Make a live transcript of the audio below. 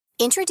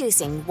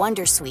Introducing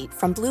Wondersuite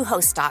from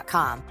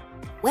Bluehost.com.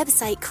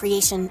 Website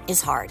creation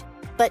is hard,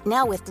 but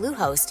now with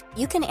Bluehost,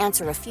 you can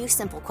answer a few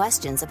simple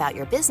questions about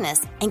your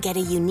business and get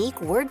a unique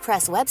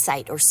WordPress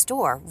website or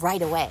store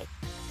right away.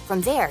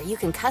 From there, you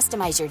can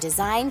customize your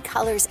design,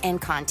 colors,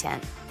 and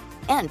content.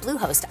 And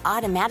Bluehost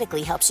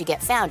automatically helps you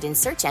get found in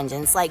search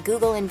engines like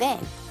Google and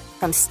Bing.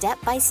 From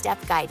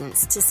step-by-step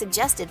guidance to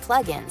suggested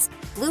plugins,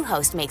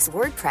 Bluehost makes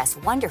WordPress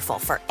wonderful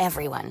for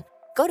everyone.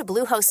 Go to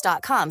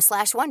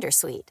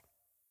bluehost.com/wondersuite.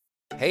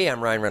 Hey,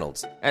 I'm Ryan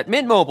Reynolds. At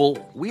Mint Mobile,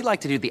 we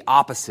like to do the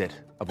opposite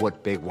of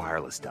what Big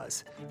Wireless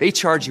does. They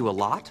charge you a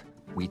lot,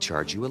 we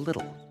charge you a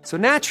little. So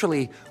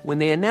naturally, when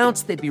they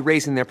announced they'd be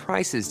raising their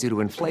prices due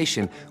to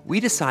inflation, we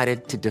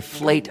decided to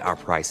deflate our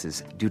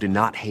prices due to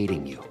not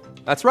hating you.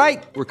 That's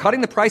right. We're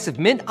cutting the price of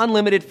Mint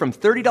Unlimited from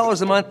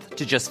 $30 a month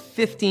to just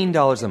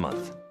 $15 a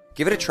month.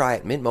 Give it a try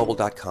at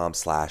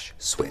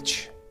mintmobile.com/switch.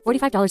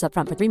 $45 up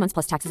front for 3 months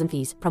plus taxes and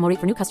fees. Promo rate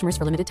for new customers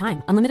for limited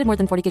time. Unlimited more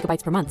than 40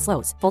 gigabytes per month.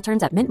 Slows full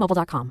terms at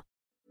mintmobile.com.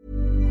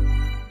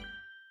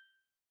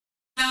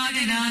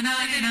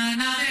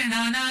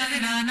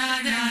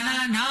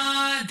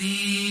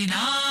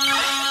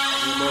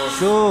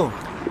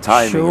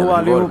 Tjo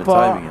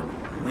allihopa.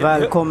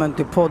 Välkommen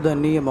till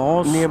podden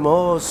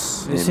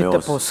Nemos. Vi sitter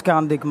på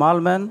Scandic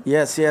Malmen.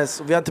 Yes.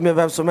 Vi har inte med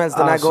vem som helst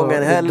den här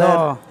gången heller.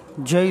 Idag,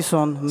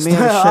 Jason,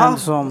 mer känd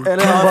som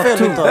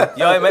Timbuktu.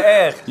 Jag är med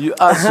er.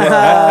 Alltså,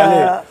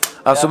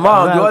 alltså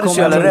man, du hade så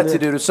jävla rätt i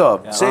det du sa.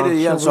 Säg det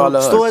igen så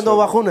alla hör. Stående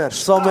ovationer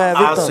som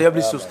Victor. Alltså jag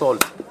blir så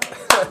stolt.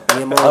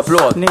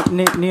 Applåd.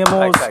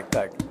 Nemos.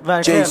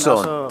 Jason,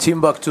 alltså.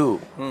 Timbuktu.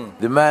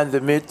 The man, the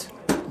myth.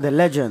 The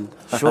legend.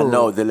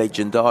 No, the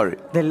legendary.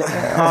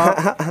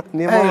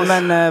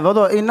 Men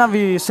vadå, innan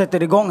vi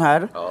sätter igång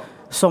här,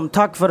 som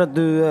tack för att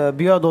du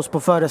bjöd oss på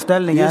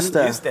föreställningen.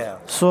 Just det.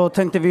 Så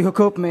tänkte vi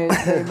hooka upp med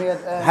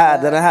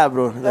här, den är här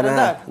bror. Den är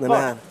här.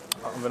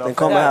 Den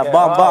kommer här,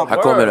 bam.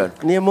 Här kommer den.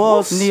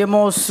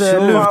 Nemos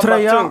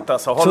luvtröja.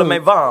 Alltså, håller mig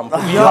varm.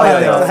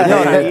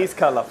 Ja.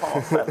 Iskalla.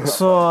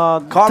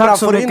 Så kameran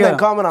så får mycket. in den,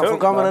 får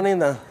kameran in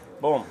den.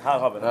 Boom, här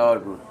har vi den. Ja,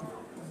 bror.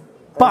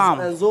 Bam.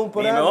 En zoom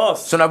på den.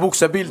 Såna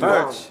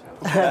boxarbilder.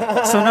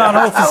 Så nu är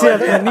han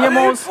officiellt med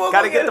Nemos.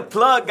 Gotta get the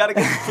plug.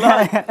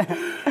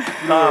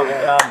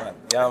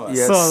 Ja, man.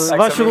 Så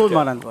varsågod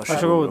mannen.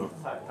 Varsågod.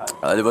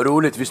 Ja, det var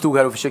roligt. Vi stod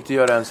här och försökte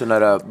göra en sån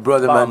här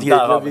brotherman.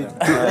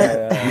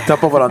 Vi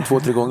tappade varandra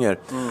 2-3 gånger.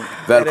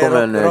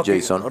 Välkommen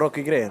Jason.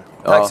 Rocky grejer.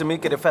 Tack så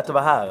mycket, det är fett att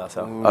vara här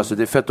alltså. Alltså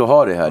det är fett att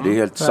ha det här. Det är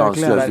helt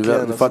sanslöst.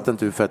 Du fattar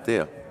inte hur fett det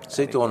är.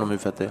 Säg till honom hur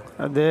fett det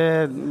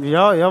är.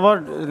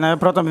 När jag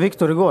pratade med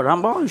Victor igår,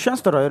 han bara, hur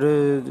känns det då?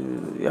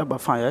 Jag bara,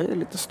 fan jag är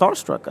lite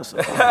starstruck alltså.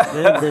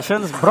 Det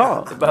känns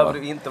bra. Det behöver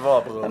du inte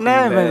vara bro.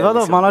 Nej men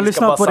vadå, man har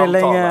lyssnat på det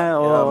länge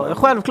och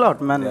självklart,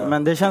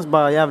 men det känns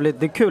bara jävligt,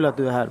 det är kul att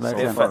du är här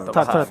verkligen.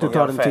 Tack för att du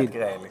tar din tid.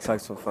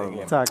 Tack så fan.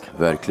 Tack.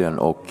 Verkligen,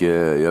 och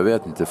jag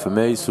vet inte, för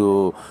mig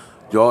så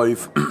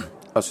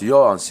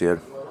jag anser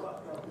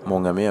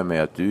många med mig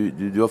att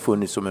du har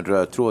funnits som en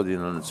röd tråd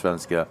inom den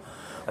svenska.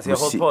 Alltså jag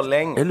har hållit på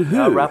länge. Eller hur?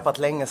 Jag har rappat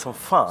länge som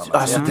fan.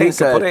 Alltså, jag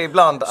tänker på det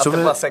ibland att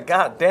det bara säger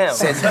god damn.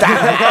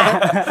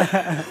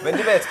 Men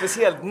du vet,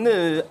 speciellt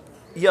nu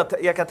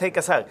jag kan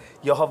tänka så här.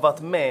 Jag har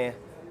varit med.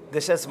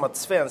 Det känns som att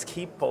svensk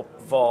hiphop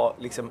var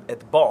liksom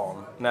ett barn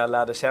när jag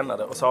lärde känna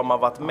det. Och så har man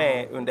varit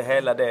med under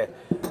hela det.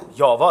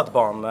 Jag var ett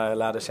barn när jag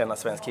lärde känna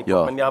svensk hiphop.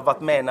 Ja. Men jag har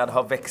varit med när det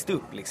har växt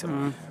upp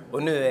liksom.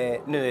 Och nu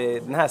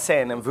är den här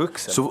scenen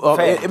vuxen. Så,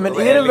 men är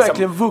den liksom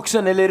verkligen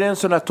vuxen eller är det en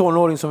sån här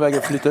tonåring som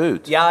väger flytta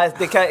ut? Ja,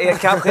 det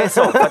kanske är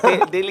så. För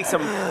att det är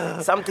liksom,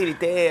 samtidigt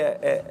det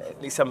är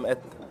liksom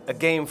a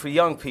game for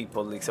young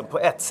people liksom, på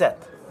ett sätt.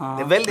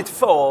 Det är väldigt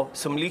få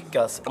som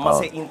lyckas, om man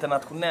ser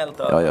internationellt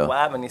och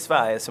även i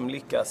Sverige som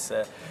lyckas.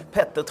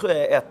 Petter tror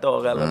jag är 1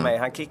 år eller mig,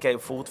 han kickar ju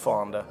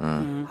fortfarande.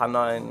 Han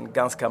har en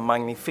ganska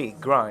magnifik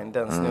grind,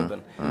 den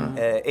snubben.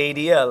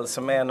 ADL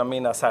som är en av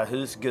mina så här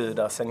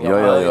husgudar sen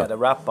jag började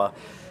rappa.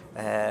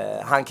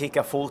 Han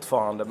kickar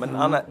fortfarande,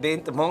 men det är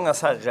inte många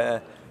så här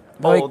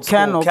old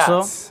school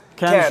cats.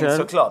 Ken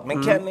såklart,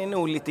 men Ken är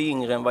nog lite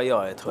yngre än vad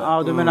jag är tror jag.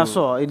 Ja, du menar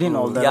så, i din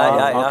ålder?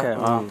 Ja. Okay.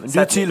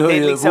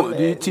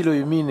 Du tillhör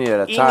ju min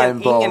era, Time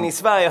Bomb. Ingen i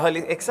Sverige har,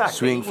 exakt,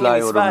 Swingfly ingen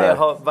i Sverige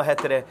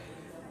har,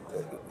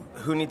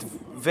 hunnit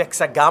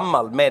växa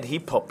gammal med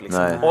hiphop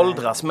liksom.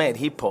 Åldras med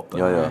hiphopen.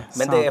 Ja.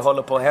 Men det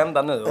håller på att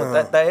hända nu. Och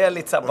där är jag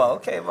lite så bara,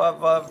 okej,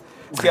 vad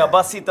ska jag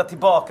bara sitta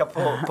tillbaka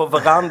på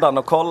verandan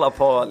och kolla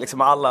på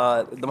liksom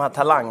alla de här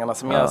talangerna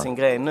som gör sin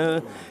grej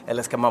nu?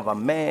 Eller ska man vara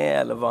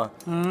med? Eller vad?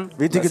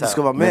 Vi tycker att du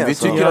ska vara med. Men vi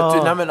tycker att du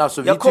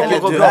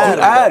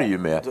är ju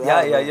med.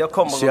 Ja, jag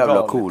kommer så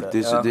jävla coolt.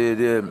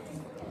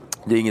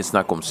 Det är ingen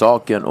snack om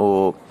saken.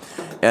 Och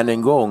än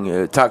en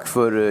gång, tack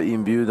för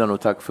inbjudan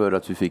och tack för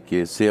att vi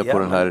fick se på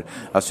den här.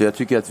 Alltså jag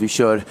tycker att vi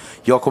kör.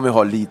 Jag kommer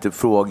ha lite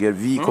frågor.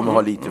 Vi kommer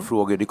ha lite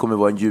frågor. Det kommer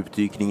vara en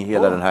djupdykning i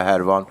hela den här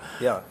härvan.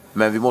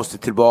 Men vi måste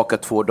tillbaka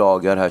 2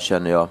 dagar här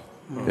känner jag.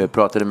 Jag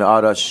pratade med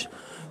Arash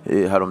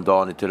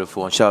häromdagen i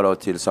telefon. Shoutout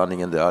till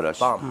sanningen det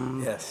Arash.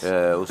 Yes.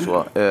 Och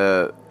så.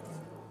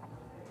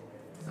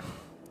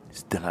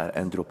 den här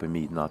En droppe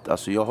midnatt.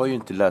 Alltså jag har ju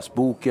inte läst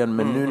boken,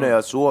 men nu när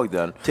jag såg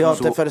den...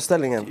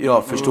 Teaterföreställningen.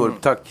 Jag förstår,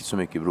 tack så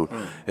mycket bror.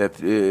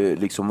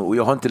 Liksom, och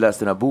jag har inte läst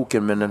den här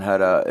boken, men den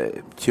här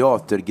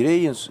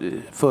teatergrejens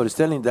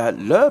föreställning, det här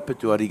löpet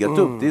du har riggat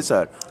upp, det är så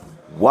här...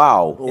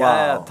 Wow.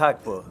 Ja,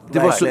 tack på. Det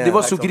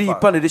var så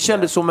gripande. Det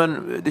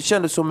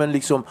kändes som en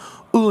liksom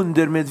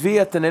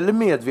undermedveten eller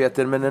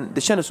medveten, men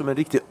det kändes som en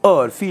riktig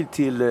örfil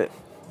till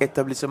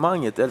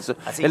etablissemanget. Alltså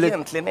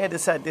egentligen är det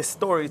så här, det är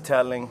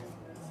storytelling.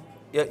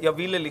 Jag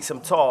ville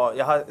liksom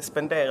jag har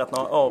spenderat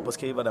några år på att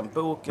skriva den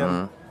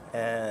boken.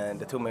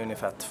 Det tog mig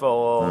ungefär 2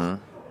 år.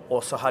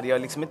 Och så hade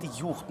jag liksom inte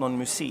gjort någon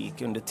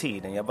musik under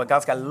tiden. Jag var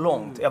ganska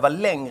långt. Jag var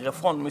längre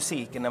från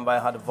musiken än vad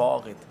jag hade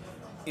varit.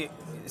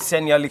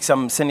 Sen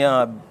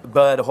jag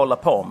började hålla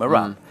på med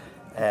rap.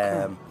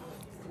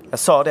 Jag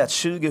sa det att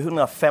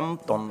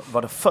 2015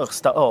 var det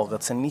första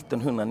året sedan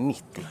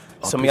 1990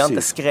 som jag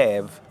inte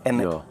skrev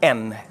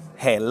en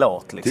hel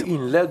låt. Liksom. Det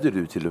inledde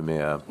du till och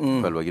med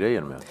själva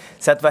grejen med.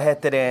 Så att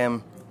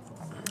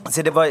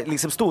så det var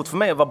liksom stort för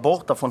mig att vara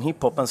borta från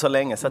hiphopen så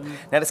länge. Så att när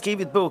jag hade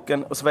skrivit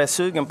boken och så var jag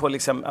sugen på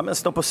liksom,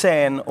 stå på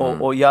scen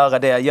och göra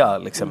det jag gör.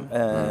 Liksom.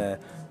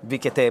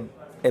 Vilket är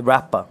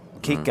rappa,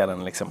 kicka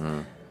den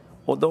liksom.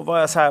 Och då var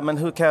jag så här, men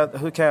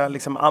hur kan jag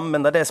liksom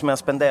använda det som jag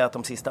spenderat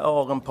de sista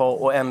åren på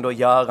och ändå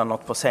göra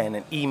något på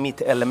scenen i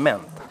mitt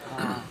element.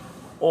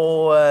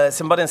 Och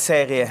sen var det en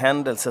serie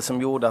händelser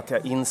som gjorde att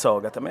jag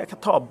insåg att jag kan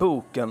ta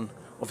boken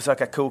och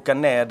försöka koka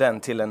ner den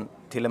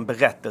till en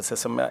berättelse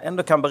som jag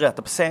ändå kan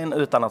berätta på scen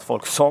utan att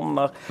folk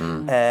somnar.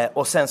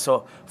 Och sen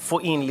så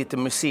få in lite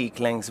musik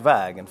längs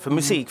vägen. För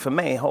musik för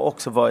mig har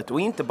också varit, och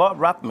inte bara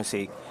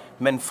rapmusik,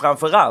 men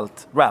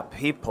framförallt rap,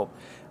 hiphop,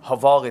 har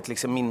varit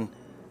liksom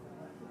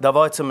det har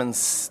varit som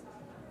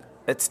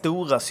ett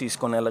stora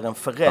syskon eller en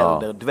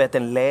förälder, du vet,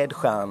 en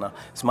ledstjärna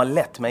som har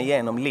lett mig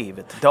genom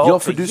livet. Det har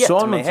också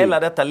gett mig hela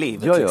detta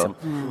livet. Liksom.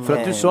 För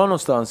att du sa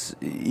någonstans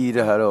i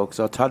det här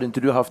också att hade inte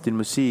du haft din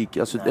musik,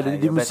 alltså, eller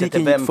din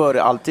musiken gick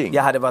före allting.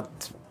 Jag hade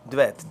varit, du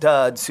vet,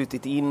 död,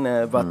 suttit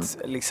inne, varit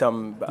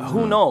liksom,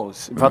 who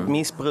knows, varit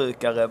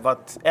missbrukare,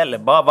 eller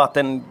bara varit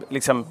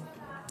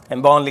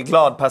en vanlig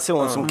glad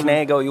person som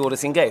knägade och gjorde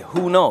sin grej.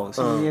 Who knows?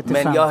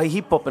 Men jag har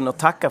hiphopen att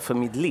tacka för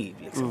mitt liv.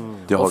 Liksom.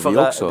 Det har vi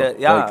också.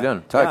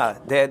 Verkligen. Tack.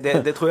 Ja,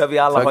 det tror jag vi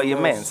alla har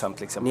gemensamt.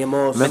 Liksom.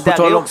 Men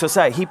där är också så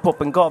här,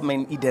 hiphopen gav mig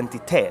en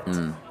identitet.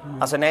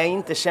 Alltså när jag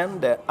inte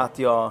kände att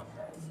jag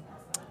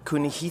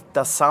kunde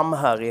hitta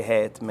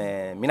samhörighet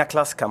med mina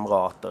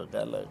klasskamrater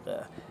eller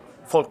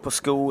folk på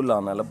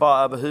skolan eller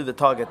bara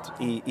överhuvudtaget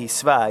i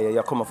Sverige.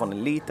 Jag kommer från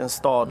en liten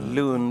stad,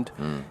 Lund,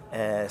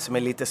 som är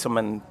lite som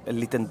en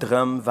liten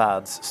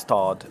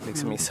drömvärldsstad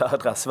liksom i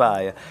södra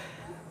Sverige.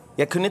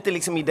 Jag kunde inte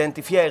liksom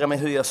identifiera mig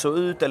hur jag såg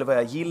ut eller vad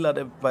jag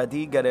gillade, vad jag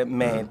diggade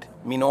med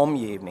min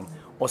omgivning.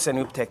 Och sen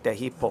upptäckte jag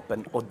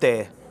hiphopen och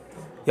det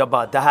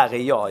här är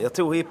jag. Jag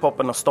tog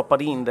hiphopen och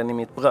stoppade in den i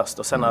mitt bröst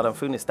och sen har den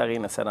funnits där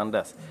inne sedan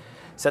dess.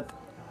 Så att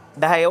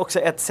det här är också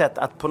ett sätt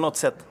att på något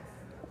sätt,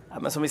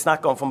 men som vi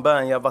snackade om från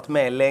början, jag har varit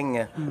med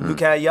länge. Hur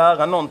kan jag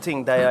göra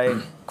någonting där jag är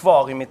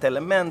kvar i mitt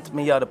element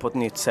men gör det på ett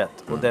nytt sätt?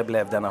 Och det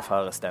blev denna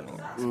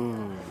föreställningen.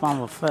 Fan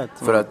vad fett.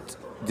 För att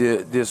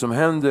det som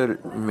händer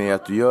med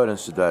att du gör en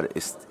sådär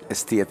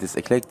estetiskt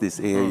eklektisk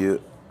är ju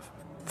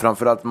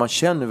framförallt, man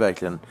känner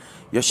verkligen,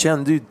 jag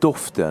kände ju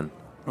doften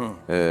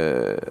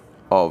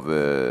av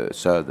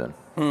södern.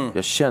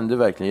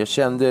 Jag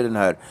kände den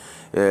här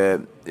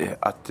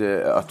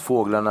att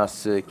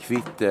fåglarnas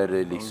kvitter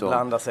liksom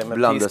blandar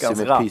sig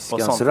med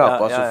piskans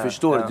rap. Alltså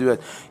förstår du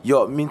vet,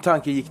 min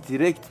tanke gick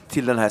direkt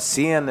till den här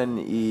scenen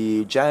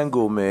i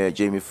Django med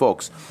Jamie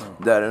Foxx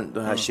där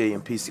den här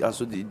tjejen piskar.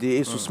 Alltså det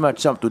är så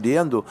smärtsamt och det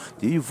är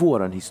ju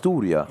våran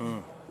historia.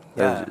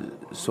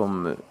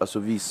 Som, alltså,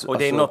 och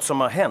det är något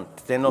som har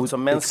hänt. Det är något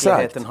som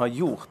mänskligheten har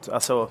gjort.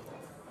 Alltså,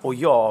 och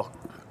jag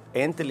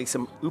är inte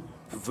liksom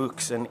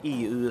uppvuxen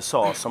i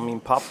USA som min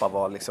pappa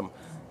var liksom,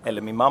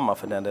 eller min mamma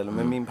för den delen,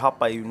 men min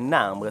pappa är ju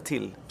närmare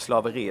till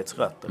slaveriets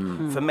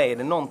rötter. För mig är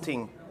det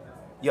någonting,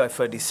 jag är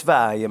född i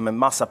Sverige med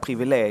massa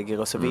privilegier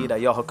och så vidare.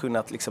 Jag har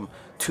kunnat liksom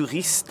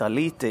turista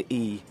lite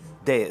i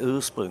det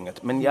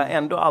ursprunget, men jag har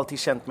ändå alltid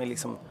känt mig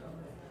liksom,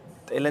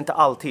 eller inte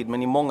alltid,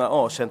 men i många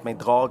år känt mig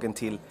dragen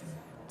till,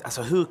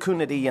 alltså hur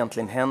kunde det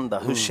egentligen hända?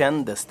 Hur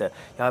kändes det?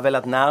 Jag har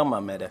velat närma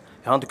mig det.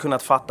 Jag har inte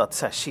kunnat fatta att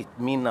så här, shit,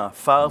 mina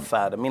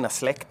förfäder, mina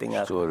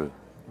släktingar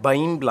var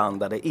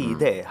inblandade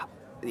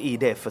i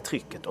det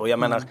förtrycket. Och jag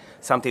menar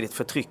samtidigt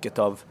förtrycket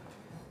av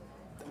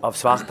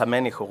svarta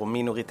människor och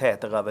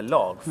minoriteter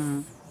överlag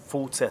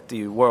fortsätter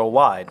ju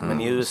worldwide.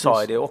 Men i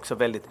USA är det också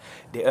väldigt,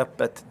 det är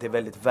öppet, det är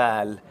väldigt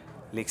väl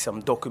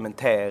liksom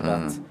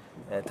dokumenterat.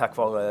 Tack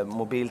vare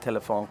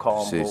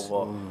mobiltelefonkameror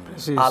och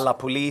alla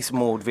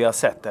polismord vi har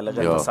sett, eller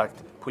rättare sagt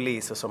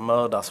poliser som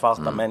mördar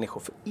svarta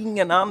människor för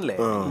ingen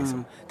anledning.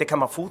 Liksom. Det kan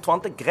man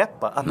fortfarande inte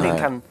greppa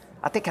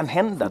att det kan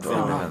hända.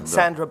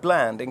 Sandra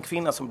Bland, en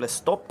kvinna som blev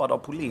stoppad av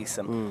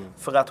polisen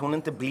för att hon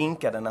inte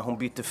blinkade när hon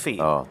bytte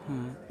fil.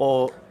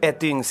 Och ett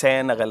dygn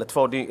senare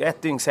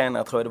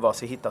tror jag det var,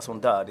 så hittas hon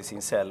död i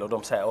sin cell och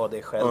de säger det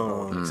är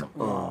självmord. Liksom.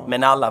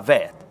 Men alla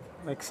vet.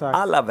 Exakt.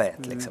 Alla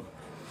vet liksom.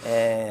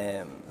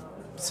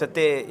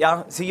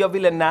 Så jag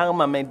ville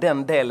närma mig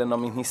den delen av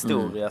min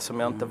historia som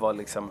jag inte var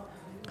liksom...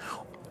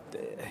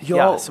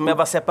 som jag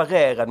var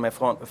separerad med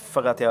från,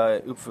 för att jag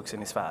är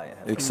uppvuxen i Sverige.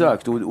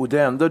 Exakt, och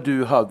det enda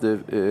du hade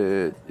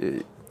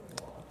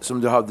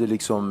som du hade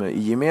liksom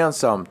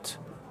gemensamt,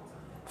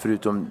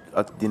 förutom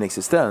att din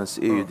existens,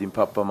 är ju din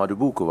pappa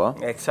Madubuko, va?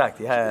 Exakt,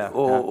 ja.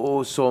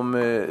 Och som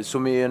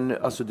är en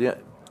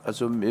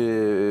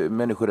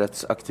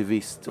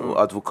människorättsaktivist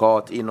och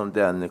advokat inom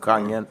den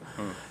genren.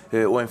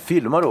 Och en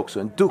filmare också,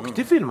 en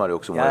duktig filmare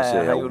också, måste jag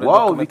säga.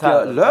 Wow,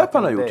 vilka löp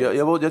han har gjort.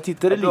 Jag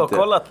tittade lite. Du har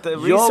kollat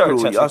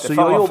research.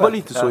 Jag jobbar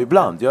lite så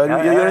ibland.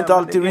 Jag gör inte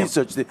alltid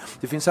research.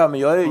 Det finns här, men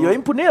jag är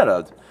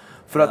imponerad.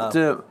 För att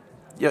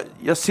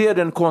jag ser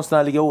den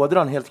konstnärliga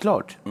ådran helt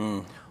klart.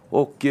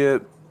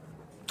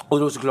 Och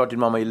då såklart din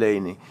mamma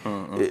Elaine.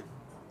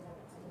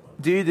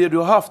 Det är ju det du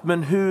har haft,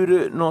 men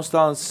hur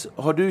någonstans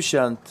har du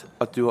känt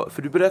att du har,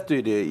 för du berättar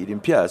ju det i din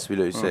pjäs, vill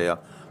jag ju säga.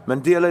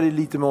 Men dela det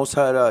lite med oss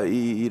här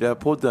i den här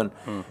podden.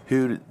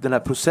 Hur den här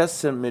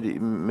processen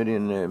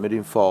med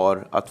din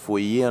far att få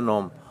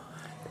igenom.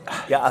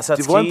 Ja, alltså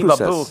att skriva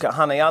bok.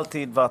 Han har ju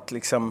alltid varit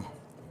liksom,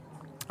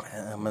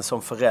 men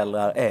som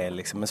föräldrar är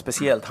liksom, men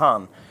speciellt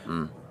han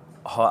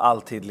har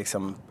alltid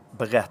liksom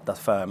berättat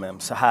för mig,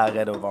 så här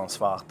är det att vara en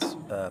svart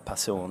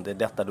person. Det är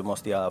detta du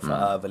måste göra för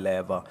att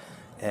överleva.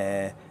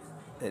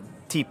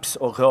 Tips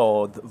och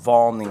råd,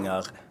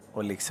 varningar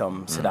och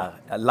liksom sådär,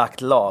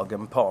 lagt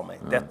lagen på mig.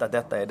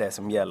 Detta är det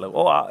som gäller.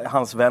 Och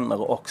hans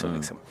vänner också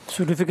liksom.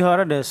 Så du fick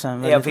höra det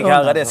sen? Jag fick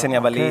höra det sen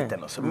jag var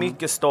liten. Och så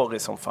mycket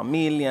stories om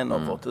familjen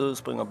och vårt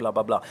ursprung och bla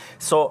bla bla.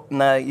 Så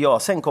när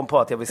jag sen kom på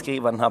att jag vill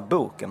skriva den här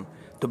boken,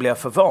 då blev jag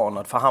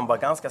förvånad, för han var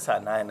ganska så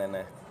här: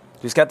 nej.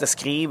 Du ska inte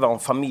skriva om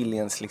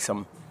familjens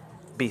liksom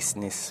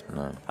business.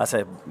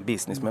 Alltså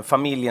business, men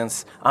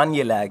familjens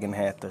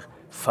angelägenheter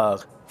för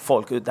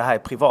folk. Det här är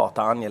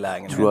privata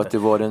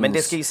angelägenheter. Men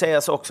det ska ju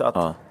sägas också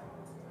att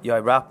jag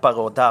är rappare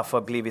och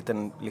därför blivit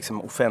en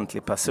liksom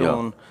offentlig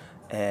person.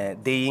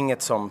 Det är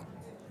inget som,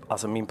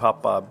 alltså min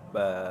pappa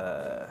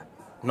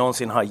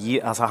någonsin har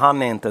alltså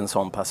han är inte en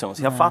sån person.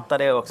 Så jag fattar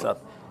det också,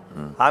 att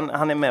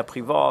han är mer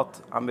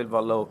privat, han vill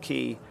vara low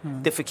key.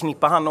 Det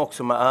förknippar han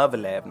också med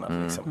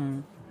överlevnad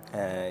liksom.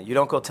 You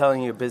don't go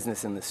telling your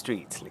business in the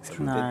streets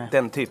liksom.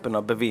 Den typen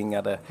av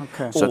bevingade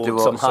ord. Så att det var,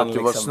 som han det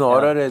var liksom,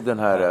 snarare den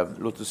här,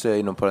 låt oss säga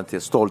inom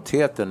parentes,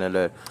 stoltheten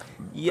eller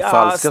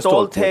falska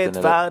stolthet,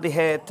 eller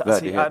värdighet.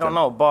 Alltså, I don't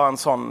know, bara en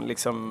sån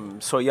liksom,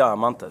 så gör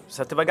man inte.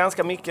 Så att det var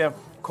ganska mycket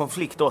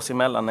konflikt oss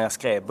emellan när jag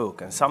skrev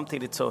boken.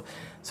 Samtidigt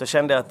så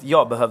kände jag att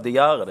jag behövde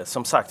göra det,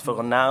 som sagt, för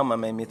att närma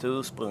mig mitt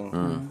ursprung.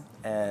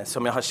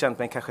 Som jag har känt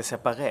mig kanske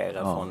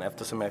separerad från,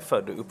 eftersom jag är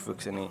född och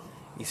uppvuxen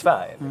i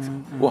Sverige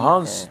liksom. Och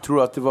Hans,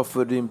 tror att det var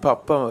för din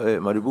pappa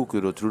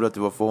Madubuko då, tror du att det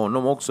var för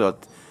honom också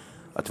att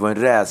det var en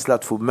rädsla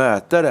att få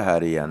möta det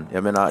här igen?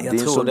 Jag menar, det är en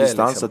sån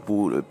distans liksom, att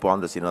bo på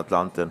andra sidan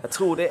Atlanten. Jag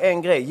tror det är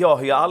en grej. Jag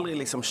har ju aldrig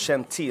liksom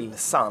känt till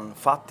sann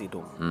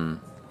fattigdom.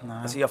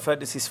 Alltså jag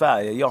föddes i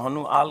Sverige. Jag har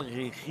nog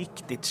aldrig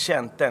riktigt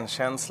känt den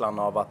känslan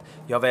av att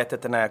jag vet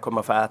inte när jag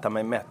kommer få äta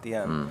mig mätt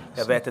igen.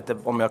 Jag vet inte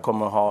om jag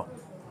kommer ha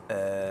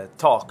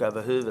tak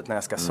över huvudet när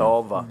jag ska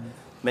sova.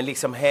 Men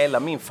liksom hela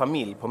min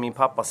familj på min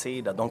pappas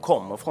sida, de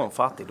kommer från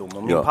fattigdom.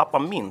 Och min pappa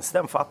minns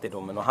den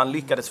fattigdomen och han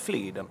lyckades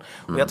fly den.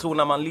 Och jag tror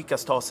när man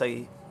lyckas ta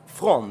sig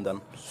från den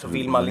så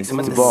vill man liksom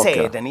inte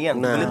se den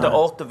igen. Du vill inte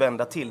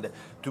återvända till det.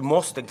 Du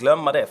måste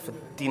glömma det, för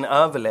din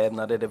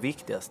överlevnad är det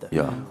viktigaste.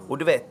 Och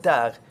du vet,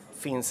 där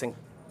finns en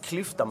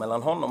klyfta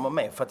mellan honom och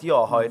mig. För att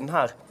jag har ju den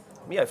här...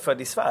 Jag är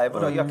född i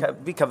Sverige.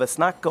 Vi kan väl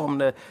snacka om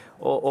det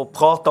och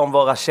prata om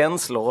våra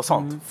känslor och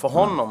sånt. För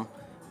honom,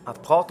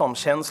 att prata om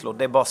känslor,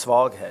 det är bara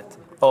svaghet.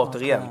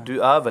 Återigen,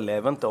 du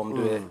överlever inte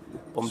om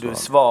du är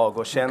svag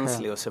och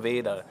känslig och så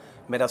vidare.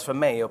 Medan för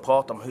mig att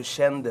prata om hur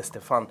kändes det,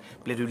 fan,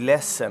 blir du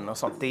ledsen och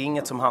sånt, det är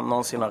inget som han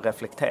någonsin har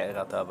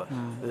reflekterat över.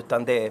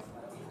 Utan det är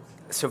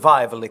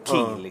survival är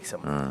key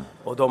liksom.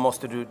 Och då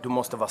måste du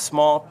måste vara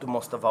smart, du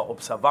måste vara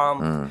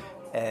observant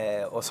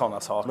och sådana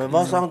saker. Men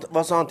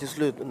vad sa han till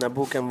slut när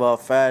boken var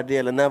färdig?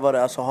 Eller när var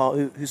det, alltså,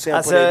 hur ser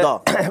han på det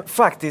idag?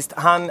 Faktiskt,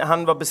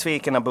 han var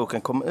besviken när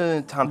boken kom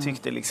ut. Han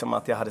tyckte liksom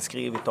att jag hade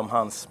skrivit om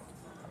hans...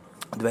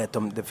 Du vet,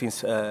 det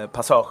finns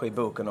passager i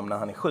boken om när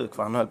han är sjuk,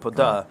 för han höll på att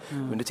dö.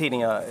 Under tiden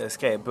jag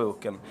skrev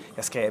boken,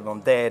 jag skrev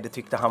om det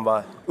tyckte han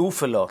var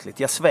oförlåtligt.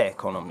 Jag svek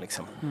honom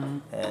liksom.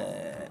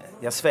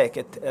 Jag svek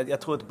jag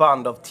tror ett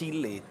band av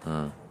tillit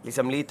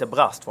liksom lite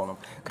brast för honom.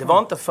 Det var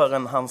inte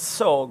förrän han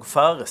såg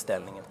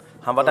föreställningen.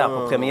 Han var där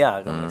på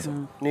premiären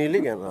liksom.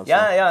 Nyligen alltså?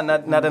 Ja,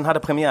 när den hade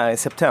premiär i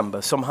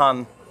september, som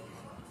han...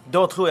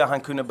 Då tror jag han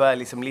kunde börja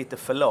liksom lite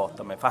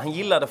förlåta mig. För han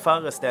gillade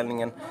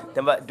föreställningen.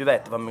 Du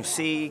vet, det var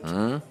musik.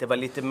 Det var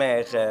lite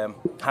mer...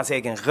 hans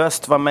egen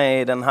röst var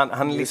med i den.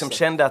 Han liksom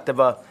kände att det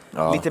var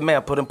lite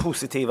mer på den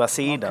positiva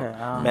sidan.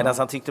 Medan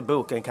han tyckte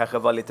boken kanske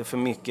var lite för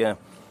mycket...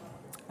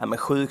 med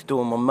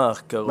sjukdom och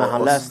mörker. Men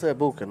han läste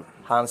boken?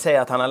 Han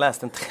säger att han har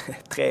läst den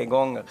 3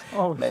 gånger.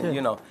 Men, you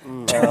know.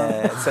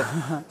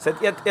 Så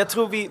jag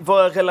tror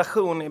vår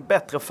relation är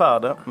bättre för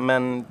det.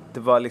 Men det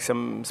var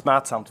liksom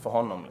smärtsamt för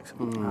honom.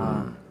 Liksom.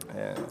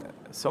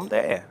 Som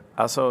det är.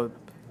 Alltså,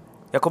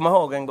 jag kommer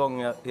ihåg en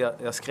gång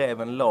jag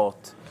skrev en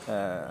låt.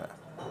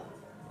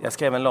 Jag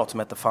skrev en låt som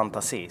heter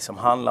Fantasi. Som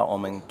handlar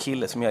om en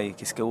kille som jag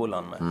gick i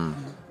skolan med.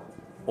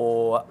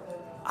 Och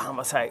han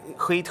var så här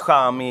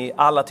skitcharmig.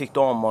 Alla tyckte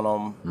om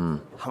honom.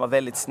 Han var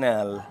väldigt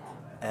snäll.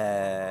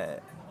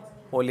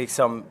 Och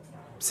liksom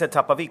sen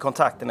tappade vi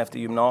kontakten efter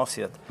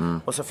gymnasiet.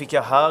 Och så fick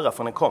jag höra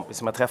från en kompis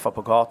som jag träffade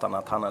på gatan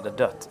att han hade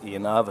dött i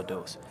en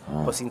överdos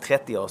på sin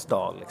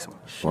 30-årsdag liksom.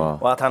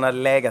 Och att han hade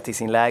legat i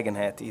sin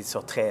lägenhet i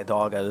så 3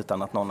 dagar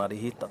utan att någon hade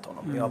hittat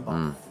honom. Jag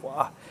bara,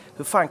 wow,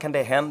 hur fan kan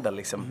det hända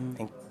liksom?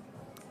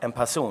 En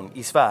person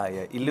i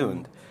Sverige, i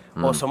Lund,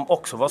 och som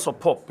också var så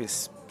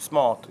poppis,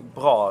 smart,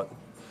 bra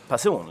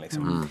person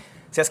liksom.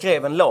 Så jag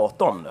skrev en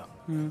låt om det.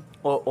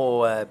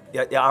 Och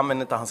jag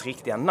använde inte hans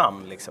riktiga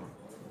namn liksom.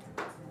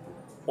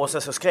 Och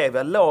så skrev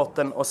jag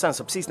låten, och sen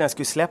så precis när jag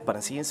skulle släppa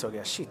den så insåg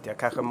jag, shit, jag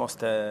kanske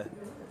måste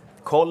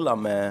kolla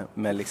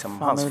med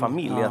liksom hans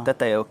familj att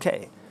detta är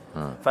okej.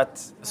 För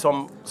att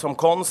som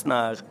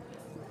konstnär,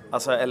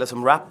 alltså, eller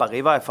som rappare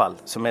i varje fall,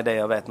 som är det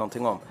jag vet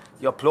någonting om,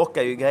 jag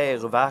plockar ju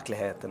grejer ur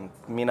verkligheten.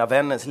 Mina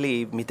vänners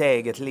liv, mitt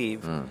eget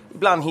liv.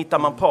 Ibland hittar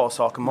man på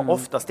saker, men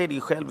oftast är det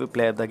ju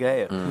självupplevda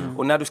grejer.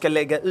 Och när du ska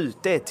lägga ut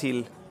det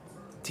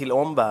till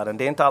omvärlden,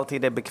 det är inte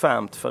alltid det är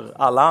bekvämt för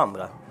alla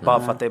andra. Bara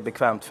för att det är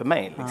bekvämt för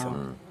mig.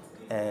 Liksom.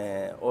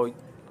 Och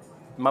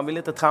man vill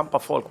inte trampa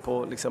folk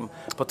på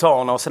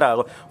tårna och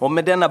sådär. Och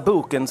med denna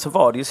boken så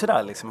var det ju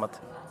sådär liksom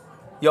att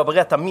jag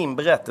berättar min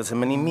berättelse,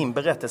 men i min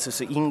berättelse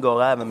så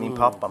ingår även min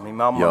pappa, min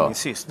mamma och min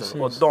syster.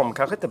 Precis. Och de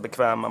kanske inte är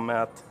bekväma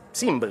med att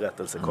sin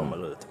berättelse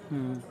kommer ut.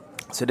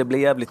 Så det blir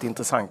jävligt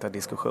intressanta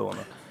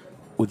diskussioner.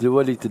 Och det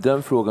var lite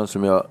den frågan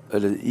som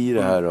i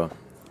det här då,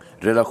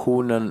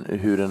 relationen,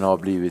 hur den har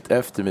blivit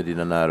efter med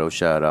dina nära och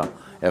kära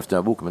efter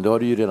den här boken. Men det har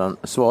du ju redan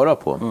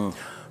svarat på.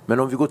 Men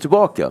om vi går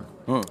tillbaka,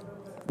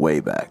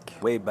 way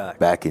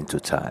back into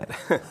time.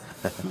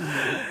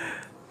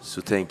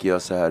 Så tänker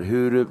jag så här,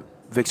 hur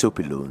växte upp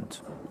i Lund?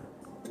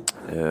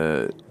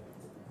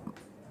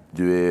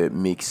 Du är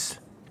mix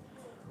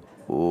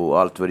och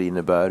allt vad det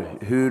innebär.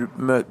 Hur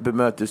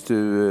bemöttes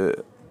du?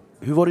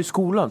 Hur var det i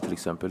skolan till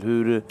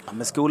exempel?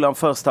 Men skolan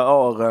första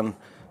åren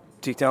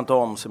tyckte jag inte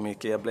om så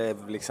mycket. Jag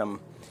blev liksom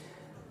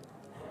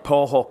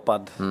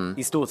påhoppad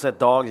i stort sett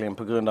dagligen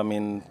på grund av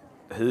min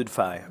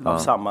hudfärg av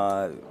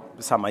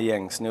samma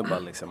gäng snubbar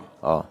liksom.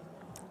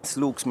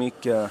 Slogs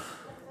mycket.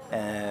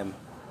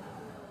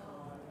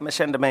 Men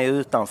kände mig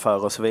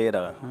utanför och så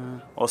vidare.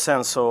 Och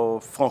sen så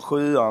från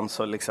 7:an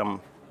så liksom,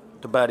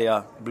 då började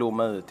jag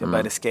blomma ut. Jag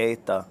började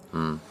skata.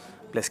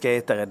 Blev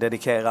skatare,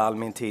 dedikerade all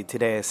min tid till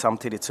det.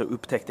 Samtidigt så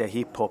upptäckte jag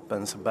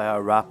hiphopen, så började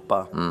jag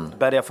rappa. Då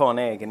började jag få en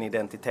egen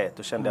identitet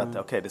och kände att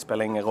okej, det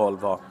spelar ingen roll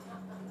vad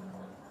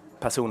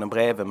personen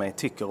bredvid mig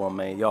tycker om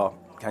mig. Jag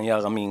kan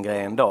göra min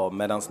grej ändå.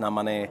 Medan när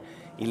man är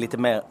i lite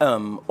mer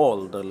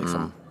ålder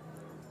liksom,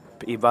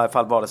 i varje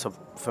fall var det så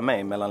för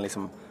mig mellan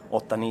liksom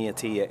 8, 9,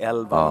 10,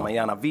 11. Man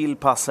gärna vill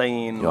passa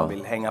in, man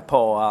vill hänga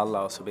på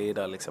alla och så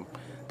vidare. Liksom.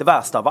 Det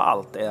värsta av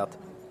allt är att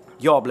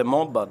jag blev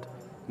mobbad.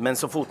 Men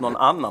så fort någon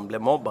annan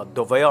blev mobbad,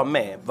 då var jag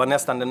med. Var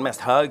nästan den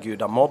mest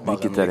högljudda mobbaren.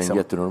 Vilket är liksom. En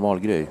jättenormal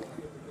grej.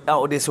 Ja,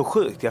 och det är så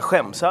sjukt. Jag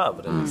skäms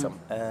över det. Liksom.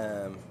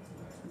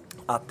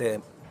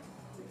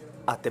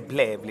 Att det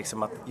blev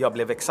liksom att jag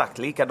blev exakt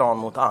likadan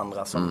mot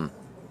andra som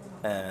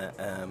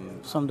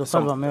du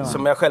själv var med om.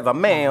 Som jag själv var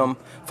med om,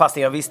 fast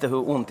jag visste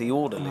hur ont det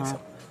gjorde. Liksom.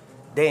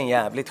 Det är en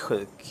jävligt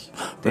sjuk.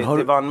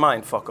 Det var en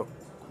mindfuck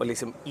att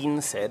liksom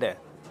inse det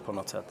på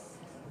något sätt.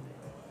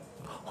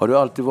 Har du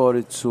alltid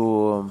varit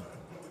så...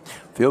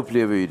 För jag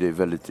upplever ju det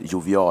väldigt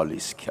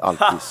jovialisk.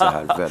 Alltid så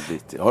här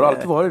väldigt... Har du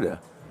alltid varit det?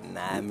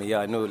 Nej, men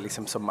jag är nog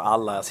liksom som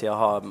alla. Alltså jag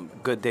har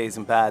good days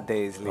and bad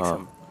days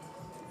liksom.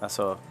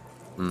 Alltså...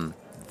 Men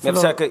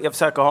jag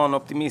försöker ha en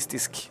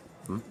optimistisk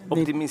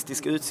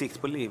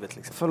utsikt på livet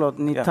liksom. Förlåt,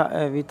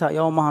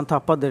 jag och han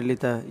tappade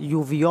lite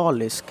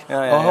jovialisk.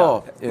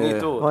 Ja.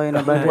 Nytt ord. Vad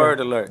innebär det?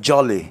 Word alert.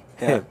 Jolly.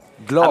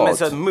 Glad. Ja, men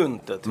så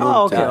muntet.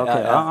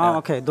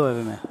 Okej, då är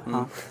vi med.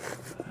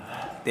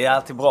 Det är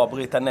alltid bra att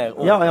bryta ner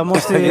ord. Ja, jag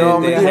måste ju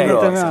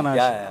lite mer annars.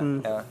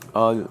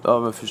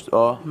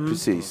 Ja,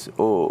 precis.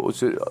 Och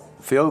så,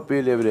 för jag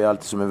upplever det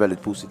alltid som en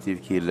väldigt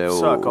positiv kille.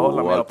 Försöker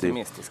hålla mig alltid,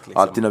 optimistisk.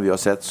 Liksom. Alltid när vi har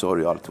sett så har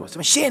det alltid varit så.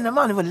 Men tjena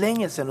man, det var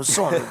länge sedan och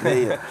sådana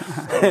grejer.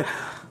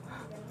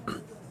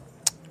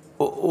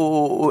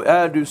 och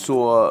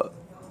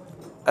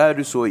är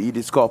du så i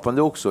ditt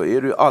skapande också?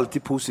 Är du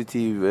alltid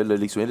positiv eller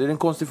liksom, är det en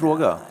konstig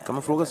fråga? Kan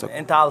man fråga så?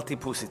 Inte alltid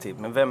positiv,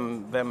 men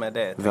vem är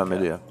det? Vem är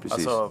det?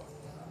 Precis. Alltså,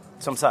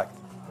 som sagt,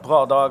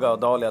 bra dagar och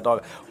dåliga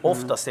dagar.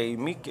 Oftast är ju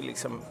mycket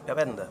liksom, jag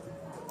vet inte.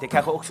 Det är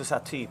kanske också så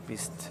här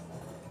typiskt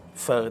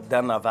för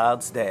denna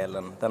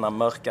världsdelen, denna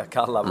mörka,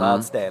 kalla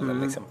världsdelen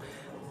liksom.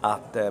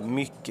 Att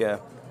mycket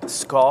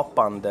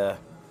skapande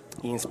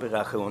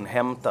inspiration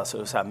hämtas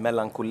ur så här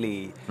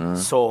melankoli,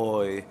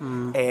 sorg,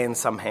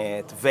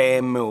 ensamhet,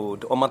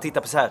 vemod. Om man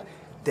tittar på så här,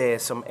 det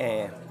som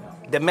är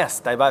det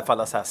mesta, i varje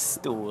fall så här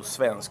stor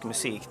svensk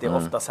musik, det är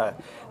ofta så här,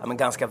 men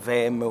ganska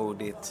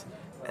vemodigt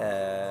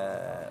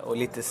och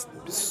lite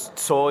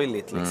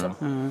sorgligt liksom.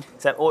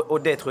 Så,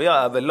 och det tror jag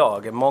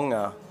överlag är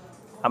många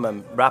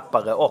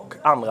rappare och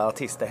andra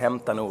artister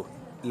hämtar nog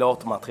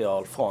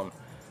låtmaterial från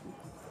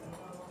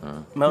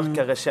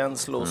mörkare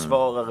känslor,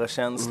 svårare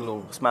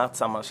känslor,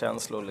 smärtsamma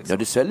känslor liksom. Ja,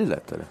 det säljer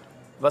lättare.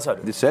 Vad sa du?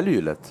 Det säljer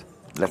ju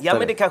lättare. Ja,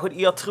 men det kanske,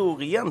 jag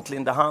tror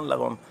egentligen det handlar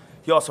om,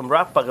 jag som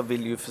rappare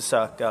vill ju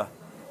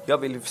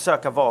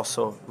försöka vara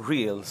så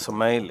real som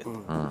möjligt.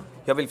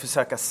 Jag vill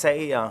försöka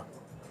säga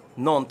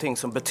någonting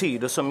som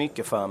betyder så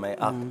mycket för mig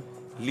att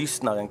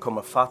lyssnaren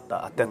kommer fatta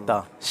att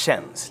detta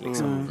känns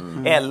liksom.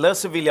 Eller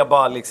så vill jag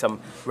bara liksom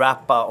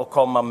rappa och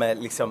komma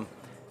med liksom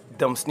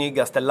de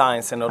snyggaste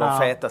linesen och de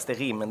fetaste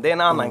rimmen. Det är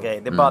en annan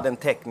grej. Det är bara den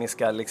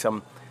tekniska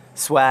liksom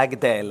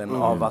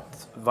swag-delen av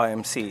att vara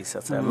MC så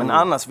att säga. Men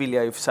annars vill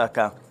jag ju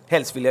försöka,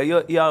 helst vill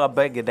jag göra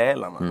bägge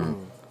delarna.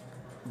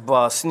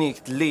 Bara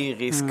snyggt,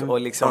 lyrisk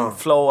och liksom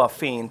flowa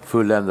fint.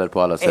 Fulländad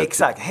på alla sätt.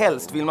 Exakt,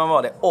 helst vill man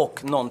vara det.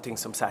 Och någonting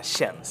som så här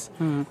känns.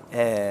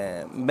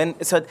 Men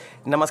så att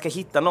när man ska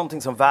hitta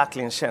någonting som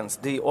verkligen känns,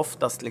 det är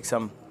oftast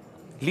liksom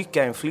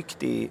lycka är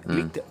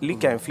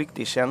en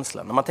flyktig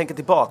känsla. När man tänker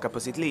tillbaka på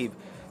sitt liv,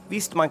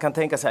 visst man kan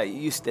tänka så här,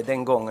 just det,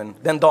 den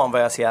dagen var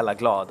jag så jävla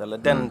glad. Eller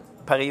den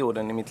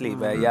perioden i mitt liv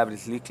var jag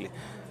jävligt lycklig.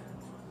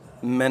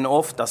 Men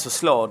ofta så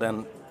slår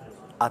den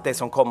att det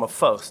som kommer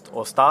först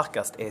och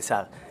starkast är så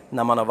här,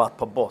 när man har varit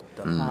på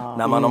botten,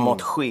 när man har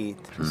mått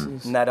skit,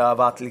 när det har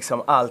varit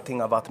liksom,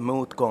 allting har varit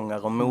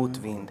motgångar och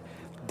motvind.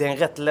 Det är en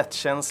rätt lätt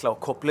känsla att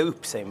koppla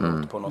upp sig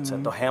mot på något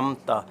sätt och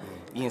hämta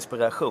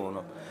inspiration.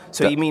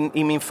 Så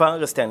i min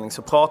föreställning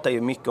så pratar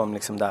jag mycket om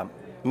liksom där,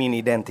 min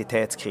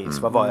identitetskris.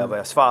 Vad var jag? Var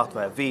jag svart?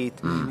 Var jag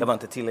vit? Jag var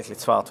inte tillräckligt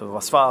svart för att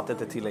vara svart,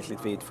 inte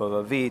tillräckligt vit för att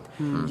vara vit.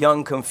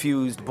 Young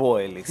confused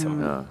boy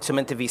liksom. Som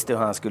inte visste hur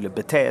han skulle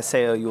bete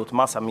sig och gjort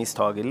massa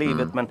misstag i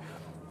livet.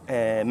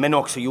 Men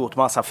också gjort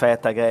massa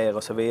feta grejer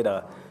och så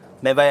vidare.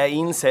 Men vad jag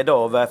inser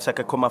då, vad jag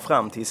försöker komma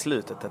fram till i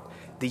slutet, att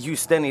det är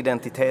just den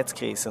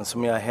identitetskrisen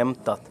som jag har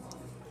hämtat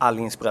all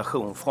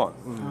inspiration från.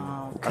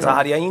 Alltså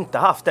hade jag inte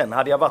haft den,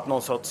 hade jag varit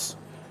någon sorts,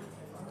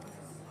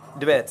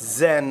 du vet,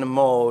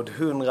 zen-mode,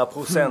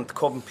 100%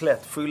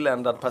 komplett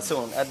fulländad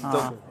person.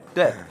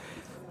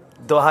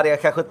 Då hade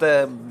jag kanske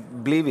inte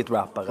blivit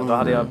rappare. Då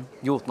hade jag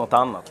gjort något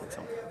annat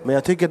liksom. Men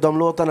jag tycker de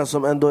låtarna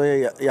som ändå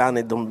är,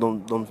 yani,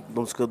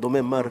 de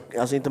är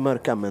mörka, alltså inte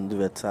mörka, men du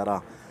vet så här,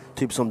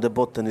 typ som The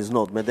Bottom Is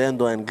Not, men det är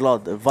ändå en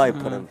glad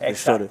vibe på den,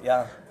 förstår du?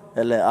 Ja.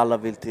 Eller alla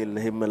vill till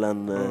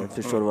himmelen,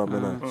 förstår du vad jag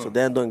menar? Så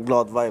det är ändå en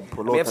glad vibe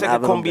på låten. Men jag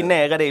försöker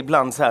kombinera det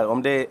ibland så här,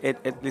 om det är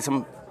ett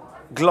liksom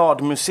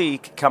glad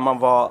musik kan man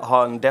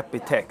ha en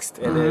deppig text.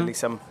 Eller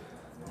liksom,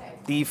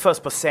 det är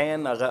först på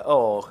senare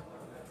år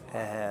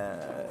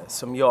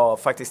som jag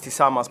faktiskt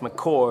tillsammans med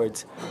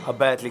Chords har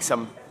börjat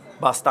liksom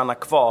bara stanna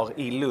kvar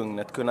i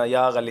lugnet, kunna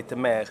göra lite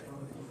mer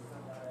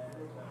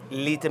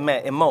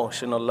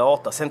emotional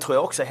låtar. Sen tror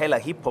jag också hela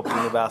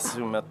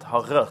hiphop-universumet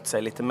har rört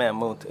sig lite mer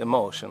mot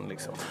emotion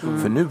liksom.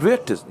 För nu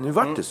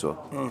vart det så.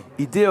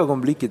 I det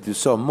ögonblicket du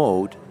sa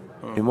mode,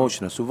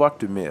 emotional, så vart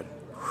du mer.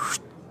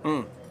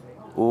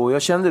 Och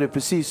jag kände det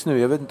precis nu,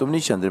 jag vet inte om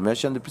ni kände det, men jag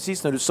kände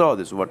precis när du sa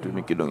det så vart du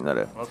mycket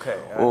lugnare.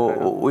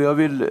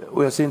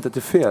 Och jag säger inte att det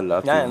är fel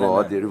att det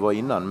var det du var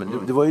innan, men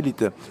det var ju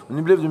lite, och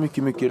nu blev du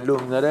mycket, mycket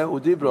lugnare,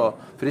 och det är bra,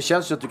 för det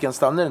känns ju att du kan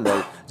stanna i den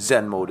där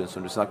zen-moden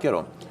som du snackar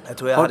om. Jag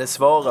tror jag hade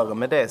svårare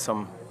med det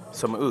som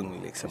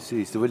ung liksom.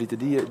 Precis, det var lite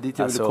dit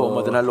jag ville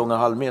komma, den här långa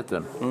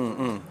halvmetern.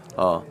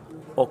 Ja.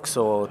 Och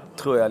så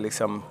tror jag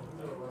liksom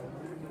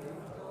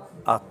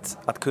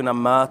att kunna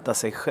möta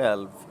sig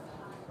själv,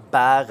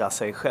 bära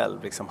sig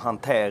själv, liksom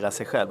hantera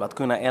sig själv, att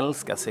kunna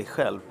älska sig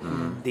själv.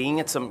 Det är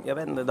inget som, jag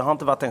vet inte, det har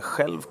inte varit en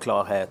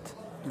självklarhet.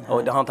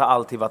 Och det har inte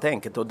alltid varit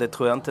enkelt, och det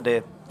tror jag inte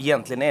det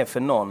egentligen är för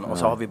någon. Och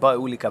så har vi bara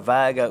olika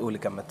vägar,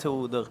 olika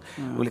metoder,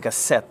 olika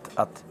sätt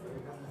att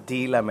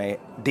dela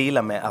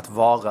med att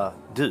vara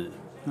du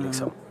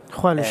liksom.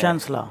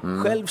 Självkänsla.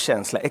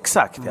 Självkänsla,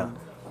 exakt ja.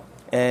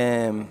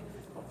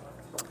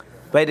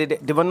 Vad är det?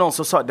 Det var någon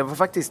som sa, det var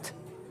faktiskt,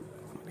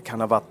 det kan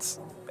ha varit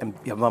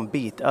jag var en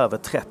bit över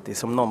 30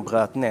 som någon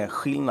bröt ner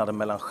skillnaden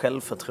mellan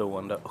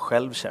självförtroende och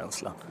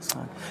självkänsla.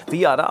 För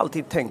jag hade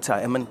alltid tänkt så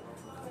här, men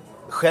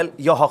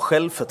jag har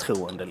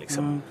självförtroende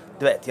liksom.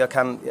 Du vet,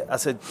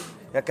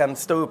 jag kan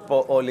stå upp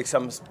och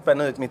liksom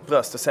spänna ut mitt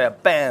bröst och säga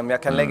bam,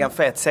 jag kan lägga en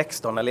fet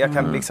 16, eller jag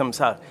kan liksom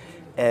så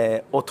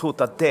här, och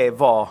trott att det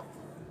var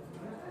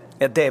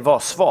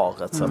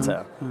svaret så att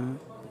säga.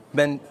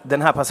 Men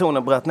den här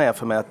personen bröt ner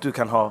för mig att du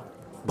kan ha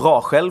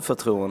bra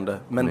självförtroende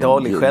men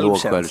dålig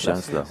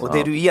självkänsla. Och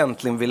det du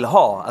egentligen vill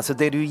ha, alltså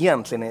det du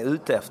egentligen är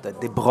ute efter,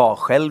 det är bra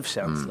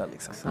självkänsla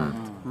liksom.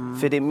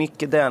 För det är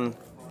mycket den,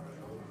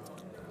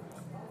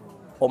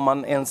 om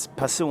man ens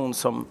person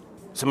som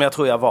jag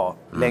tror jag var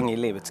länge i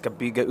livet ska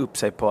bygga upp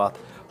sig på att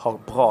har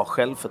bra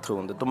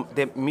självförtroende.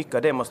 Mycket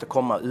av det måste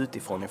komma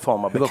utifrån i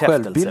form av Hur var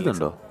bekräftelse. självbilden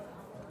liksom. då?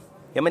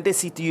 Ja, men det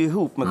sitter ju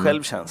ihop med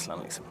självkänslan.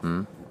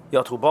 Liksom.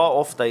 Jag tror bara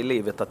ofta i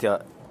livet att jag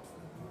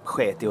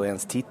sket i att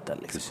ens titta.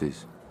 Liksom.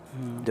 Precis.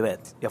 Du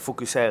vet, jag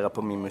fokuserar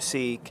på min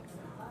musik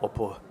och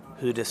på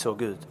hur det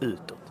såg ut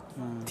utåt.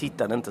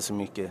 Tittade inte så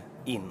mycket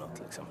inåt.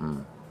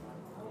 Liksom.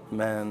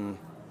 Men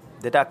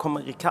det där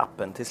kommer i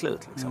kappen till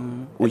slut.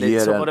 Liksom. Och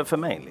så var det för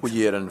mig. Liksom. Och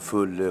ger en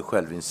full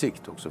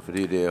självinsikt också, för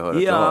det är det jag hör att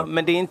du Ja, har.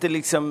 men det är inte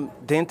liksom,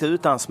 det är inte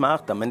utan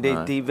smärta, men det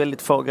är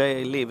väldigt få grejer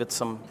i livet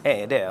som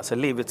är det. Alltså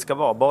livet ska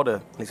vara både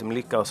liksom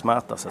lycka och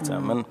smärta så att säga.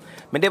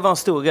 Men det var en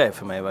stor grej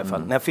för mig i varje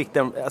fall. När jag fick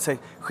den, alltså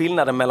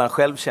skillnaden mellan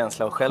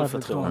självkänsla och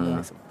självförtroende.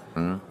 Liksom.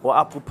 Och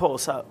apropå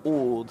så här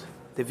ord,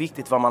 det är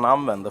viktigt vad man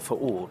använder för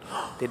ord.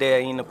 Det är det jag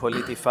är inne på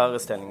lite i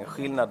föreställningen.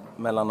 Skillnad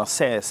mellan att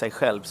se sig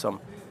själv som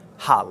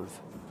halv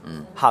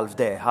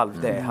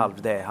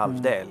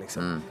det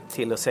liksom.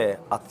 Till att se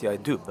att jag är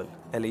dubbel.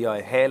 Eller jag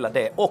är hela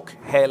det och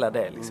hela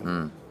det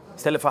liksom.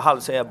 Istället för halv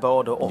så är jag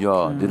både och.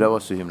 Ja, det där var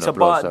så himla så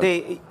bra. Bara,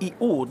 i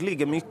ord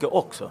ligger mycket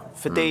också.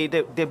 För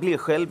det blir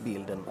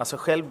självbilden. Alltså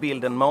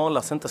självbilden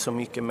målas inte så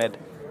mycket med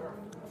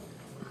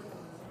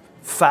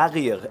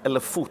färger eller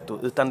foto.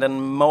 Utan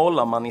den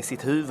målar man i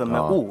sitt huvud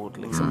med ord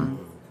liksom.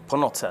 På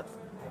något sätt.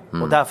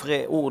 Och därför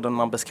är orden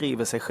man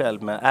beskriver sig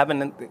själv med,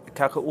 även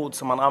kanske ord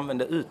som man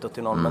använder utåt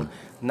till någon, men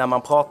när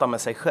man pratar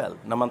med sig själv,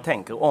 när man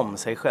tänker om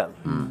sig själv,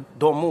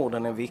 de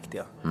orden är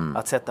viktiga.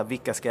 Att sätta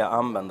vilka ska jag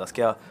använda,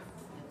 ska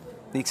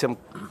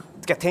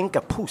jag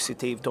tänka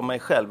positivt om mig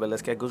själv, eller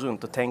ska jag gå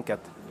runt och tänka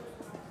att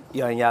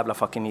jag är en jävla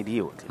fucking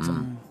idiot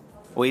liksom.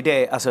 Och i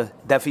det, alltså,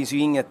 där finns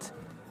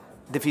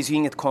ju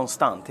inget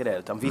konstant i det,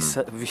 utan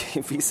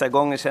vissa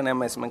gånger känner jag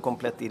mig som en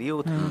komplett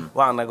idiot,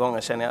 och andra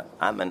gånger känner jag,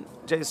 nej men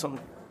Jason,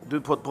 du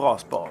är på ett bra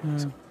spår.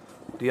 Liksom.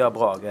 Du gör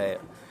bra grejer.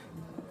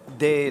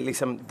 Det är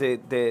liksom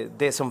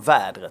det är som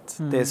vädret.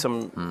 Det är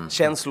som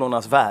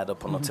känslornas väder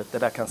på något sätt. Det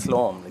där kan slå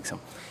om liksom.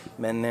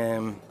 Men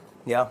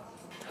ja,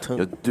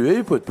 du är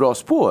ju på ett bra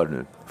spår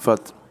nu, för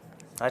att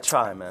I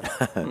try, man.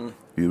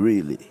 you're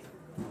really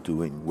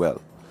doing well.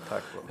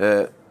 Tack.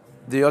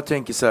 Det jag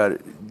tänker så här,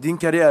 din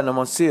karriär när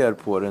man ser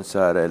på den så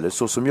här, eller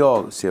så som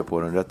jag ser på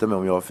den, rätta mig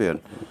om jag har fel,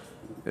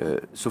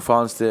 så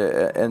fanns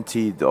det en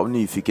tid av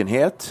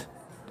nyfikenhet.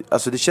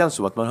 Alltså det känns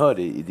som att man hör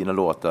det i dina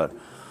låtar.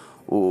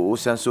 Och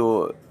sen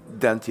så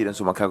den tiden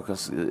som man kanske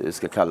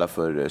ska kalla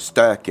för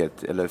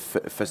stöket eller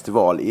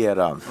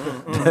festivaleran.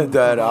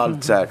 Där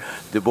allt så här,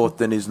 The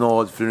Botten is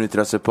Not, Frun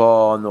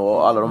Trasepan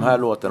och alla de här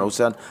låtarna. Och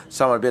sen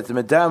samarbetet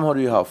med dem har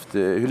du ju haft.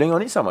 Hur länge har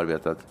ni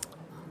samarbetat?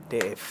 Det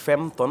är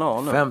 15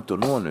 år nu.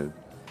 15 år nu.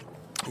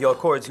 Jag och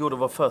Cords gjorde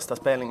vår första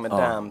spelning med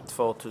Damn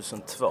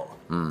 2002.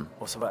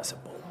 Och så var jag så,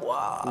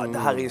 wow, det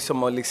här är ju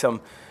som att liksom,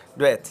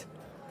 du vet,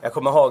 jag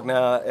kommer ihåg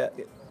när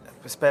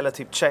jag spelade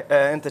typ,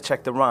 inte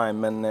Check the Rhyme,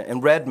 men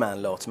en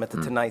Redman-låt som heter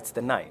Tonight's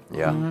the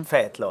Night.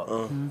 Fet låt.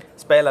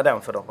 Spelade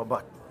den för dem och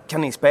bara,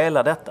 kan ni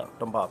spela detta?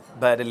 De bara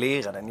började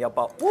lira den. Jag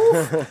bara,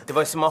 det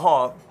var ju som att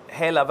ha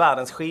hela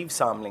världens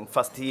skivsamling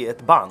fast i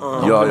ett band.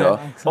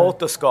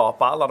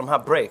 Återskapa alla de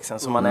här breaksen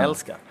som man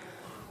älskar.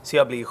 Så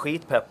jag blir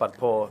skitpeppad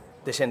på,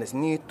 det kändes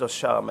nytt att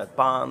köra med ett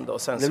band.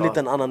 Och sen det är lite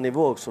en annan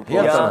nivå också.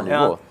 Helt annan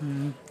nivå.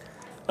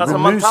 Alltså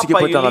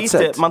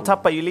man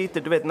tappar ju lite,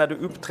 du vet när du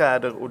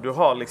uppträder och du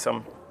har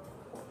liksom,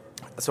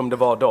 som det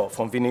var då,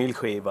 från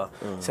vinylskiva,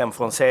 sen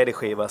från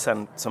CD-skiva,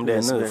 sen som det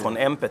är nu från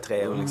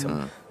MP3 och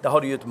liksom, där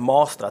har du ju ett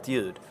mastrat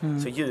ljud.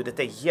 Så ljudet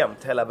är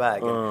jämnt hela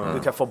vägen. Du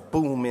kan få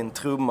boom i en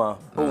trumma,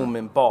 boom i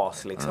en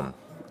bas liksom.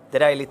 Det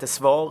där är lite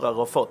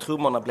svårare att få.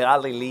 Trummorna blir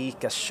aldrig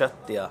lika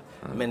köttiga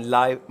med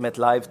ett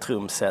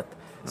live-trumset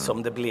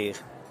som det blir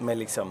med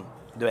liksom,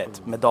 du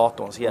vet, med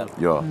datorns hjälp.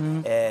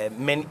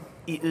 Men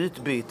i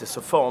utbyte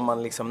så får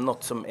man liksom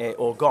något som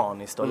är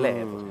organiskt och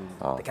lever.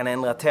 Det kan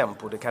ändra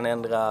tempo, det kan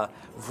ändra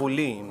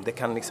volym, det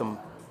kan liksom,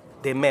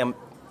 det är mer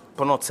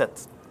på något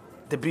sätt,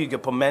 det bygger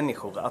på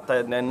människor, att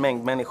en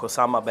mängd människor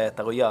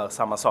samarbetar och gör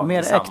samma sak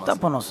mer tillsammans. Äkta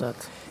på något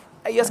sätt.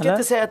 Jag ska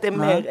inte säga att det är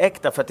mer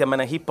äkta, för att jag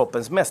menar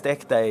hiphopens mest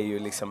äkta är ju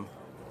liksom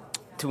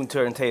two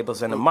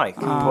turntables and a mic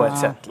på ett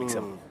sätt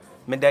liksom.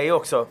 Men det är ju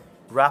också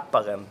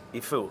rapparen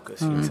i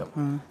fokus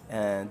liksom.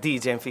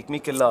 DJn fick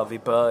mycket love i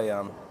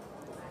början.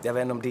 Jag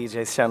vet inte om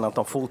DJs känner att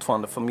de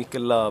fortfarande får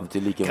mycket love.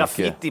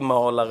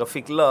 Graffitimålare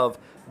fick love,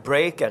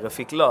 breakare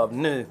fick love.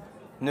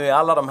 Nu är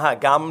alla de här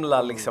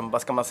gamla liksom,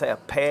 vad ska man säga,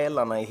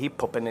 pelarna i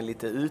hiphopen är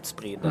lite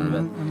utspridda. Du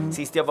vet.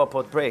 Sist jag var på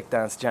ett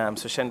breakdance jam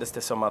så kändes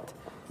det som att,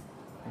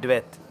 du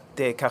vet,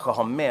 det kanske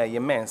har mer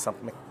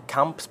gemensamt med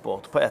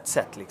kampsport på ett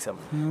sätt liksom.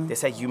 Det är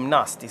så här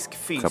gymnastisk,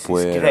 fysisk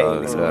grej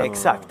liksom.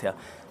 Exakt, ja.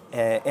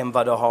 Än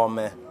vad det har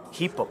med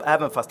hiphop,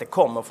 även fast det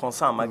kommer från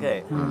samma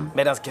grej.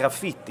 Medan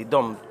graffiti,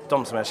 de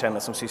som jag känner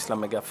som sysslar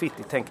med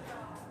graffiti, tänk,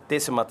 det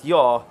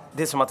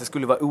är som att det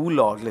skulle vara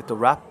olagligt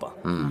att rappa.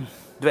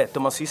 Du vet,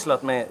 de har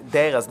sysslat med,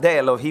 deras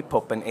del av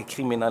hiphopen är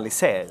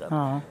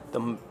kriminaliserad.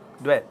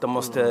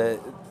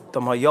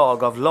 De har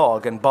jag av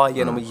lagen bara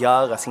genom att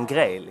göra sin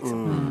grej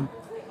liksom.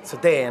 Så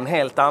det är en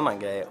helt annan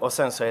grej. Och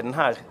sen så är den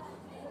här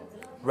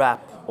rap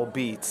och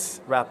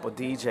beats, rap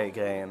och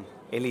DJ-grejen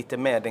är lite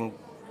mer den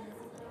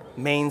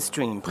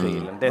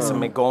mainstream-prylen. Det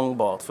som är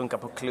gångbart, funkar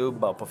på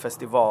klubbar, på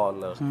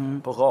festivaler,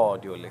 på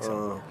radio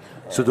liksom.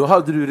 Så då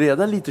hade du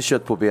redan lite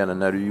kött på benen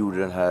när du gjorde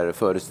den här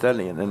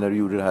föreställningen, när du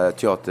gjorde den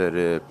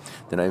här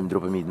den här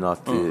Dropp i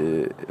midnatt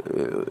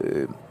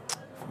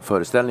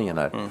föreställningen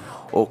här.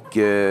 Och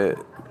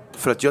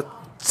för att jag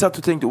satt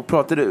och tänkte och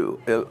pratade,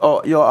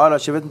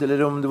 Arash, jag vet inte,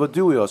 eller om det var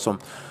du och jag som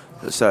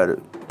så här,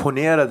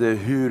 ponerade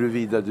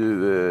huruvida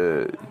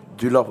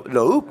du la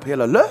upp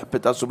hela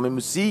löpet, alltså med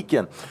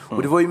musiken.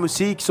 Och det var ju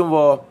musik som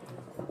var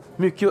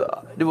mycket,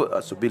 det var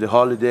alltså Billie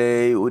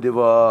Holiday och det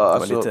var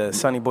alltså lite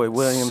Sonny Boy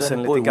Williams,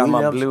 lite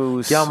gammal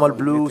blues,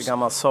 lite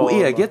gammal soul. Och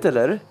eget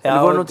eller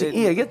Ja, var det något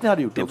eget ni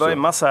hade gjort det också? Det var en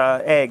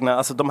massa egna,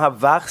 alltså de här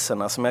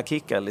verserna som jag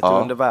kickade lite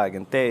under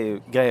vägen, det är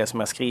ju grejer som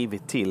jag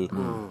skrivit till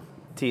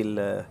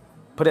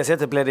på det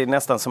sättet blev det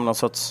nästan som någon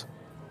sorts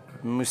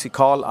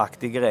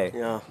musikalaktig grej.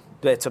 Ja.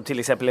 Du vet, som till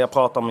exempel jag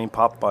pratar om min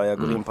pappa, jag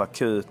går in på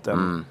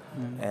akuten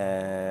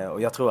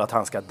och jag tror att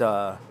han ska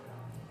dö.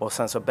 Och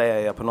sen så ber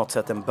jag på något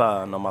sätt en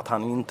bön om att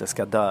han inte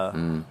ska dö.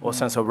 Och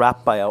sen så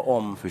rappar jag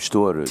om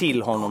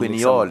till honom.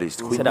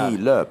 Genialiskt, liksom,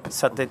 genilöp.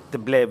 Så att det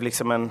blev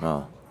liksom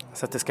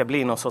så att det ska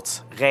bli någon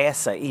sorts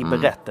resa i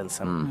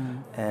berättelsen.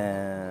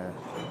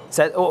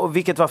 Och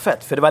vilket var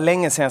fett, för det var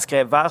länge sedan jag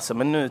skrev verser.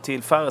 Men nu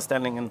till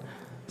föreställningen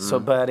så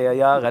började jag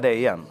göra det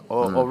igen.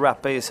 Och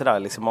rap är ju sådär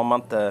liksom, om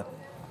man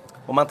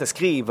inte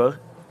skriver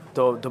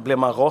då blir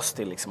man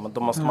rostig liksom.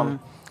 Då måste man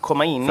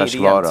komma in i det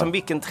igen. Som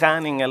vilken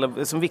träning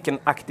eller som vilken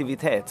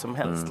aktivitet som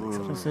helst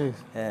liksom.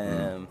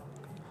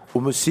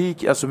 Och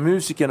musik, alltså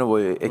musikerna var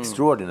ju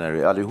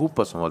extraordinary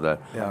allihopa som var där.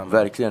 Ja,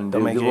 verkligen.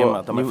 De är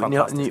grymma, de är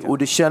fantastiska. Och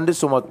det kändes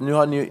som att nu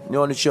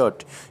har ni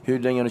kört, hur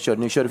länge har ni kört?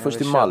 Ni körde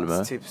först i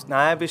Malmö?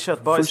 Nej, vi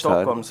kört bara i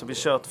Stockholm här. Så vi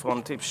kört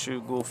från typ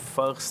 21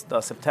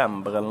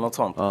 september eller något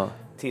sånt.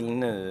 Till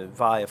nu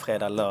varje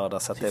fredag,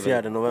 lördag. Så att till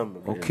 4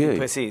 november. Okay.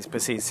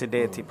 Precis. Så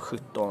det är typ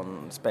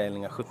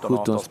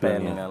 17-18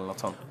 spelningar eller något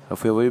sånt. Ja,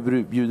 för jag var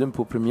ju bjuden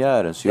på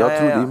premiären. Så jag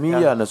trodde, i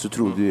min hjärna så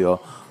trodde jag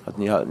att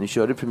ni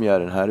körde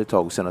premiären här ett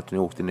tag och sen att ni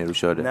åkte ner och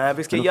körde. Nej,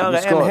 vi ska göra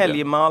en helg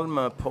i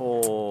Malmö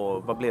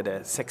på, vad blir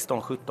det?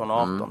 16, 17,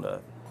 18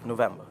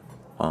 november.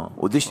 Ja,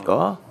 och det,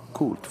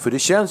 coolt. För det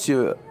känns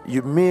ju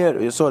mer,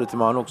 jag sa det till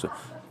man också,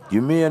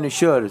 ju mer ni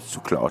kör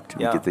såklart,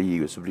 vilket är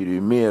givet, så blir det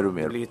ju mer och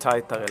mer. Det blir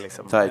tajtare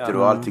liksom. Tajtare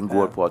och allting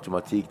går på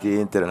automatik. Det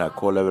är inte den här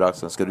kolla över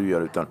axeln ska du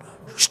göra, utan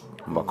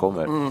man bara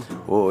kommer.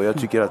 Och jag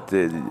tycker att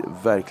det är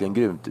verkligen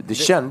grymt. Det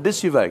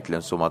kändes ju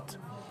verkligen som att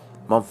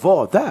man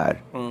var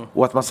där.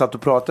 Och att man satt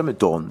och pratade med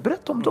Don.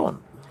 Berätta om Don.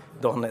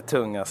 Don är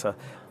tung alltså.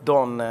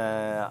 Don,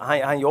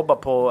 han jobbar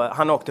på,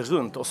 han åkte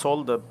runt och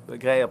sålde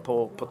grejer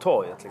på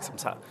torget liksom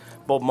så här.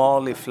 Bob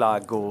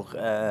Marley-flaggor,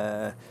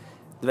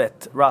 du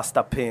vet,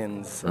 Rasta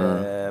pins,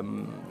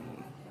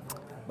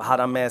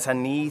 hade han med sig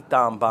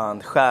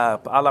nitarmband,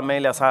 skärp, alla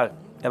möjliga så här,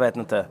 jag vet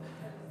inte.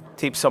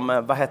 Typ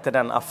som, vad hette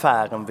den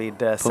affären vid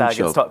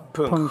Sergels torg?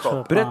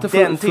 Punkshop. Berätta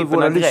för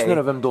våra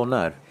lyssnare vem Don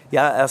är.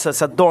 Ja, alltså,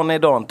 så Don är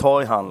då en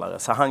torghandlare.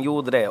 Så han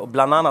gjorde det. Och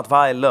bland annat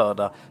varje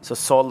lördag så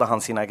sålde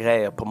han sina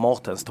grejer på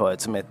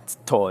Mårtenstorget, som är ett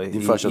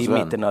torg i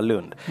mitten av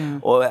Lund.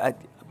 Och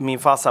min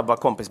farsa var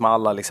kompis med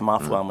alla liksom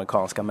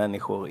afroamerikanska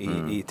människor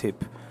i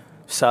typ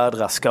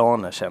södra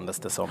Skåne, kändes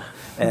det som.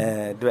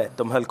 Du vet,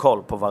 de höll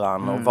koll på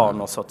varandra och var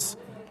någon sorts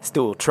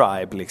stor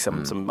tribe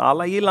liksom. Som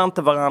alla gillar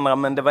inte varandra,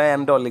 men det var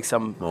ändå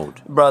liksom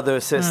brother,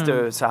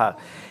 sister, så här.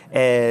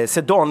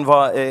 Så Don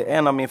var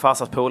en av min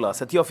farsas polare.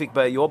 Så att jag fick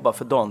börja jobba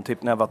för Don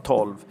typ när jag var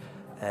 12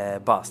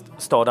 bast.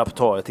 Stod där på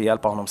torget och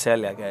hjälpa honom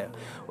sälja grejer.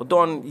 Och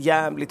Don,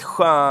 jävligt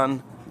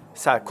skön,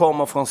 så här,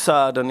 kommer från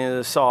södern i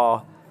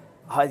USA.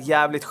 Har ett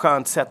jävligt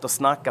skönt sätt att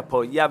snacka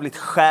på. Jävligt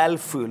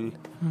själfull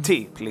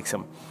typ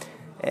liksom.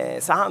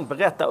 Så han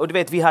berättade, och du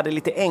vet, vi hade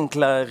lite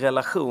enklare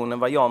relation än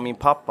vad jag och min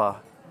pappa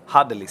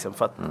hade liksom.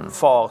 För att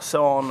far,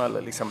 son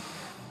eller liksom...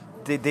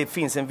 Det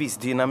finns en viss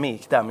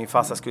dynamik där. Min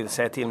farsa skulle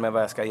säga till mig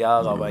vad jag ska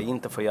göra och vad jag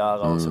inte får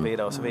göra och så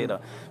vidare och så vidare.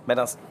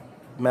 Medan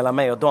mellan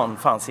mig och Don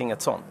fanns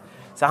inget sånt.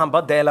 Så han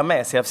bara delade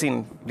med sig av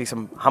sin,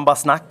 liksom, han bara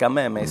snackade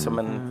med mig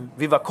som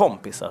vi var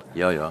kompisar.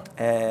 Ja.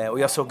 Och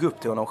jag såg upp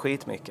till honom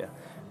skitmycket.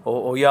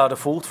 Och gör det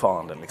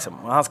fortfarande liksom.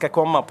 Och han ska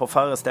komma på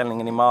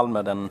föreställningen i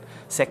Malmö den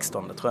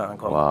 16, tror jag han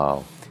kommer.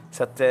 Wow.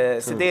 Så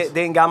det är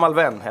en gammal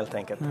vän helt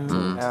enkelt.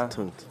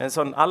 En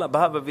sån, alla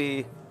behöver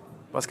vi,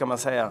 vad ska man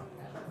säga,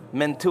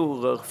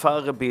 mentorer,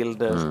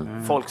 förebilder,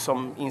 folk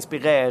som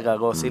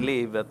inspirerar oss i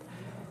livet.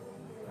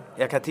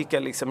 Jag kan tycka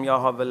liksom, jag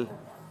har väl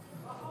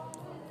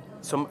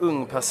som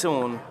ung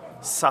person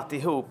satt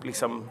ihop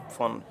liksom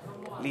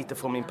lite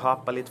från min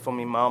pappa, lite från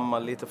min mamma,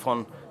 lite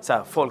från så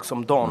här, folk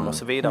som Don och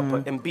så vidare,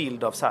 på en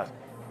bild av så här,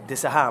 det är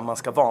så här man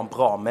ska vara en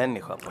bra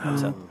människa på något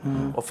sätt.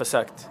 Och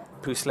försökt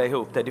pussla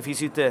ihop det. Det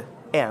finns ju inte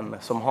en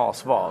som har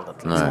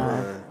svaret liksom.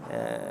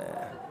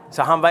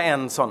 Så han var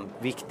en sån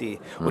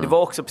viktig. Och det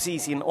var också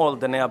precis i en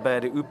ålder när jag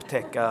började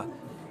upptäcka,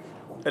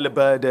 eller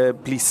började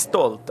bli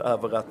stolt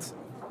över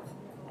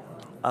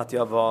att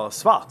jag var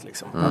svart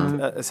liksom.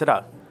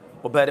 Sådär.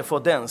 Och började få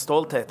den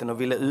stoltheten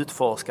och ville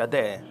utforska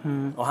det.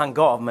 Och han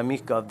gav mig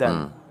mycket av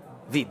den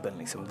vibben.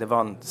 Liksom. Det var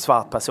en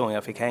svart person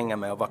jag fick hänga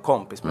med och var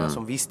kompis med.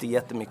 Som visste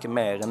jättemycket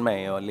mer än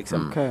mig. Och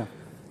liksom,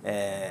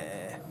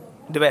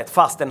 du vet,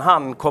 fastän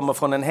han kommer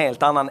från en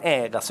helt annan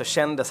era så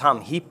kändes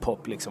han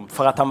hiphop. Liksom,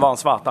 för att han var en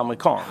svart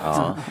amerikan.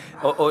 Liksom.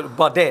 Och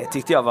bara det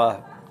tyckte jag var...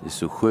 Det är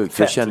så sjukt. Fett,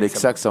 jag kände liksom.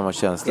 exakt samma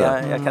känsla. Ja,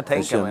 jag kan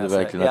tänka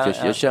mig.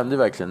 Jag kände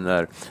verkligen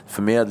när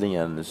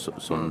förmedlingen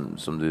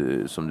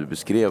som du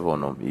beskrev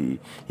honom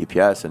i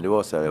pjäsen. Det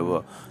var så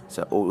här,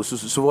 och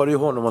så var det ju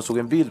honom man såg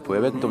en bild på.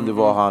 Jag vet inte om det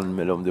var han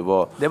eller om det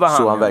var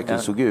så han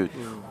verkligen såg ut.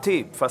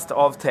 Typ, fast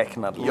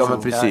avtecknad. Liksom. Ja,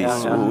 men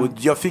precis. Och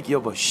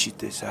jag bara, shit,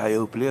 det är så här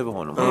jag upplever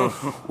honom.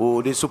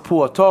 Och det är så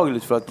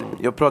påtagligt för att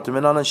jag pratade med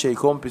en annan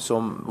tjejkompis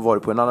som var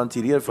på en annan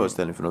tidigare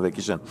föreställning för några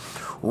veckor sedan.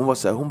 Och hon var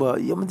så här, hon bara,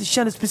 ja men det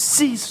kändes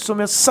precis som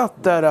jag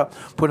satt där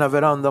på den här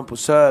verandan på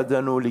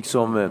Södern och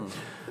liksom...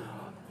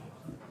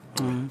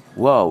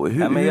 Wow.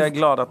 Men jag är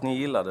glad att ni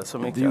gillade så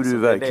mycket. Det gjorde du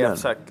verkligen. Det är jag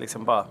försökt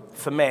liksom bara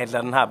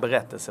förmedla den här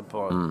berättelsen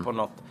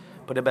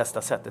på det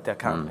bästa sättet jag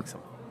kan. Liksom.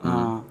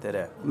 Det är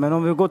det. Men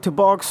om vi går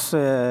tillbaks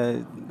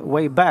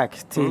way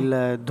back till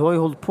du har ju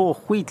hållit på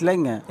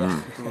skitlänge.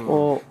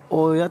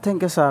 Och jag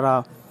tänker så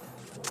här,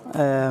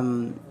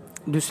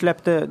 du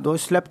har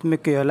släppt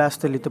mycket. Jag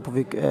läste lite på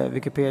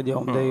Wikipedia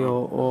om dig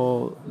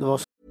och det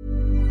var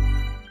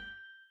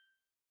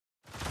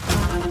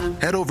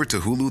Head over to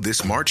Hulu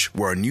this March,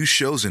 where our new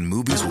shows and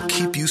movies will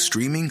keep you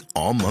streaming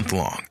all month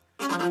long.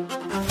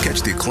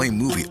 Catch the acclaimed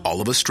movie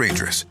All of Us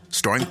Strangers,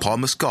 starring Paul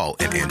Mescal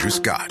and Andrew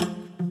Scott.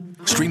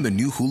 Stream the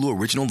new Hulu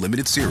original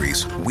limited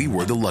series We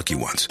Were the Lucky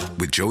Ones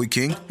with Joey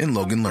King and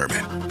Logan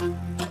Lerman.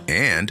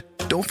 And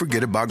don't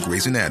forget about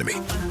Grey's Anatomy.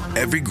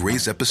 Every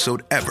Grey's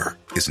episode ever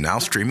is now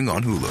streaming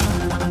on Hulu.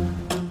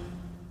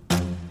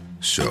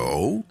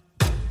 So,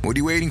 what are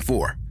you waiting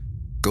for?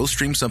 Go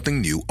stream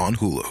something new on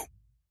Hulu.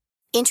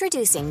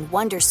 Introducing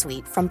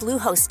Wondersuite from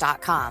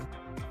Bluehost.com.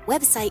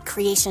 Website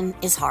creation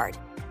is hard,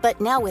 but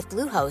now with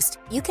Bluehost,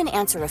 you can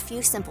answer a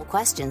few simple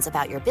questions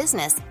about your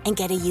business and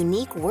get a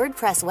unique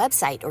WordPress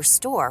website or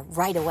store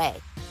right away.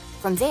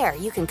 From there,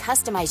 you can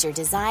customize your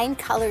design,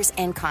 colors,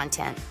 and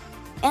content.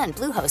 And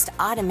Bluehost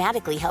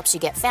automatically helps you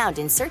get found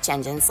in search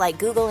engines like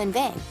Google and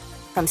Bing.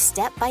 From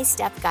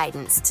step-by-step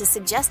guidance to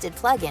suggested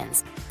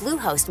plugins,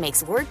 Bluehost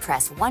makes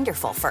WordPress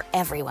wonderful for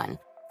everyone.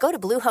 Go to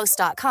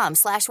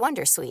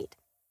bluehost.com/wondersuite.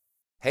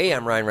 Hey,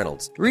 I'm Ryan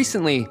Reynolds.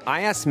 Recently,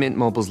 I asked Mint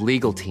Mobile's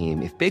legal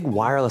team if big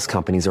wireless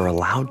companies are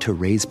allowed to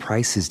raise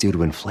prices due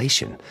to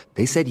inflation.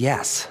 They said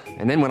yes.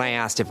 And then when I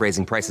asked if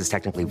raising prices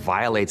technically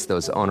violates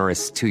those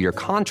onerous two-year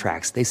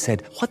contracts, they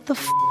said, what the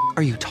f***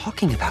 are you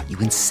talking about, you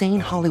insane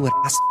Hollywood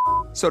ass f-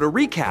 So to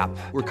recap,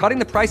 we're cutting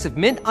the price of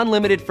Mint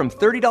Unlimited from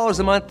 $30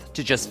 a month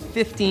to just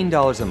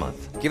 $15 a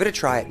month. Give it a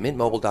try at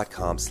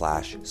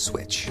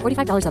mintmobile.com/switch.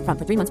 $45 up front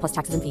for 3 months plus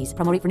taxes and fees.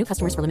 Promo rate for new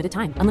customers for limited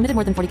time. Unlimited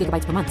more than 40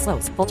 gigabytes per month.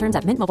 Slows full terms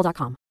at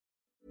mintmobile.com.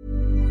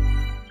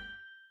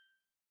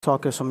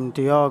 saker som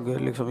inte jag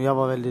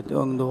var väldigt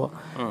ung då.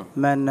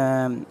 Men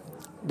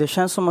det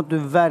känns som att du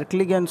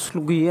verkligen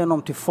slog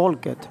igenom till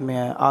folket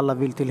med Alla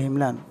vill till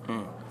himlen.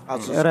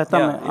 Alltså, jag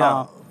rättar mig.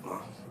 Ja.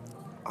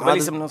 Det var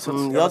liksom något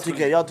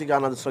jag tycker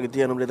han hade slagit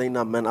igenom redan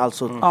innan, men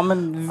alltså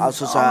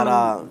så här,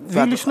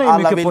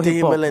 Alla vill till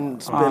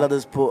himlen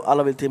spelades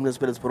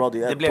på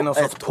radio. Det blev någon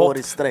sorts år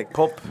i sträck.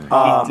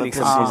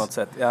 Liksom på något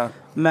sätt. Ja.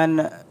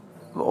 Men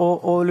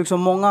och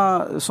liksom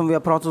många som vi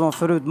har pratat om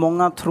förut,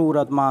 många tror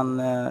att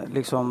man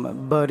liksom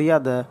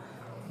började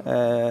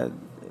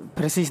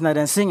precis när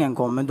den singeln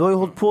kom, men du har ju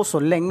hållit på så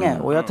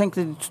länge och jag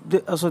tänkte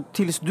alltså,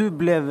 tills du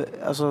blev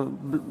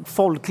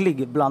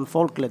folklig bland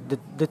folket,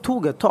 det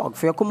tog ett tag,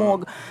 för jag kommer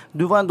ihåg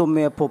du var ändå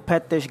med på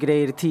Petters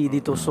grejer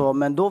tidigt och så,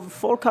 men då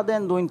folk hade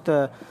ändå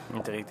inte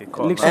riktigt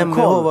koll. Liksom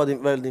MBH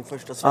var din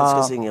första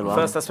svenska singel, va?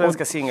 Första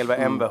svenska singel var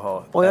MBH.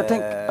 Och jag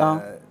tänkte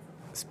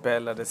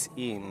spelades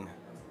in.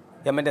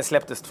 Ja, men den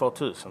släpptes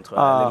 2000 tror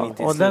jag.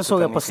 Eller och den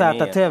såg jag på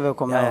ZTV,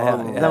 kommer jag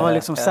ihåg. Det var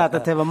liksom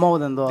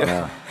ZTV-moden då.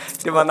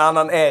 Det var en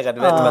annan era, du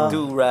vet, det var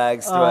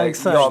do-rags,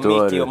 jag,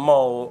 Mickey och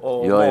Mo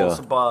och Mo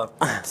så bara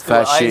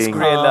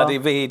ice-grillade i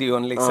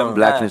videon liksom.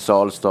 Blackness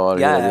All-Star.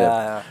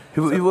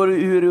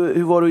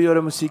 Hur var det att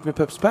göra musik med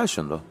Peps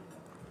Passion då?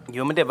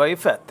 Jo, men det var ju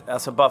fett.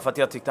 Alltså bara för att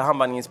jag tyckte han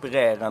var en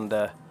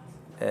inspirerande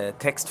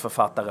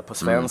textförfattare på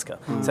svenska.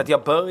 Så att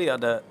jag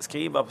började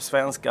skriva på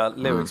svenska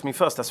lyrics. Min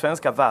första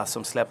svenska vers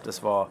som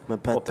släpptes var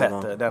på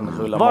Petter. Den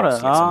rullar moss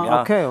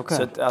liksom. Okay.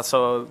 Så att,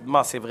 alltså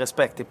massiv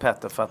respekt till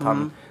Petter för att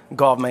han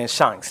gav mig en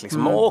chans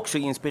liksom. Och också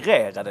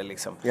inspirerade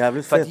liksom.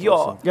 Jävligt för fett att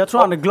jag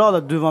tror han är glad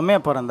att du var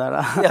med på den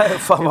där. Ja,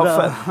 fan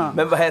vad fett.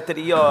 Men vad heter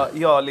det?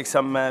 Jag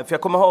liksom, för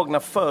jag kommer ihåg när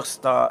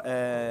första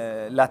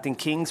Latin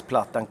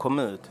Kings-plattan kom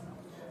ut.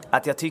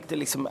 Att jag tyckte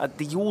liksom att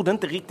det gjorde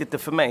inte riktigt det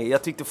för mig.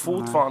 Jag tyckte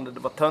fortfarande det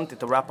var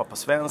töntigt att rappa på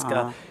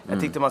svenska.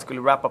 Jag tyckte man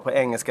skulle rappa på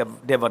engelska.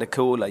 Det var det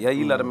coola. Jag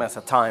gillade med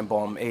så Time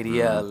Bomb,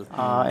 ADL,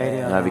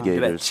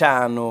 Navigators,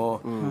 Chano,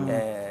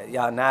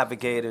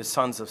 Navigators,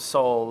 Sons of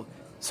Soul,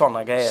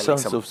 såna grejer.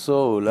 Sons liksom. of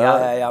Soul.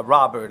 Ja,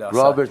 Robert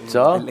alltså. Robert,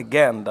 en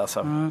legend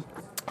alltså.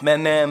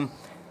 Men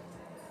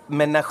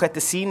Men när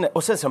sjätte sinne...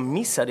 Och sen så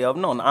missade jag av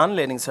någon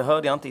anledning så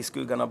hörde jag inte I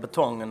skuggan av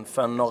betongen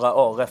för några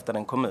år efter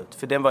den kom ut.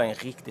 För den var en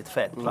riktigt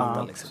fet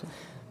platta liksom.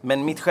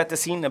 Men mitt sjätte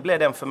sinne blev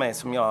den för mig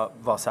som jag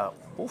var så här...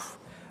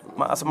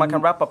 man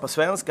kan rappa på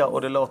svenska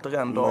och det låter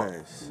ändå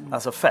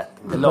alltså fett.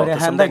 Det låter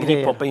som den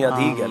hiphopen jag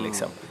diggar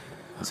liksom.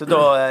 Så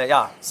då,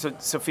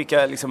 så fick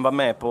jag liksom vara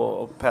med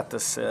på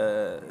Petters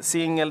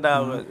singel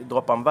där och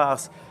droppa en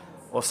vers.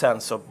 Och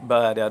sen så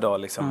började jag då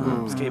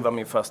liksom skriva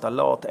min första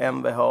låt,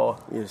 MVH,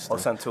 och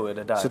sen tog jag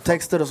det där. Så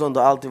texter och sånt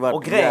har alltid varit...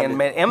 Och grejen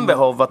med MVH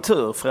var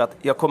tur för att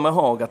jag kommer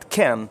ihåg att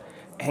Ken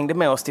hängde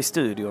med oss till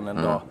studion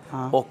en dag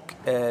och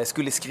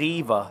skulle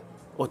skriva.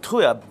 Och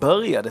tror jag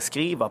började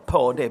skriva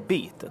på det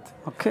beatet.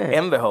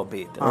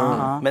 MVH-beatet.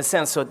 Men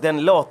sen så,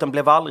 den låten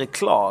blev aldrig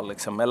klar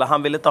liksom. Eller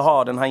han ville inte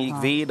ha den, han gick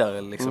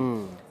vidare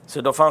liksom.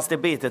 Så då fanns det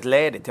beatet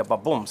ledigt. Jag bara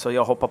bom, så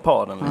jag hoppar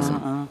på den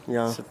liksom.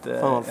 Så att,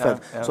 fan vad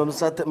fett.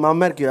 Så att man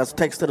märker ju att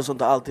texter och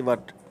sånt har alltid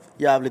varit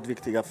jävligt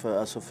viktiga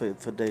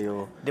för dig.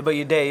 Och... Det var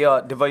ju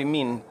det var ju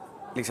min...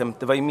 Liksom,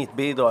 det var ju mitt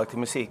bidrag till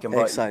musiken.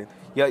 Exakt.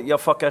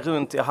 Jag fuckade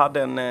runt, jag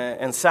hade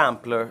en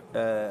sampler...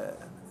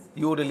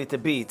 gjorde lite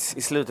beats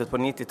i slutet på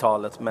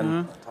 90-talet,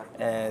 men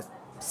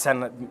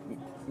sen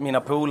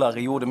mina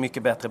polare gjorde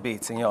mycket bättre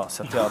beats än jag,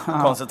 så att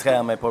jag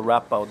koncentrerade mig på att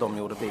rappa och de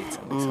gjorde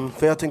beatsen liksom.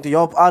 För jag tänkte,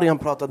 jag och Arjan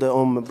pratade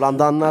om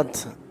bland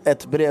annat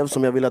ett brev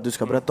som jag vill att du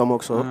ska berätta om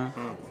också.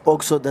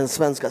 Också den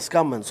svenska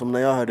skammen som när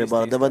jag hörde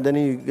den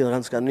är ju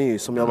ganska ny,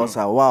 som jag var så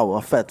här, wow,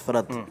 vad fett, för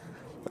att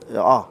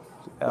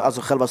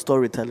alltså själva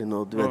storytelling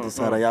och du vet, det är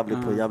så här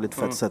jävligt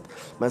fett sätt.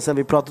 Men sen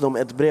vi pratade om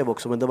ett brev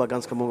också, men det var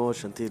ganska många år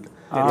sedan till.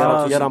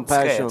 Göran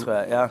Persson.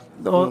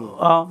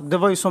 Det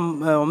var ju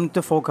som, om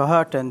inte folk har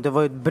hört den, det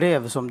var ett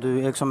brev som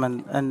du,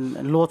 liksom en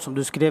låt som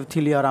du skrev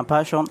till Göran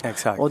Persson.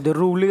 Exakt. Och det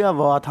roliga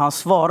var att han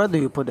svarade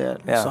ju på det.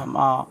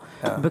 Liksom.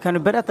 Kan du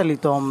berätta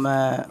lite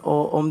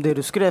om det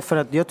du skrev? För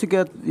att jag tycker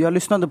att jag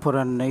lyssnade på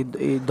den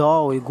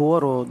idag och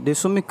igår, och det är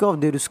så mycket av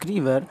det du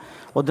skriver.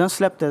 Och den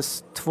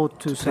släpptes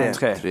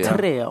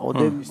 2003. Och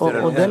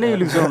den är ju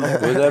liksom...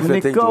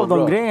 mycket av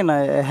de grejerna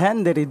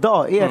händer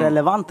idag, är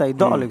relevanta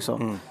idag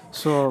liksom.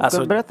 Så alltså,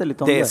 kan du berätta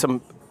lite om det?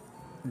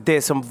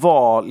 Det som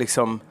var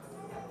liksom...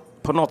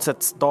 På något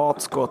sätt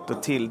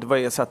startskottet till... Det var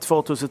ju så att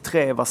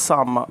 2003 var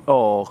samma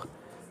år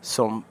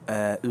som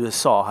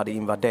USA hade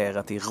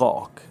invaderat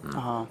Irak.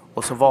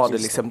 Och så var det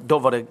liksom... Då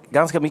var det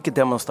ganska mycket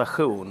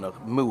demonstrationer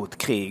mot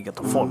kriget.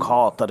 Och folk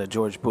hatade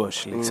George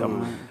Bush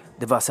liksom.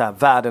 Det var så här,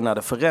 världen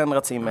hade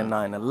förändrats i med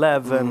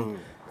 9/11.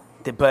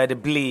 Det började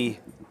bli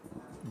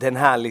den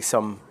här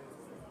liksom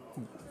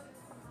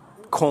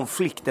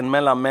konflikten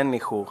mellan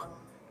människor,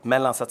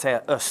 mellan så att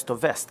säga öst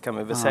och väst kan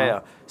vi väl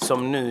säga,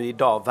 som nu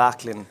idag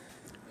verkligen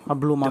har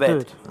blommat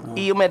ut.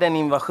 I och med den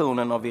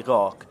invasionen av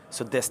Irak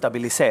så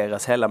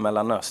destabiliseras hela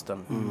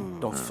Mellanöstern.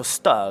 De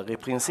förstör i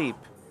princip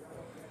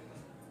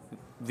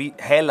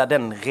hela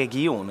den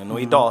regionen,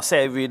 och idag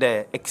ser vi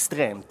det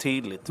extremt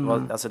tydligt.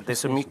 Alltså det är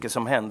så mycket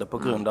som händer på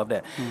grund av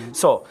det.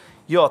 Så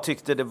jag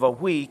tyckte det var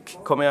weak,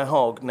 kommer jag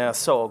ihåg när jag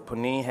såg på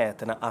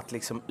nyheterna att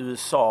liksom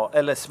USA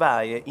eller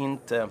Sverige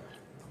inte,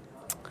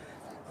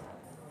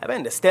 jag vet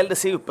inte, ställde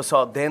sig upp och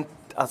sa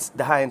att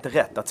det här är inte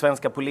rätt, att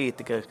svenska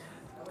politiker,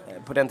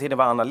 på den tiden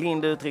var Anna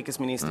Lindh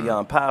utrikesminister,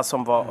 Göran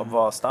Persson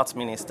var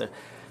statsminister.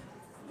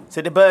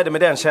 Så det började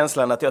med den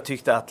känslan att jag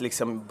tyckte att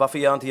liksom, varför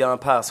gör inte Göran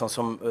Persson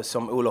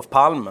som Olof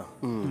Palme?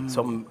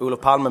 Som Olof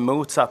Palme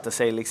motsatte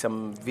sig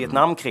liksom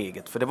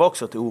Vietnamkriget, för det var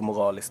också ett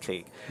omoraliskt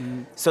krig.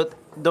 Så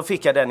då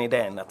fick jag den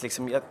idén att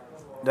liksom,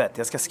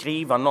 jag ska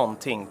skriva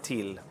någonting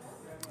till...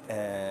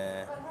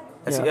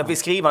 jag vill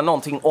skriva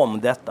någonting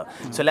om detta.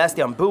 Så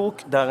läste jag en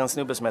bok där en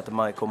snubbe som heter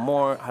Michael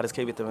Moore hade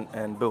skrivit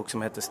en bok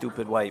som heter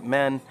Stupid White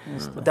Men.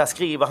 Och där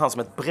skriver han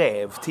som ett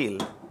brev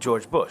till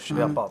George Bush. Och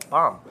jag bara,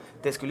 bam,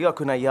 det skulle jag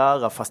kunna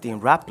göra fast i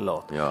en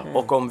raplåt.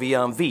 Och om vi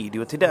gör en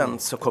video till den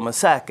så kommer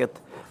säkert,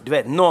 du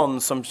vet,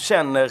 någon som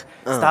känner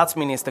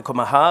statsminister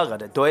kommer höra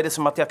det. Då är det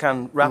som att jag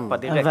kan rappa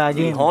direkt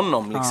till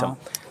honom liksom.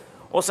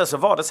 Och så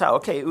var det så här,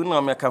 okej, undrar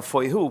om jag kan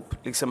få ihop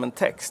liksom en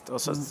text.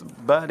 Och så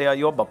började jag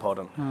jobba på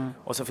den.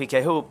 Och så fick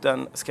jag ihop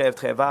den, skrev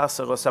 3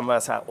 verser och sen var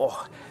jag så här,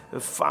 hur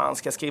fan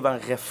ska jag skriva en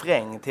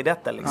refräng till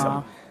detta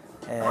liksom?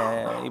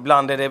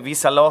 Ibland är det,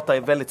 vissa låtar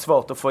är väldigt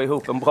svårt att få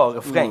ihop en bra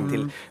refräng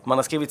till. Man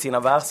har skrivit sina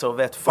verser och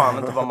vet fan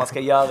inte vad man ska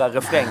göra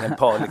refrängen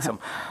på liksom.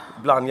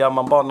 Ibland gör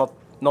man bara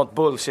något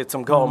bullshit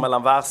som går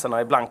mellan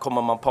verserna. Ibland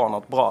kommer man på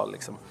något bra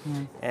liksom.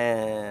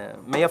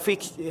 Men jag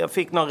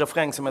fick någon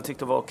refräng som jag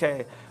tyckte var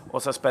okej.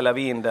 Och så spelade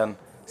vi in den,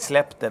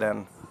 släppte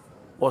den.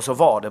 Och så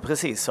var det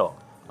precis så.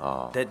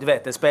 Du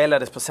vet, det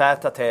spelades på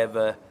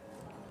ZTV.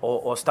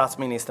 Och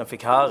statsministern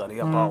fick höra det.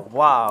 Jag bara,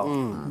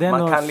 wow. Det är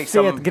man kan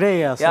liksom, fet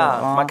grej alltså.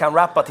 Man kan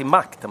rappa till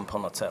makten på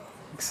något sätt.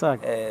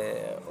 Exakt.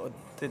 Och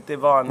det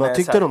var en, vad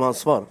tyckte du om hans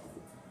svar?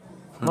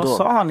 Vad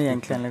sa han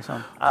egentligen liksom?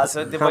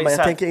 Alltså, det var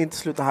jag tänker inte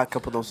sluta hacka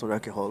på de som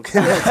röker håll.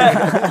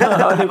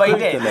 Det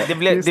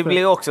var det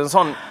blev också en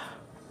sån...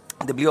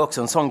 det blir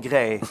också en sån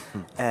grej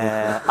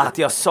att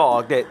jag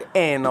sa det,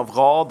 en av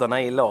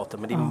raderna i låten,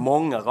 men det är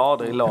många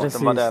rader i låten.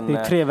 Precis, var den, det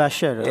är 3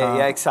 verser.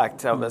 Ja,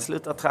 exakt. Jag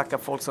slutar tracka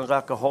folk som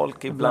röker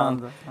holk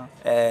ibland.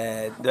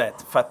 Du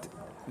vet, för att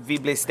vi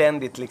blir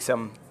ständigt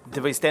liksom,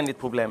 det var ju ständigt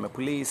problem med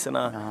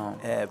poliserna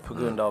på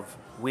grund av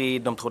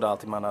weed. De trodde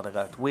alltid man hade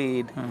rökt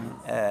weed.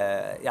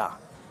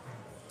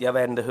 Jag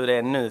vet inte hur det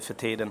är nu för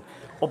tiden.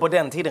 Och på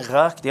den tiden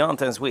rökte jag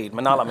inte ens weed,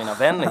 men alla mina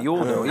vänner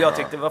gjorde. Och jag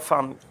tyckte, vad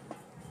fan,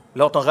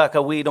 låt dem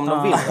röka weed om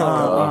de vill.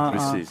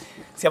 Precis.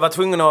 Så jag var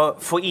tvungen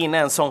att få in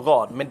en sån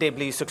rad. Men det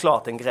blir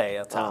såklart en grej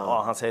att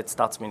han säger till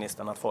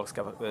statsministern att folk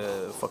ska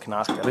få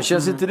knarka. Men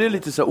känns inte det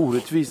lite så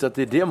orättvist att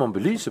det är det man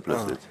belyser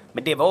plötsligt?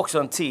 Men det var också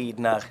en tid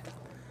när,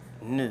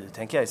 nu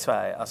tänker jag i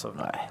Sverige, alltså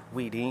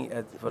weed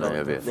folk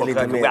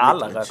röker,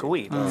 alla röker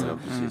weed.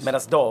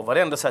 Medan då var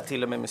det ändå så här,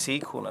 till och med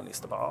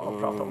musikjournalister bara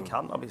pratar om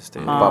cannabis. Det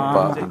kan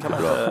man inte,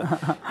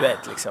 du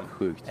vet liksom.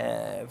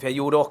 För jag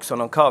gjorde också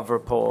någon cover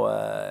på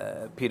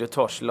Peter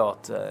Tosh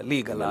låt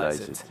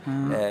Legalize It,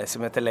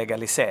 som heter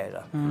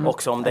Legalisera.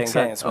 Också om den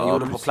grejen som jag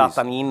gjorde på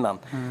plattan innan.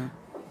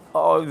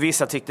 Och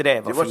vissa tyckte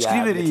det var för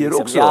jävligt.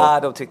 Liksom. Också. Ja,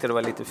 de tyckte det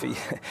var lite för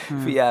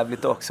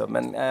jävligt också.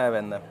 Men jag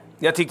vet inte.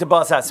 Jag tyckte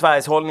bara så här,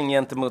 Sveriges hållning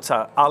gentemot så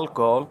här,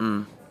 alkohol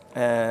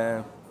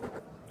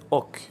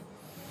och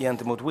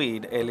gentemot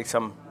weed är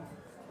liksom,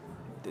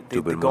 det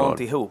går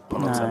inte ihop på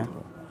något sätt.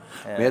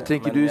 Men jag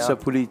tänker, du är så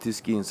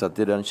politisk insatt,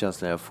 det är den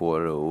känslan jag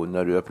får, och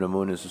när du öppnar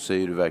munnen så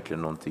säger du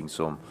verkligen någonting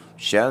som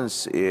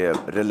känns är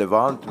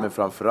relevant, men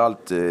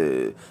framförallt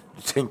du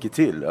tänker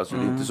till. Alltså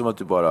det är inte som att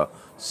du bara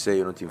säger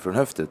någonting från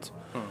höftet.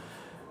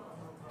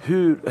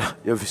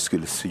 Jag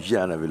skulle så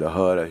gärna vilja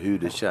höra hur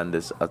det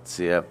kändes att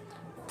se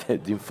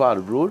din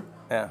farbror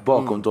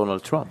bakom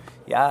Donald Trump.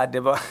 Ja, det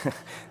var...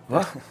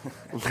 Va?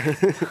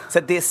 Så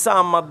det är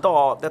samma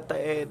dag, detta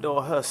är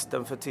då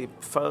hösten för typ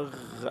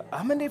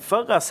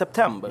förra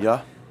september. Ja.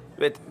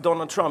 Vet,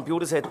 Donald Trump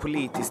gjorde sig ett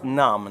politiskt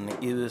namn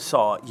i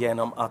USA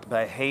genom att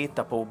börja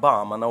heta på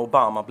Obama när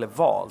Obama blev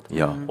vald.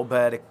 Ja. Och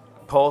började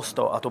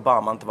påstå att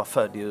Obama inte var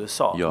född i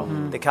USA. Ja.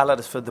 Det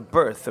kallades för the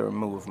birther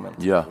movement.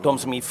 Ja. De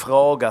som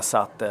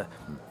ifrågasatte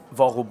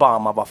var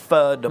Obama var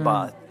född och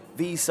bara,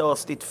 visa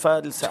oss ditt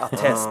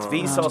födelseattest.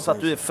 Visa oss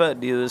att du är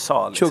född i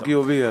USA. Liksom. Så det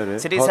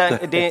är så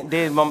här,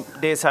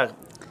 det är så här,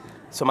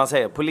 som man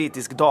säger,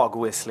 politisk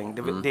dog whistling.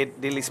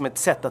 Det är liksom ett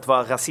sätt att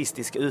vara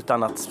rasistisk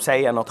utan att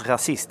säga något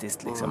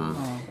rasistiskt. Liksom.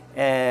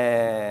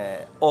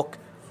 Och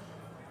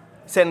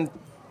sen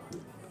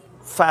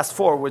fast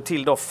forward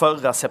till då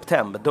förra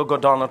september, då går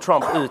Donald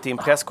Trump ut i en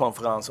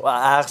presskonferens och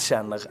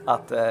erkänner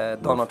att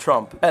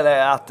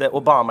att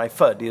Obama är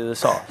född i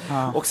USA.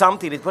 Och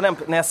samtidigt på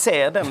när jag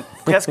ser den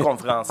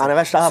presskonferensen, han är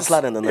värsta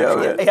hustlaren den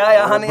där.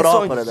 Ja, han är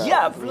så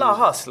jävla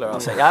hustler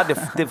alltså. Ja,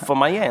 det får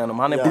man ge honom.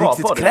 Han är bra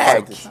på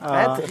det.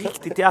 Ett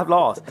riktigt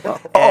jävla as.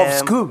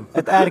 Avskum.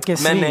 Ett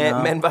ärkesvin.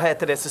 Men vad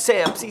heter det? Så ser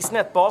jag precis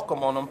snett bakom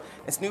honom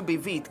en snubbe i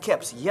vit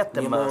keps,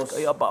 jättemörk,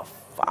 och jag bara,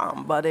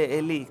 fan vad det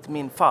är likt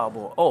min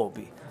farbror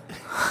Obi.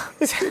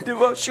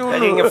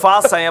 Jag ringer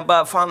farsan, jag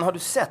bara, fan har du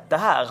sett det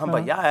här? Han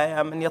bara,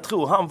 ja, men jag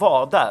tror han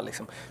var där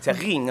liksom. Så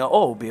jag ringer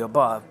Obi och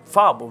bara,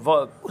 farbror,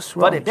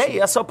 var det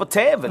jag sa på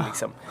tv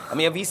liksom? Ja,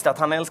 men jag visste att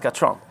han älskar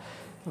Trump.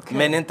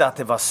 Men inte att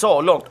det var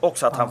så långt,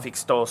 också att han fick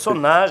stå så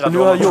nära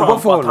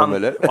Trump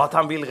och att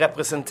han vill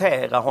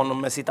representera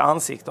honom med sitt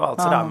ansikte och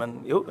allt sådär. Men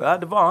jo,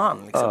 det var han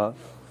liksom.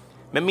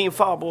 Men min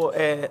farbror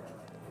är,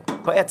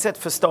 på ett sätt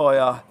förstår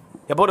jag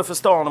både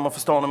förstår honom och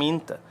förstår honom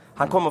inte.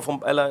 Han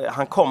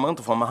kommer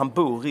inte från, men han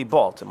bor i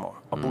Baltimore.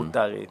 Har bott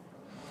där i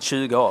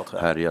 20 år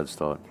tror jag. Härjad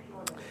stad.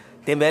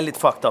 Det är en väldigt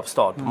fucked up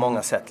stad på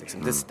många sätt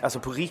liksom. Alltså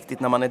på riktigt,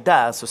 när man är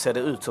där så ser det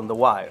ut som The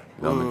Wire.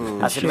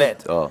 Alltså du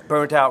vet,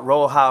 burnt out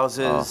row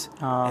houses,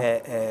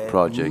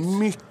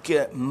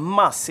 mycket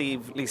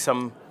massiv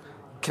liksom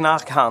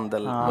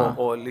knarkhandel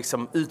och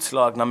liksom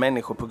utslagna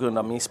människor på grund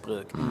av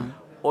missbruk.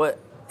 Och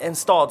en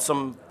stad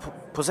som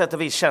på sätt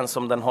och vis känns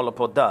som den håller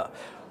på att dö.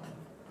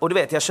 Och du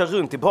vet, jag kör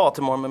runt i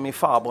Baltimore med min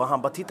farbror och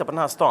han bara tittar på den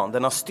här stan.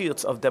 Den har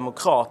styrts av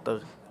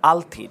demokrater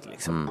alltid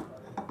liksom.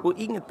 Och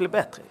inget blir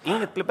bättre.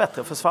 Inget blir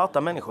bättre för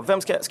svarta människor.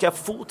 Vem ska jag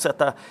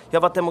fortsätta? Jag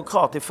har varit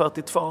demokrat i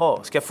 42 år.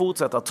 Ska jag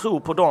fortsätta tro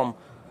på dem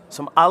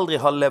som aldrig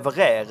har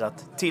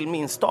levererat till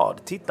min stad?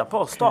 Titta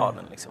på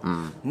staden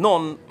liksom.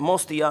 Någon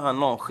måste göra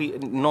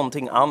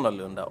någonting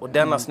annorlunda. Och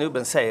denna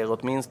snubben säger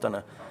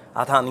åtminstone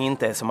att han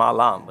inte är som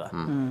alla andra.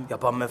 Jag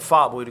bara, men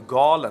farbror är du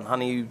galen?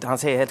 Han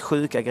säger helt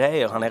sjuka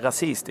grejer. Han är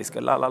rasistisk.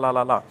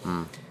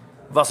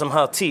 Vad som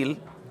hör till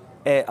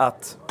är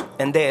att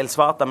en del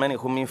svarta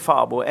människor, min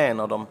farbror är en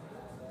av dem,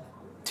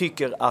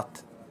 tycker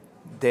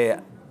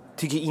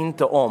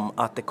inte om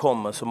att det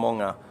kommer så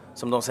många,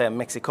 som de säger,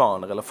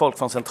 mexikaner eller folk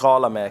från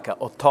Centralamerika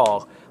och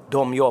tar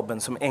de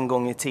jobben som en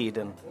gång i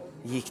tiden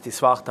gick till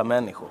svarta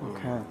människor.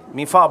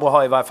 Min farbror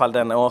har i varje fall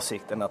den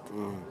åsikten att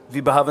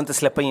vi behöver inte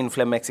släppa in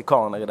fler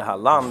mexikaner i det här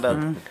landet.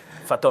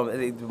 för att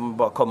de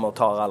bara kommer och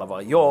tar alla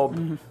våra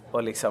jobb.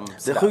 Och liksom,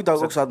 det är sjukt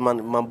också att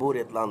man bor i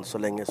ett land så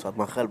länge så att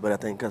man själv börjar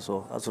tänka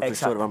så. Alltså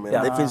förstår du vad jag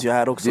menar? Det finns ju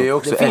här också.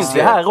 Det finns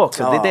ju här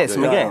också, det är det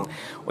som är grejen.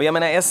 Och jag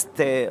menar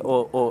SD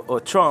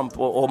och Trump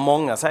och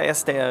många säger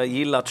SD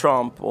gillar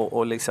Trump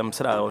och liksom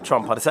sådär. Och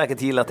Trump hade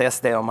säkert gillat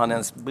SD om han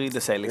ens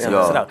brydde sig liksom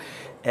sådär.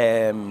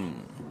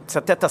 Så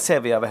att detta ser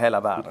vi över hela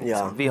världen.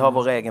 Liksom. Vi har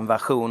vår egen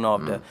version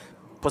av det.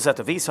 På sätt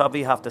och vis har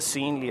vi haft det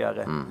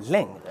synligare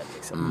längre.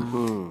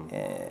 Liksom.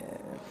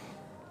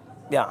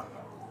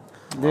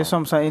 Det är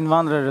som så här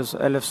invandrare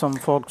eller som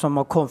folk som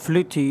har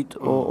konflikt hit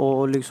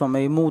och liksom är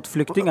emot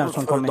flyktingar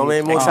som kommer hit. De är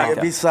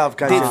emot vissa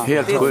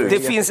kanske. Det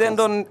finns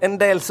ändå en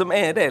del som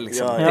är det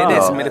liksom. Det är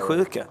det som är det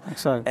sjuka.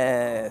 Exakt.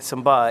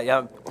 Som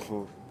bara,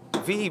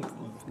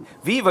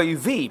 vi var ju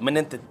vi, men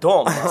inte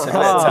dem.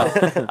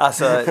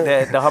 Alltså,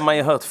 det har man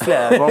ju hört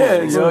flera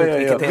gånger.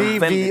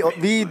 Liksom,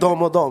 vi,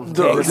 dem och dem.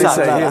 Exakt.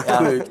 Det är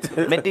helt sjukt.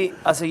 Men det,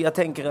 alltså, jag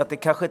tänker att det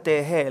kanske inte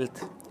är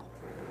helt...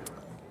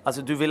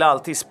 Alltså, du vill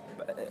alltid...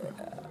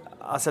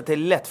 Alltså, att det är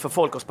lätt för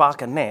folk att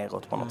sparka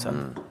neråt på något sätt.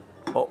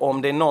 Och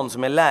om det är någon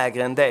som är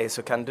lägre än dig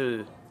så kan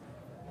du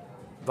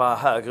vara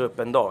högre upp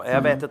än då.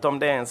 Jag vet inte om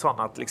det är en sån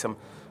att, liksom,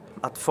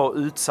 att få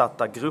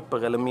utsatta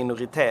grupper eller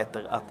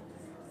minoriteter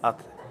att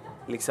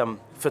liksom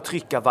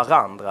förtrycka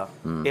varandra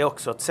är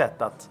också ett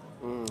sätt att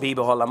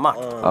bibehålla makt.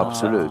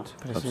 Absolut.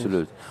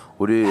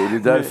 Och det är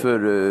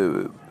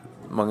därför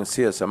man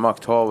ser så här,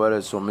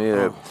 makthavare som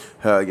är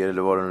höger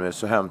eller vad det nu är,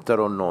 så hämtar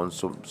de någon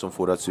som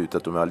får det att se ut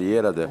att de är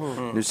allierade.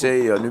 Nu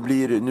säger jag,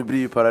 nu blir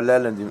ju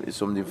parallellen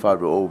som din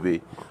farbror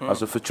Obi.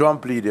 Alltså för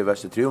Trump blir det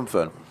värsta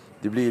triumfen.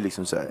 Det blir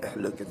liksom så här,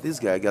 look at this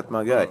guy, I got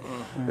my guy.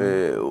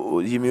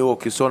 Och Jimmy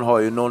Åkesson har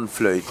ju någon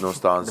flöjt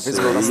någonstans. Det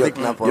finns några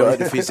stickna på. Ja,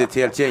 det finns ett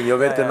helt gäng. Jag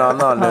vet en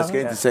annan, jag ska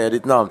inte säga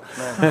ditt namn.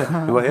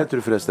 Vad heter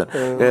du förresten?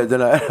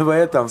 Den här, vad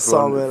heter han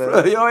från?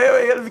 Ja,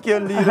 jag är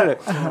vilken lirare.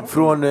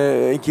 Från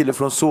en kille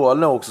från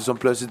Solna också som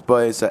plötsligt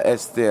bara är så här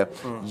SD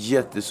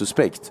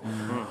jättesuspekt.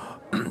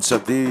 Så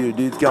att det är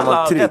ju ett gammalt trick. Alla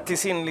har rätt till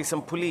sin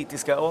liksom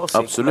politiska åsikt.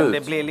 Absolut. Men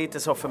det blir lite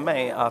så för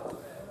mig att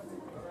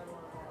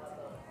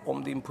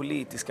om din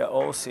politiska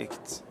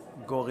åsikt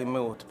går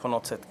emot på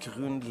något sätt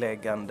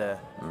grundläggande,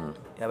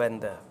 jag vet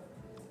inte,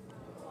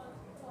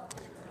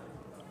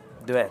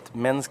 du vet,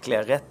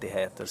 mänskliga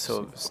rättigheter,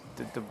 så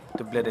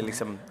då blir det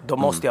liksom, då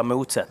måste jag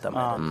motsätta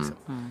mig det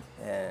liksom.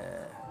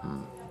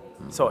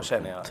 Så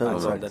känner jag.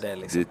 Det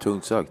liksom. Det är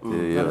tungt sagt.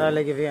 Men där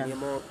lägger vi en.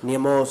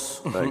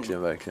 Nemos.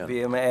 Verkligen.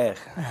 Vi är med er.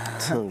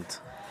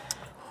 Tungt.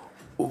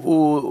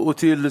 Och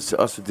till,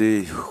 alltså det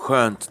är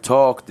skönt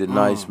tak, det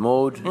är nice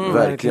mode.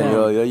 Verkligen,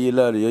 jag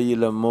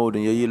gillar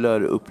moden, jag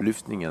gillar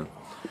upplyftningen.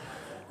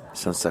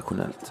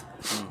 Sensationellt.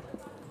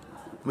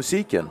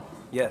 Musiken.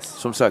 Yes.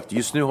 Som sagt,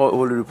 just nu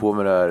håller du på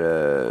med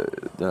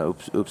den här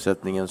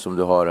uppsättningen som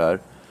du har här.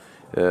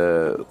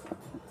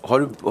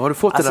 Har du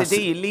fått alltså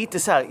det är lite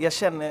så här, jag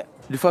känner...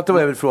 Du fattar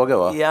vad jag vill fråga,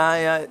 va? Ja,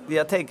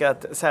 jag tänker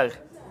att så här,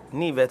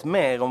 ni vet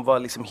mer om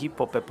vad liksom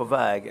hiphop är på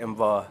väg än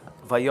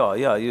vad jag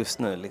gör just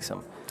nu liksom.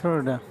 Tror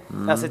du det?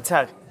 Alltså så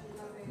här,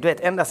 du vet,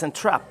 ända sedan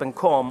trappen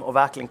kom och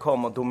verkligen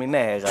kom och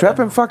dominerade.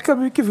 Trappen fuckar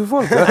mycket för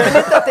folk.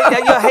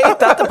 Jag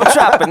hatar inte på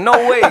trappen, no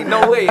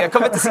way. Jag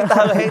kommer inte sitta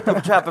här och hata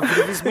på trappen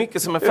för det finns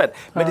mycket som är fett.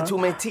 Men det tog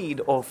mig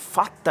tid att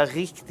fatta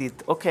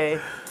riktigt, okej,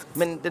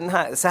 men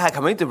så här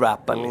kan man ju inte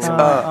rappa liksom.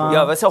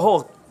 Jag var så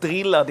hårt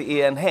drillad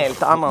i en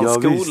helt annan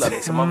skola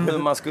liksom, om hur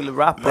man skulle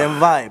rappa. Det är en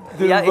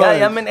vibe.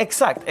 Ja, men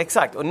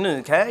exakt. Och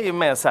nu kan jag ju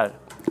mer så här,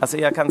 alltså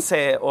jag kan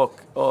se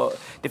och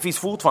det finns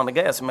fortfarande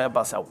grejer som jag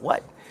bara så här, what?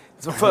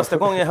 Så första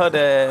gången jag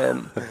hörde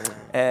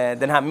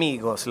den här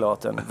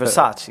Migos-låten,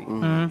 Versace,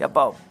 jag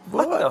bara,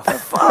 what the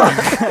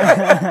fuck?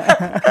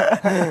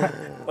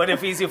 Och det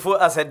finns ju,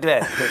 alltså du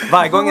vet,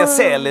 varje gång jag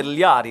ser Lil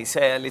Yachty så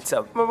är jag lite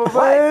så,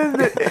 vad är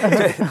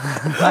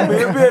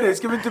det?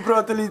 Ska vi inte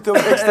prata lite om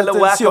eller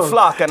Wacko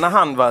Flocka när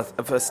han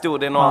var stod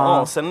det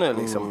några år sedan nu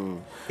liksom.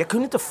 Jag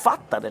kunde inte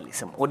fatta det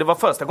liksom. Och det var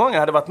första gången jag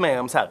hade varit med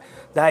om så här,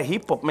 det här är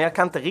hiphop, men jag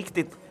kan inte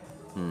riktigt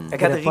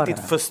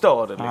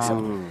förstå det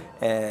liksom.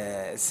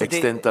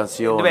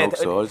 Extentation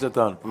också, har du sett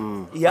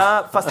han?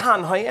 Ja, fast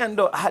han har ju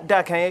ändå,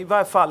 där kan jag i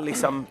varje fall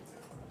liksom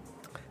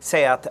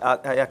säga att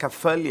jag kan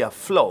följa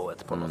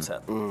flowet på något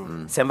sätt.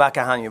 Sen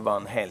verkar han ju vara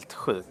en helt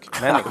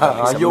sjuk människa.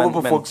 Liksom. Han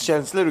jobbar på folks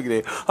känslor och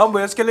grejer. Han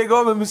bara, jag ska lägga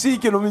av med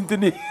musiken om inte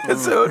ni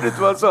så hörde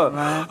vad han sa.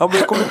 Han bara,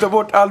 jag kommer ta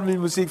bort all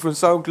min musik från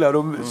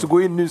SoundCloud så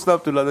gå in nu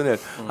snabbt och ladda ner.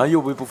 Han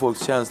jobbar ju på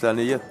folks känslor. Han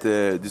är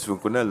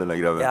jättedysfunktionell, den här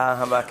grabben. Ja,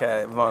 han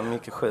verkar vara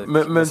mycket sjuk.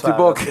 Men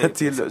tillbaka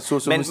till så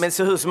som... Men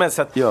så hur som helst,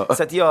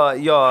 så att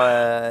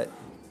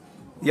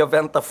jag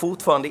väntar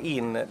fortfarande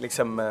in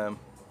liksom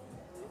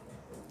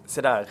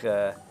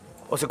sådär...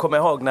 Och så kommer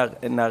jag ihåg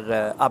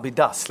när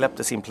Abidas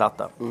släppte sin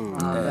platta.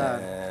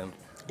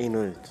 In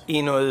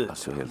och ut.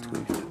 Alltså helt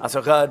sjukt.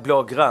 Alltså röd,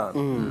 blå,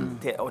 grön.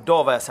 Och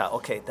då var jag så här,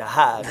 okej, det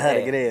här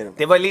är grejer.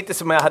 Det var lite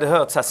som jag hade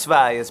hört så här,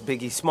 Sveriges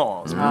Biggie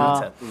Smalls.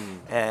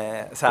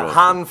 Så här,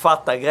 han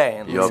fattar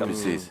grejen. Ja, liksom.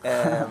 precis.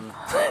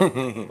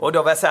 Och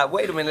då var jag så här,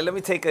 wait a minute, let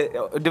me take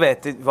a... Du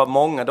vet, det var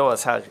många då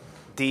så här,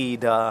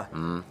 Dida,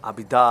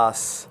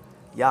 Abidas,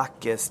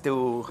 Jacke,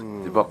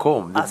 stor. Det bara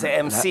kom. Alltså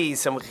MC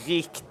som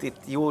riktigt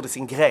gjorde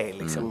sin grej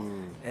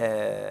liksom.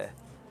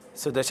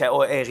 Så det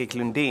och Erik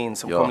Lundin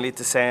som kom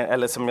lite sen,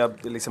 eller som jag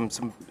liksom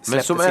som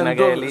släppte som sina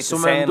grejer lite som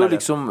senare. Ändå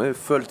liksom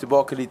föll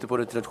tillbaka lite på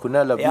det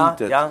traditionella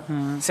bitet.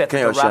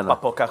 Sättet att rappa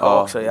på kanske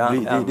också.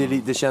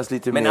 Det känns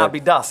lite men mer...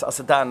 Abidas,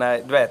 alltså där när,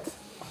 du vet...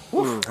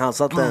 Han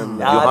satt en...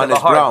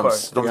 Johannes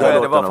Brahms.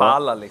 Det var för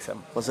alla liksom.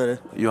 Vad säger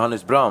du?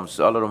 Johannes Brahms,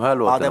 alla de här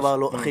låtarna. Ja, det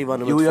var skivan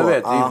nummer 2. Jo, jag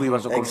vet, det är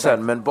skivan som kom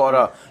sen. Men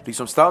bara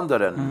liksom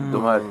standarden.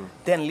 De här...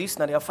 Den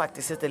lyssnade jag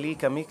faktiskt inte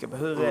lika mycket på.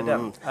 Hur är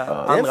den?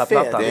 Andra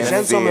plattan. Det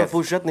känns som en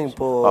fortsättning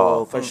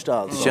på första.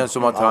 Alltså. Det känns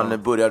som att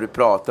han började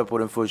prata på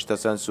den första.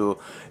 Sen så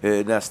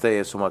nästa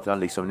är som att han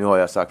liksom, nu har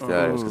jag sagt det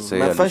här, jag ska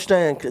säga. Men första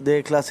är det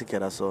är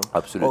klassiker alltså.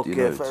 Absolut. Och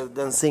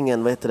den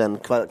singeln, vad heter den?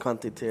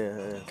 Kvantitet.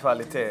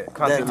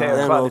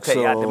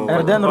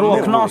 Är den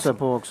råknaser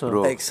på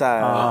också?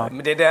 Exakt.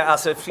 Men det där,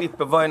 alltså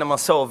Flipper var ju när man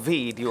såg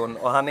videon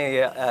och han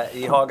är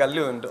i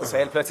Hagalund och så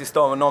helt plötsligt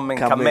står någon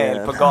med en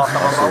kamel på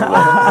gatan.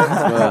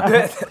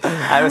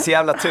 Det var så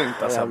jävla tungt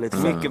alltså.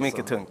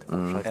 Mycket tungt.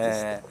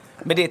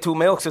 Men det tog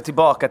mig också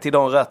tillbaka till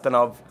de rötterna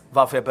av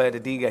varför jag började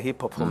digga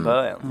hiphop från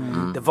början.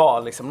 Det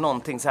var liksom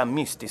någonting så här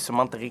mystiskt som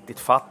man inte riktigt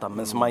fattar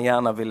men som man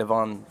gärna ville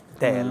vara en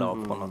del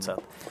av på något sätt.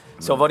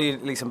 Så var det ju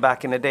liksom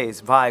back in the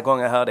days, varje gång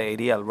jag hörde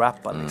ADL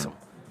rappa liksom.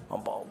 Man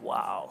bara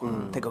wow,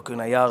 tänk att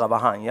kunna göra vad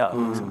han gör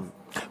liksom.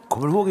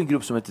 Kommer du ihåg en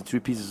grupp som heter Three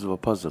Pieces of a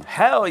Puzzle?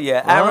 Hell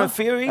yeah, Aaron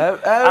Fury.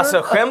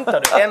 Alltså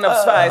skämtar du? En av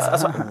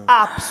Sveriges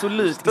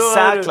absolut i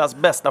särklass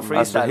bästa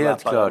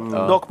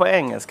freestyle-rappare. Dock på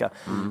engelska.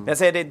 Jag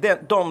säger det är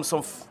de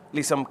som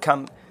liksom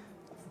kan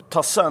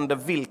ta sönder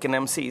vilken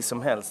MC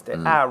som helst. Det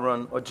är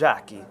Aaron och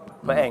Jackie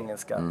på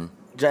engelska.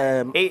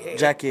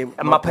 Jackie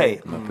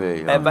Mapei.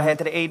 Vad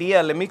heter det?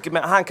 ADL är mycket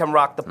mer, han kan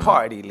rock the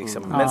party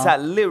liksom. Men så här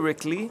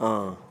lyrically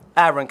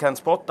Aaron kan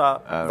spotta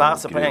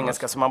verser på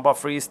engelska som man bara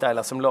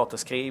freestylar som låter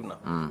skrivna.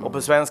 Och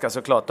på svenska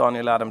såklart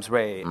Daniel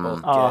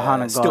Adams-Ray och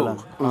han är Stor.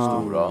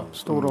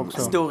 Stor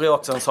också. Stor är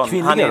också en sån.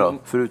 Kvinnliga då?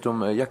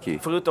 Förutom Jackie?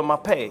 Förutom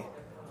Mapei.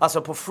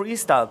 Alltså på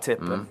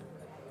freestyle-tippen.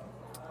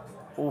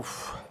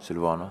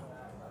 Silvana?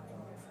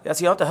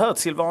 Alltså jag har inte hört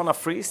Silvana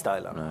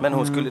freestyla. Men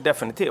hon skulle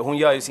definitivt. Hon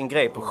gör ju sin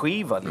grej på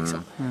skiva liksom.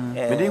 Men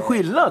det är en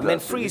skillnad. Men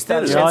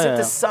freestyle känns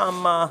inte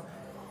samma.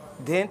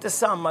 Det är inte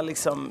samma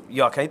liksom.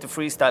 Jag kan inte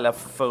freestyla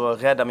för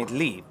att rädda mitt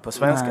liv på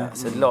svenska.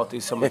 Så det låter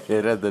ju som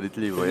rädda ditt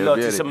liv. Det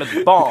låter ju som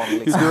ett barn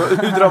liksom.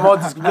 Hur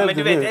dramatiskt blev men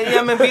du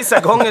vet, men vissa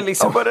gånger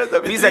liksom.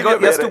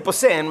 Jag stod på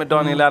scen med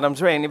Daniel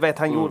Adams-Ray. Ni vet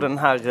han gjorde den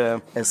här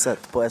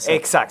på S1.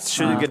 Exakt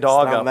 20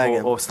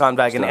 dagar på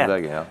Strandvägen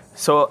 1.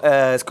 Så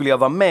skulle jag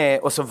vara med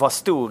och så var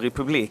Stor i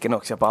publiken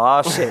också. Jag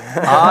bara shit.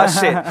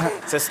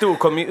 Så Stor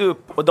kom ju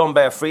upp och de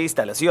började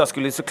freestyla. Så jag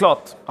skulle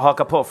såklart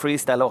haka på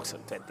freestyle också.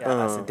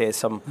 Alltså, det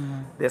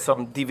är som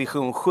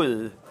division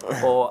 7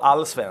 och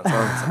allsvenskan.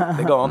 Liksom.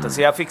 Det går inte.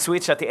 Så jag fick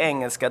switcha till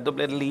engelska. Då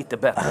blev det lite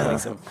bättre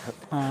liksom.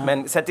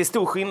 Men så det är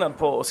stor skillnad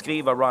på att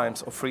skriva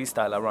rhymes och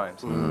freestyla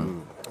rhymes.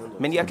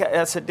 Men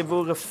det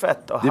vore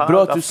fett att höra. Det är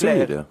bra att du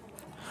säger det.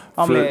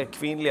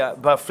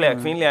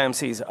 Fler kvinnliga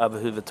MCs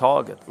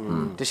överhuvudtaget.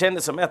 Det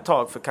kändes som ett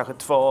tag för kanske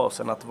 2 år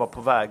sedan att det var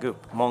på väg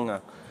upp många.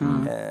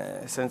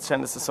 Sen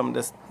kändes det som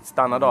det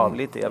stannade av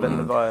lite. Jag vet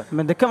inte vad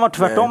Men det kan vara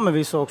tvärtom med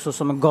vissa också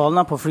som är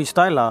galna på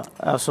freestyla.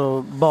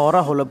 Alltså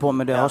bara håller på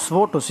med det. Har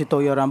svårt att sitta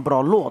och göra en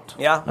bra låt.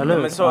 Ja,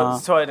 men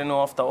så är det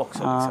nog ofta också.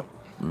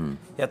 Liksom.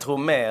 Jag tror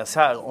mer så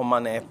här om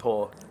man är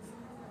på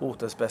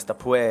ortens bästa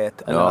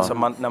poet eller alltså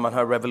när man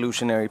hör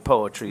revolutionary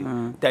poetry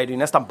där är det ju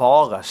nästan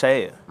bara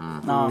tjejer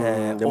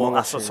och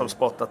alltså som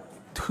spottar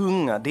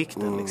tunga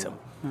dikter liksom.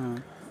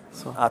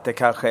 Att det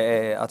kanske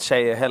är att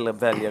tjejer hellre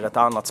väljer ett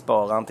annat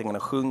spår antingen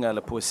att sjunga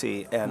eller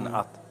poesi än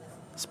att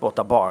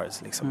spotta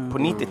bars liksom. På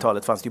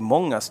 90-talet fanns det ju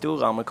många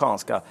stora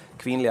amerikanska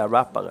kvinnliga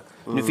rappare.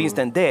 Nu finns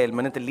det en del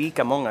men inte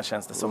lika många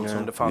känns det som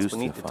det fanns på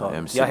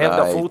 90-talet. Jag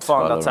hävdar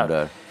fortfarande att så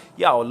här,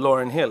 och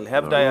Lauryn Hill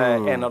hävdar jag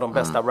är en av de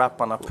bästa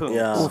rapparna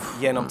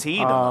genom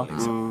tiderna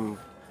liksom.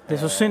 Det är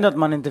så synd att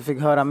man inte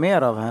fick höra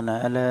mer av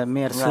henne eller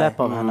mer släpp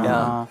av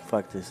henne.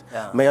 Faktiskt.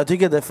 Men jag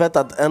tycker det är fett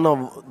att en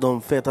av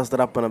de fetaste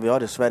rapparna vi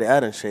har i Sverige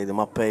är en tjej,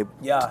 Mapei,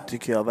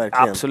 tycker jag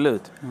verkligen.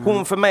 Absolut.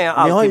 Hon för mig har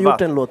alltid har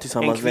gjort en låt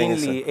tillsammans en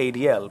kvinnlig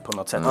ADL på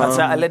något sätt.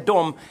 Alltså,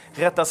 eller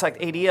rättare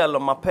sagt ADL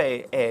och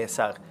Mapei är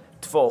så här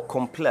 2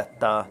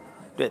 kompletta,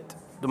 du vet.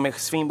 De är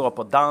svinbra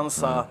på att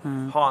dansa,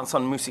 har en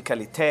sån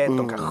musikalitet,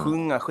 de kan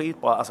sjunga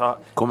skitbra. Alltså,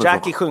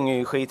 Jackie sjunger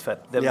ju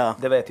skitfett,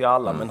 det vet ju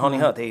alla. Men har ni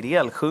hört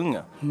ADL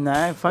sjunga?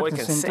 Nej,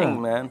 faktiskt inte.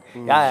 Sing, man.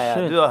 Ja,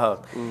 du har hört.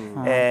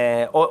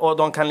 Och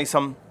de kan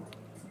liksom,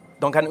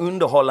 de kan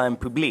underhålla en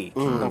publik.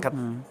 De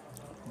kan,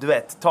 du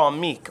vet, ta en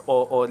mic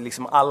och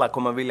liksom alla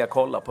kommer vilja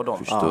kolla på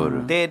dem.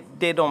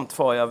 Det är de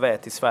 2 jag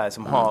vet i Sverige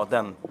som har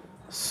den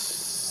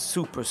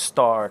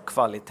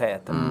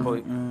superstar-kvaliteten på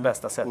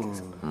bästa sätt.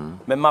 Liksom.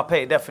 Men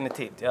Mapei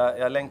definitivt.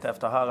 Jag längtar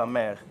efter att höra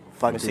mer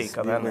musik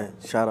av henne.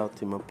 Shoutout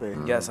till Mapei.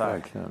 Yes,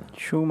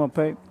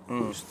 Mapei.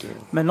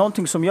 Men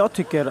någonting som jag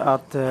tycker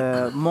att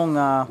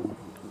många,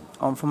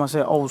 om får man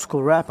säga old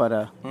school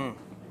rappare,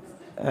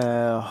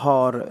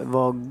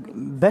 var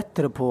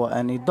bättre på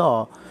än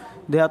idag,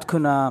 det är att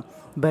kunna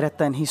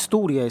berätta en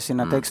historia i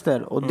sina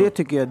texter. Och det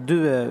tycker jag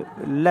du är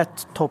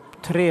lätt topp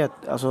 3,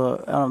 alltså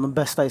en av de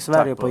bästa i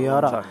Sverige på att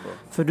göra.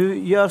 För du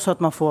gör så att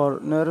man får,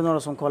 nu är det några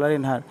som kollar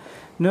in här.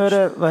 Nu är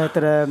det, vad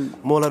heter det?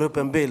 Målar upp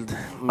en bild.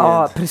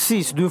 Ja,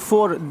 precis. Du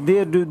får,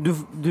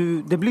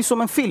 det blir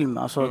som en film.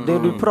 Alltså, det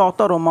du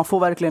pratar om, man får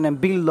verkligen en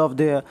bild av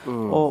det.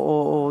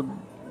 Och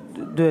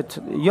du vet,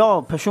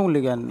 jag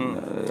personligen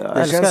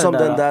det känns som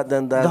den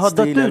där det har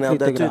stilen dött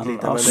ut lite grann.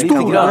 Ja,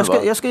 Stor.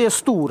 Jag ska ge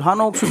Stor.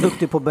 Han är också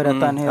duktig på att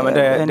berätta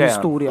en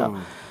historia.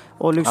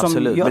 Och liksom,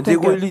 absolut. Jag men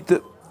tänker, det går ju lite...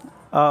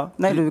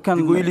 nej, du kan...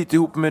 Det går ju lite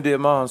ihop med det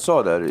man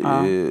sa där.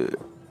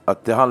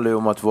 Att det handlar ju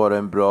om att vara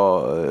en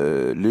bra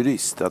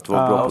lyrist. Att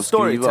vara bra på att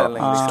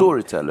skriva.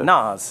 Storyteller.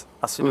 Nas.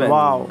 Alltså,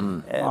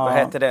 vad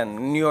heter den?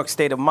 New York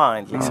State of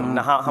Mind. Liksom.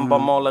 När han bara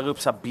målar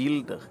upp så här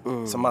bilder.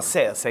 Som man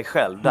ser sig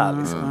själv där.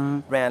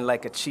 Liksom. Ran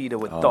like a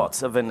cheetah with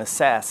dots of an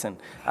assassin.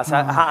 Alltså,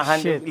 han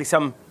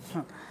liksom...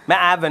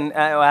 Men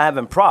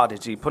även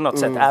Prodigy på något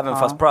sätt. Även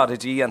fast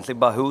Prodigy egentligen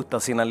bara hotar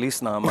sina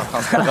lyssnare med att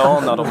han ska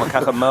råna dem och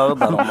kanske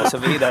mörda dem och så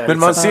vidare. Men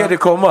man ser det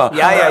komma.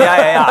 Ja.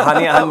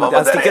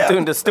 Han sticker inte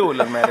under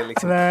stolen med det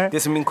liksom. Det är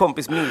som min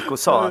kompis Milko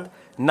sa, att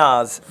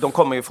Nas, de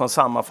kommer ju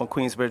från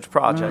Queensbridge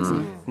Projects.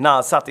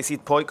 Nas satt i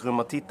sitt pojkrum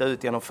och tittade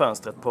ut genom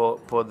fönstret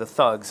på The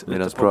Thugs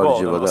ute på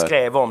gården och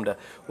skrev om det.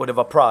 Och det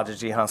var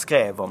Prodigy han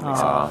skrev om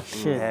liksom.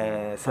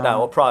 Sådär.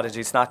 Och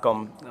Prodigy snackade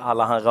om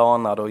alla han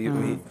rånade och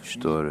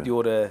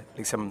gjorde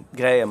liksom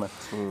grejer med.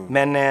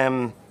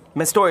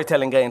 Men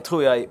storytelling-grejen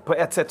tror jag på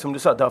ett sätt, som du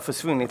sa, det har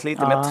försvunnit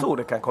lite. Men jag tror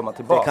det kan komma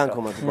tillbaka. Det kan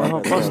komma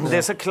tillbaka. Det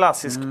är så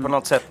klassiskt på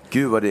något sätt.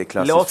 Gud vad det är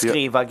klassiskt.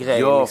 Låtskriva-grejer.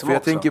 Ja, liksom för jag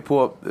också. tänker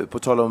på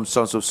tal om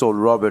Sons of Soul,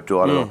 Robert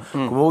och alla dem.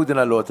 Kommer ihåg den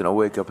här låten, I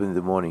wake up in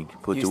the morning,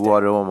 put the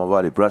water on my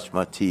body, brush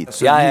my teeth.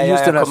 Så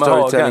just den här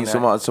storytelling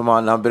som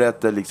han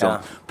berättar liksom. Ja.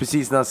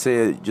 Precis när han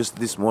säger, just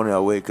this morning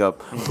I wake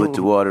up, put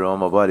the water on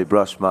my body,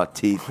 brush my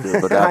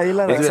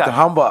teeth.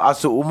 Han bara,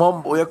 alltså,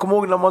 och jag kommer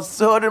ihåg när man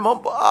hörde det, man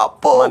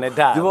bara, man är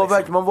där, det var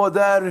verkligen, man var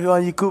där, hur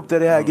han gick upp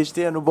där i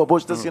Hägersten och bara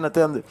borstade sina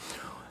tänder.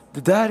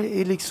 Det där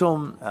är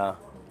liksom...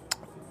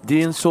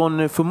 Det är en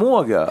sån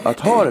förmåga att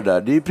ha det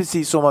där. Det är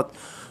precis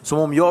som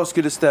om jag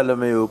skulle ställa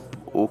mig upp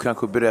och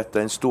kanske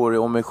berätta en story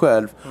om mig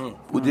själv.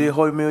 Och det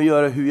har ju med att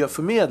göra hur jag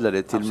förmedlar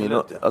det till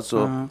min...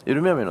 Alltså, är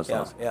du med mig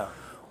någonstans? Ja.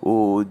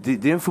 Och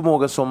det är en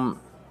förmåga som...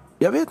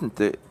 Jag vet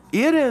inte.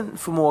 Är det en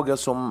förmåga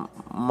som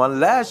man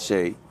lär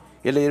sig?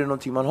 Eller är det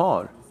någonting man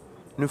har?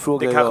 Nu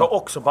frågar det kanske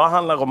också bara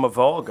handlar om att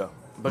våga.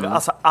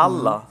 Alltså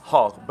alla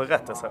har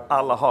berättelser.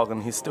 Alla har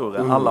en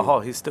historia. Alla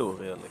har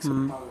historier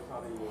liksom.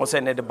 Och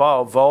sen är det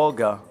bara att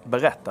våga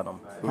berätta dem.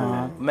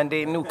 Men det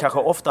är nog kanske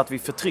ofta att vi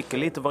förtrycker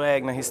lite våra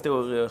egna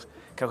historier.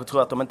 Kanske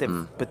tror att de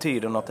inte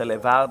betyder något eller är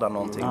värda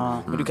någonting.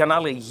 Men du kan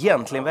aldrig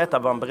egentligen veta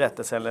vad en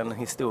berättelse eller en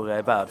historia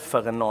är värd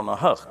förrän någon har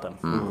hört den.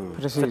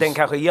 För den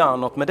kanske gör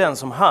något med den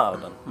som hör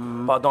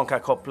den. Bara de kan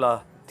koppla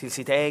till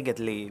sitt eget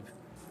liv.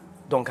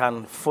 De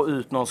kan få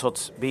ut någon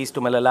sorts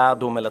visdom eller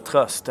lärdom eller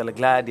tröst eller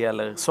glädje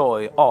eller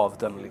sorg av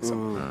den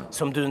liksom.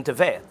 Som du inte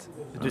vet.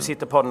 Du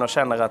sitter på den och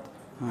känner att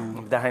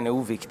det här är en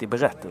oviktig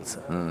berättelse.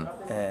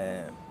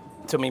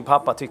 Så min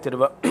pappa tyckte det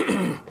var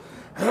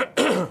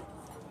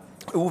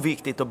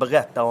oviktigt att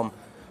berätta om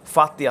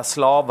fattiga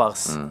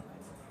slavars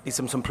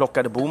liksom, som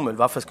plockade bomull.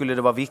 Varför skulle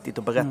det vara viktigt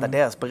att berätta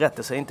deras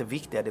berättelser? Är inte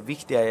viktiga. Det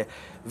viktiga är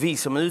vi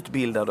som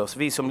utbildade oss.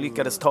 Vi som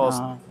lyckades ta oss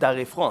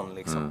därifrån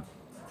liksom.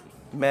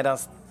 Medan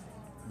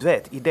du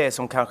vet, i det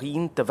som kanske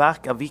inte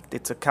verkar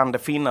viktigt så kan det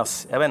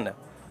finnas, jag vet inte.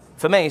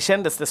 För mig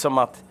kändes det som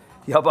att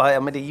jag bara,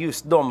 men det är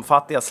just de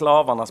fattiga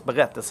slavarnas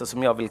berättelser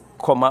som jag vill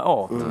komma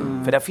åt.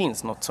 För det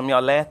finns något som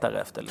jag letar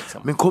efter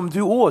liksom. Men kom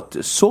du åt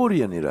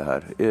sorgen i det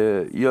här?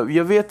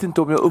 Jag vet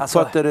inte om jag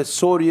uppfattade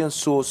sorgen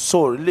så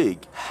sorglig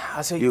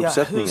i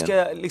uppsättningen. Hur ska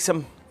jag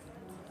liksom...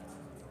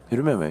 Är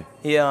du med mig?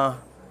 Ja.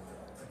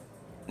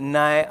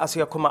 Nej, alltså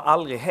jag kommer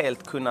aldrig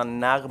helt kunna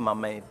närma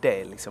mig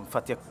det liksom, för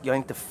att jag är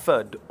inte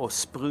född och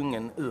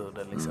sprungen ur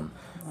det liksom.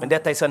 Men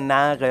detta är så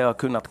nära jag har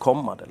kunnat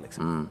komma det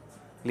liksom.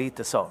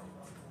 Lite så.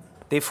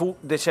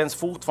 Det känns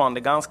fortfarande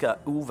ganska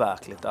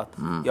overkligt att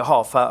jag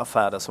har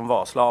förfäder som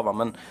var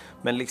slavar,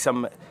 men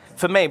liksom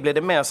för mig blir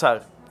det mer så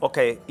här,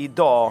 okej,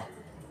 idag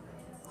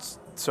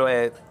så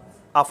är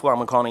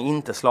afroamerikaner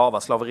inte slavar.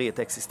 Slaveriet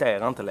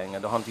existerar inte längre.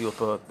 Det har inte gjort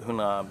på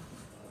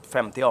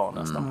 150 år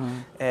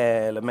nästan.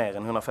 Eller mer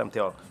än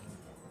 150 år.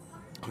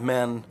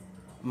 Men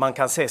man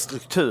kan se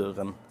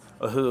strukturen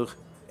och hur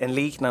en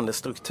liknande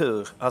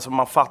struktur, alltså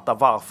man fattar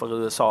varför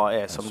USA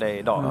är som det är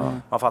idag.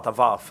 Man fattar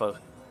varför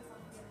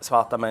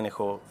svarta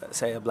människor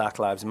säger Black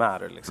Lives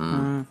Matter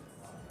liksom.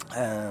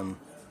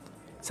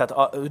 Så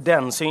att ur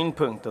den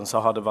synpunkten så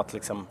har det varit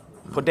liksom,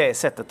 på det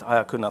sättet har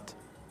jag kunnat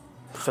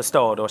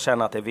förstå det och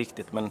känna att det är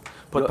viktigt, men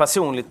på ett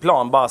personligt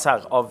plan bara så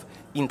här av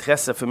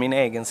intresse för min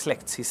egen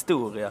släkts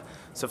historia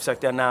så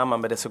försökte jag närma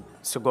mig det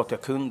så gott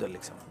jag kunde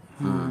liksom.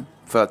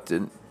 För att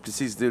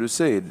precis det du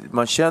säger,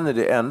 man känner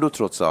det ändå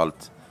trots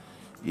allt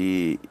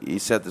i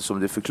sättet som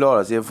det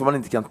förklaras. Även om man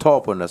inte kan ta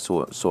på den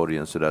där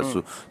sorgen sådär,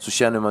 så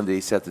känner man det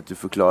i sättet du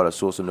förklarar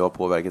så som det har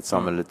påverkat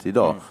samhället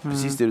idag.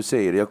 Precis det du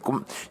säger.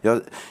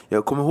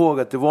 Jag kommer ihåg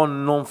att det var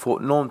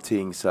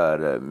någonting så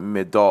här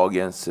med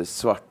dagens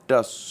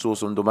svarta så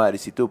som de är i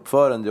sitt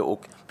uppförande,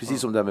 och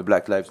precis som det här med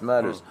Black Lives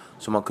Matter,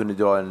 så man kunde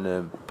dra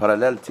en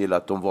parallell till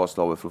att de var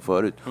slavar från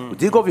förut. Och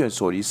det gav ju en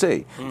sorg i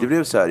sig. Det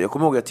blev så här, jag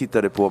kommer ihåg att jag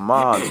tittade på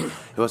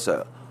jag var så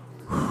här,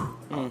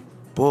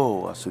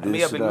 alltså men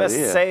jag vill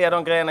mest säga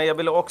de grejerna. Jag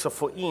vill också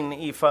få in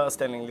i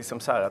föreställningen liksom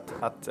så här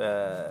att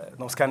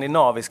de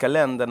skandinaviska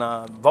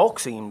länderna var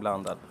också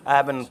inblandade.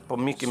 Även på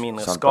mycket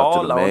mindre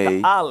skala och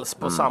inte alls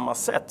på samma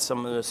sätt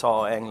som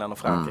USA, England och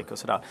Frankrike och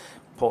sådär.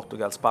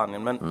 Portugal,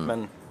 Spanien.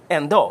 Men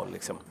ändå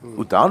liksom.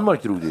 Och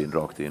Danmark drog det in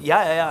rakt in.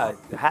 Ja.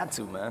 Had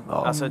to, man.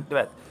 Ja. Alltså, du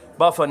vet.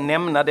 Bara för att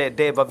nämna det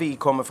är vad vi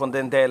kommer från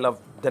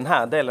den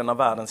här delen av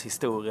världens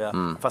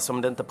historia. Fast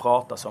som det inte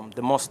pratas om.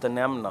 Det måste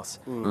nämnas.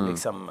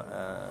 Liksom,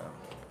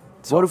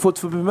 vad har du fått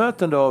för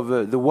bemötande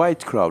av the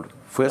white crowd?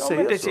 Får jag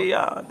säga så?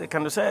 Ja, det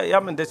kan du säga.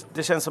 Ja, men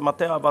det känns som att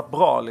det har varit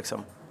bra liksom.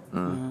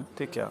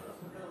 Tycker jag.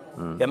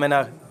 Jag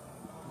menar,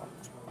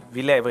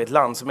 vi lever i ett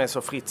land som är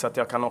så fritt så att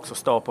jag kan också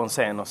stå på en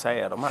scen och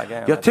säga de här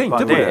grejerna. Jag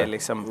tänkte på det.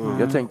 Liksom,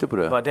 jag tänkte på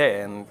det. Var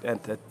det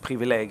ett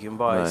privilegium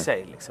bara i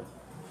sig liksom.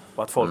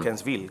 Och att folk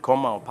ens vill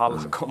komma och palla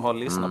komma och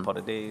lyssna på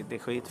det. Det är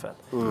skitfett.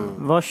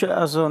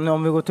 Alltså,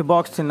 om vi går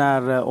tillbaka till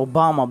när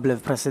Obama blev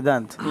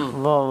president.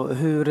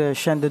 Hur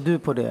kände du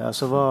på det?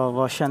 Alltså,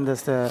 vad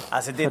kändes det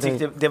alltså,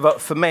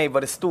 för mig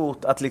var det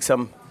stort att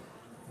liksom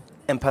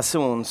en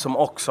person som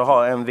också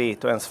har en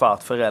vit och en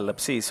svart förälder,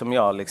 precis som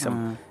jag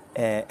liksom,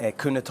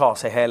 kunde ta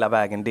sig hela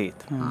vägen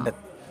dit.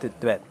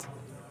 Du vet.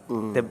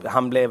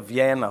 Han blev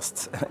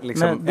genast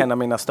liksom en av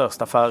mina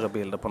största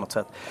förebilder på något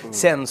sätt.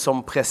 Sen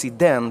som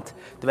president,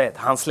 du vet,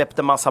 han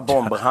släppte massa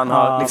bomber. Han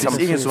har liksom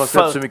ingen som har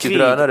släppt så mycket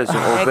drönare som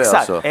OB.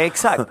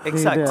 Exakt.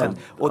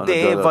 Och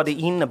det är vad det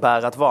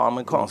innebär att vara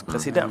amerikansk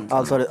president.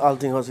 Alltså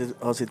allting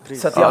har sitt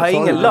pris. Så att jag har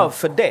ingen love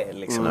för det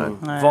liksom.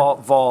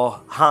 Vad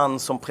han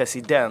som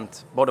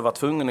president både var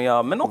tvungen att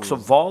göra men också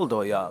valde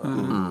att göra.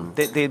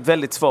 Det är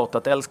väldigt svårt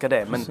att älska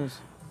det, men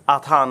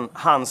att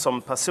han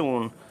som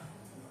person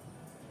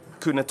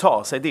kunde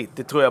ta sig dit,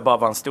 det tror jag bara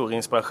var en stor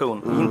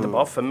inspiration. Inte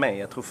bara för mig,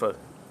 jag tror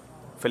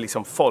för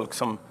liksom folk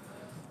som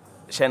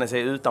känner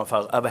sig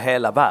utanför över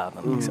hela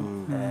världen.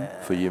 Liksom.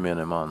 För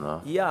gemene man.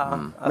 Ja.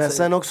 Alltså, men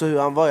sen också hur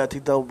han var, jag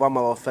tyckte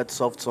Obama var fett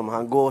soft som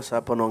han går så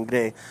här på någon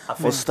grej.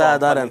 Och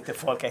städaren.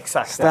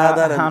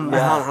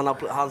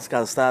 Han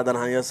ska städa,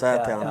 han gör så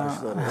här till honom.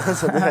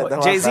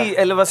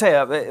 Jay-Z, eller vad säger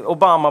jag?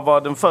 Obama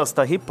var den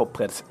första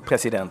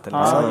hiphop-presidenten.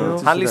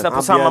 Han lyssnar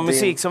på samma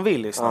musik som vi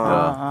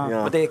lyssnar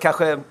på. Och det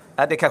kanske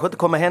inte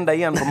kommer hända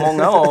igen på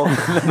många år.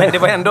 Men det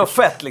var ändå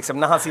fett liksom,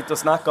 när han sitter och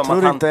snackar om tror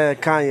att han... inte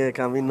Kanye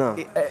kan vinna?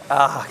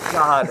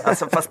 God.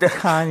 Alltså, fast det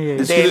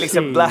är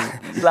liksom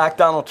Black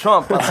Donald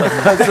Trump. Alltså.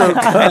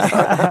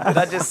 Did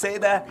I just say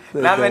that?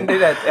 Nej, men det är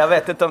rätt. Jag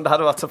vet inte om det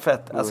hade varit så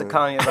fett. Alltså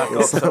Kanye verkar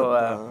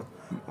också...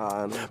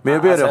 men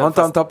jag ber dig, har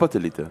inte han tappat det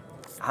lite?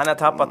 Han har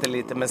tappat det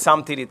lite, men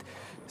samtidigt...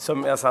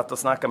 Som jag satt och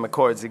snackade med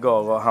Cords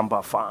igår och han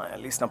bara, fan,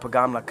 jag lyssnar på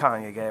gamla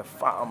Kanye-grejer.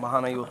 Fan, men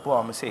han har gjort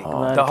bra musik.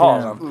 Det har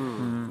han.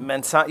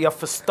 Men jag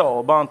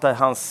förstår bara inte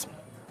hans...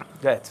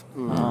 Vet.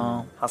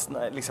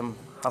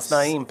 Han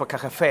snör in på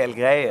kanske fel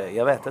grejer.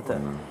 Jag vet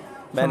inte.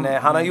 Men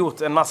han har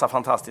gjort en massa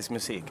fantastisk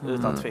musik,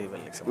 utan tvivel.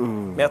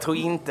 Liksom. Men jag tror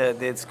inte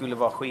det skulle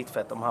vara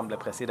skitfett om han blev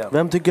president.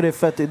 Vem tycker det är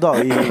fett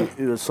idag i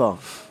USA?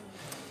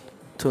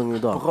 Tung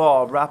idag.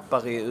 Bra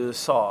rappare i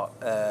USA...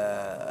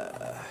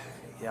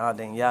 Ja,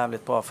 det är en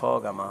jävligt bra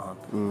fråga, man.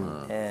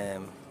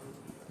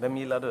 Vem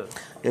gillar du?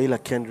 Jag gillar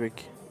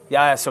Kendrick.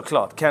 Ja,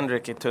 såklart.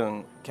 Kendrick är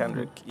tung.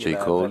 Kendrick gillar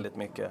J. Cole. Väldigt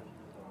mycket.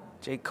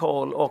 J.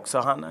 Cole också.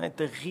 Han har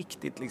inte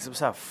riktigt liksom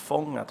så här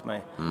fångat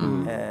mig.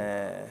 Men...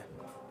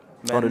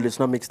 Har du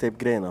lyssnat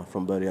mixtape-grejerna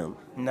från början?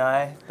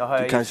 Nej, det har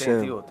jag inte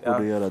gjort. Du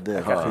borde göra det.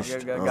 I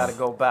gotta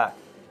go back.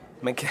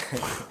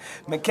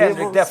 Men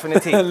Kendrick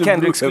definitivt.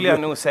 Kendrick skulle jag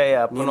nog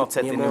säga på något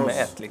sätt är nummer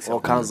 1 liksom.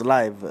 Och hans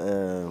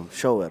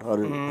live-shower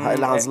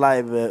eller hans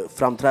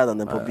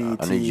live-framträdanden på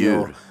BET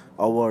och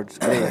Awards.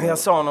 Jag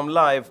såg honom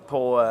live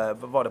på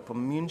var det på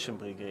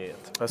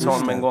Münchenbryggeriet. Jag såg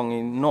honom en gång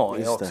i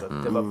Norge också.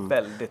 Det var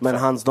väldigt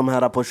men de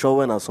här på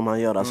showerna som han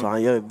gör, alltså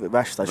han gör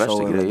värsta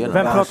showen.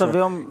 Vem pratar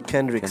vi om?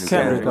 Kendricks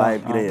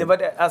live-grejer.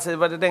 Det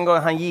var den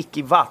gången han gick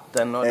i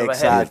vatten och det var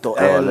exakt,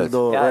 och eld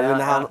och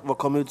när han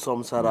kom ut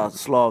som så här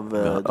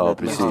slav.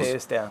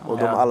 Just det. Och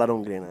alla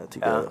de grejerna jag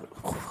tycker är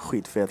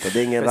skitfeta. Det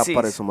är ingen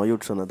rappare som har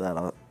gjort såna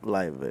där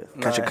live.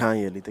 Kanske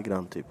Kanye lite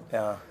grann typ.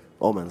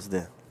 Om ens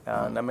det.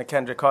 Ja, men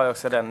Kendrick har ju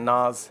också den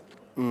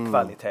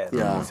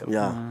Nas-kvaliteten.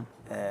 Liksom.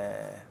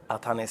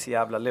 Att han är så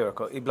jävla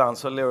lyrical. Ibland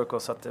så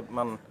lyrical så att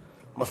man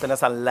måste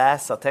nästan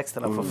läsa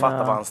texterna för att fatta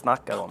vad han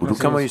snackar om. Och då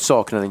kan man ju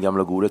sakna den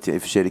gamla goda till. I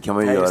och för sig, det kan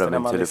man ju göra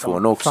med en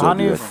telefon också. Han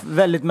är ju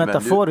väldigt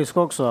metaforisk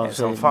också.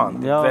 Som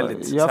fan.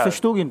 Jag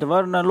förstod inte,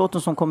 vad den här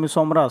låten som kom i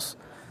somras?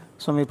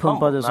 Som vi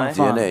pumpade som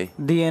fan.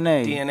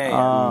 DNA.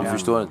 DNA. Du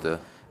förstår inte.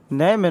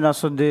 Nej, men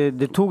alltså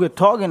det tog ett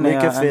tag innan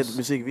mycket fet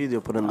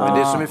musikvideo på den där.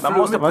 Det som är man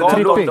måste prata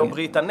om det och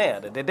bryta ner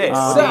det. Det är det.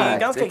 Och det är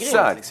ganska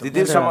grymt. Liksom.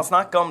 Det är som man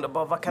snackar om det.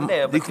 Bara, vad kan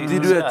det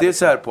betyda? Det är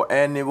så här på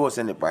en nivå,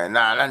 sen är det på en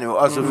annan nivå.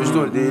 Alltså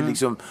förstår du? Det är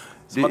liksom...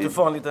 Som att du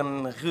får en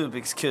liten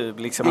Rubiks kub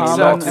liksom.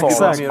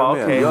 Exakt.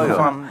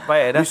 Vad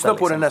är detta? Lyssna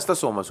på den nästa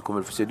sommar så kommer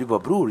du få se. Du bara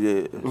bror.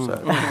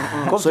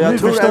 Så jag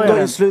tror ändå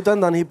i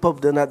slutändan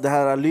hiphop, det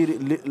här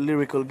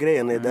lyrical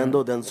grejen är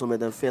ändå den som är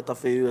den feta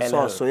för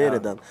USA. Så är det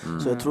den.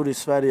 Så jag tror i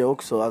Sverige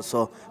också.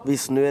 Alltså,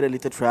 visst nu är det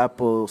lite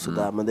trap och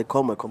sådär. Men det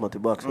kommer komma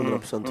tillbaka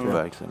 100% tror jag.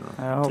 Verkligen.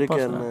 Jag hoppas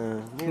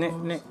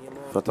det.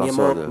 För att han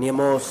sa det.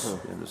 Nemos.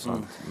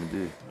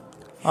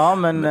 Ja,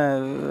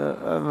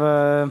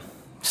 men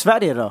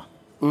Sverige då?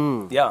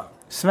 Ja.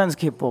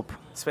 Svensk hiphop.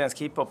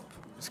 Svensk hiphop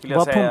skulle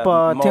jag säga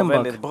mår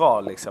väldigt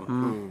bra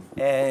liksom.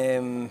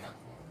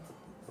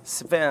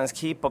 Svensk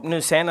hiphop.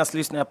 Nu senast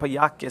lyssnade jag på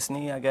Jackes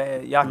nya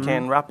grejer. Jacke är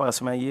en rappare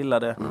som jag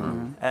gillade.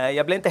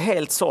 Jag blev inte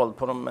helt såld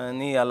på de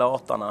nya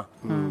låtarna.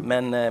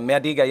 Men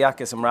jag diggar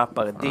Jacke som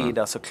rappare.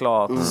 Dida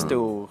såklart,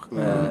 stor.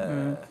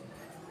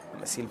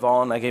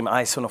 Silvana, grym,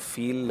 Ison och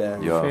Fille.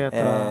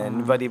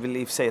 Nu var det väl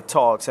i och för sig ett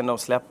tag sedan de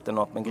släppte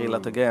något. Men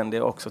Grillat och Gren, det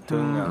är också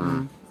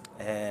tunga.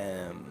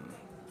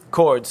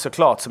 Chord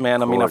såklart som är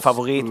en av mina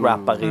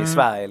favoritrappare i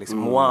Sverige liksom.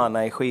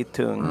 Moana är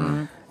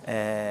skittung.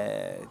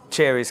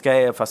 Cherry's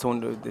grejer, fast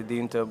det är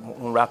inte,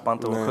 hon rappar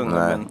inte och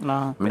sjunger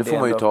men det får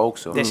man ju ta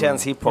också. Det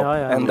känns hiphop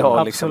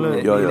ändå liksom.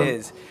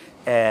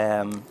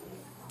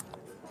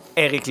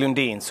 Erik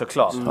Lundin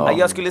såklart.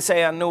 Jag skulle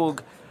säga nog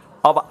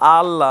av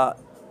alla,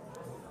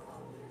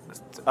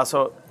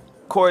 alltså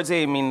Chords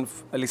är min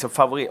liksom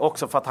favorit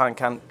också för att han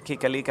kan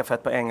kicka lika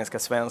fett på engelska,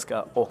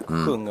 svenska och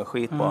sjunger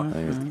skitbra.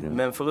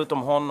 Men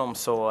förutom honom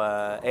så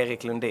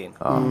Erik Lundin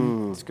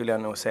skulle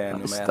jag nog säga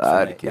nummer ett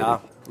för mig. Ja,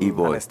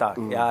 han är stark.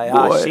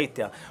 Shit.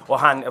 Och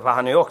han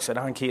är ju också,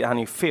 han är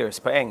ju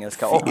fierce på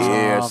engelska också.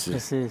 Fierce.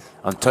 Precis.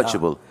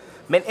 Untouchable.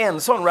 Men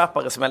en sån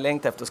rappare som jag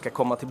längtar efter ska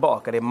komma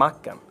tillbaka, det är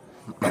Mackan.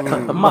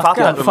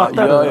 Mackan,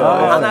 fattar du?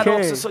 Han hade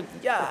också så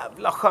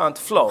jävla skönt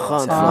flow.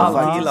 Jag har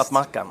alltid gillat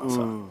Mackan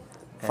alltså.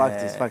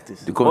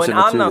 Faktiskt. Och en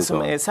annan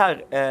som är så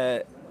här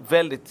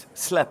väldigt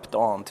släppt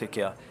on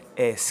tycker jag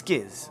är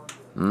Skiz.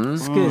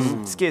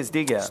 Skiz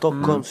diggar.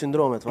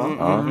 Stockholmssyndromet va?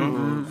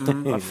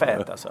 Vad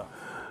fett alltså.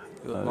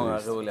 Många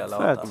roliga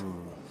låtar.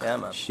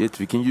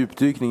 Shit, vilken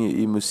djupdykning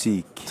i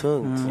musik.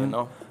 Tungt. You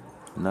know?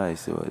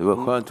 Nice, det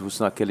var skönt att få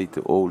snacka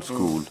lite old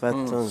school,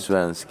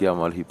 svensk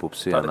gammal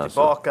hiphop-scen.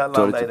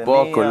 Ta det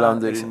tillbaka, och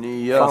landa i det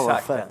nya. Alltså,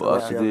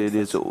 det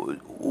är så,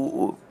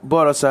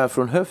 bara så här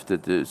från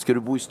höftet. Ska du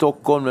bo i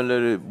Stockholm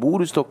eller bor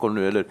du i Stockholm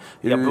nu? Eller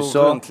är jag bor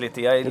USA? Runt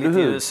lite, jag är lite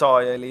i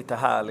USA, jag är lite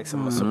här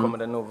liksom, och så kommer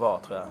det nog vara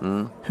tror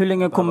jag. Hur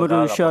länge kommer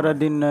du köra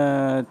din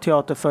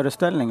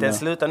teaterföreställning? Den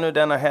slutar nu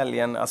denna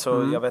helgen,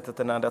 alltså jag vet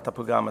inte när detta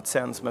programmet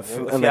sänds, men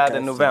 4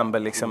 november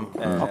liksom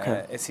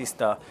är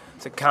sista.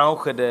 Så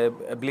kanske det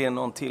blir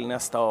någon till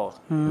nästa år.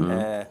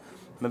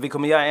 Men vi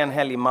kommer göra en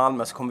helg i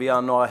Malmö, så kommer vi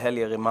göra några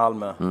helger i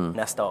Malmö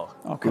nästa år.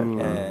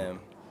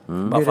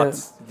 Bara för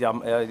att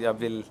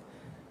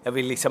jag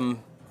vill liksom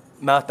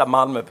möta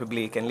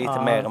Malmö-publiken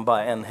lite mer än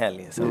bara en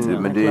helg. Så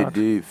men det är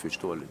ju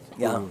förståeligt.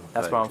 Ja,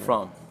 that's where I'm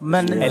from.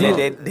 Men eller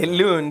det är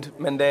Lund,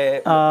 men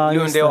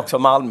Lund är också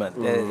Malmö.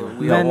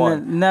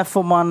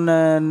 Men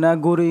när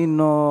går du in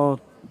och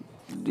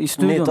i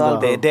studion då?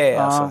 Det är det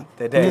alltså.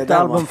 Det är det. Nytt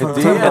album för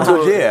jag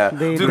tror det.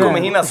 Du kommer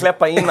hinna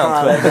släppa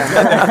innan tror jag.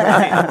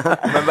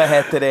 Men vad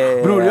heter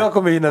det? Bror, jag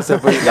kommer hinna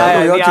släppa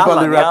innan. Jag har typ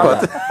aldrig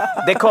rappat.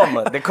 Det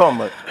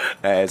kommer.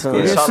 Nej,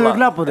 vi är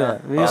sugna på det.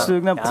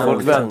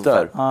 Folk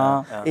väntar.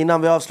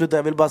 Innan vi avslutar,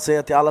 jag vill bara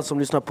säga till alla som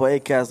lyssnar på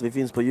Acast, vi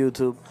finns på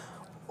YouTube.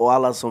 Och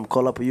alla som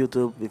kollar på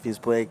YouTube, vi finns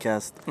på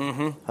Acast.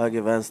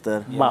 Höger,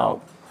 vänster. Wow.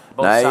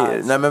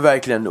 Nej men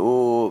verkligen.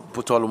 Och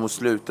på tal om att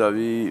sluta,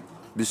 vi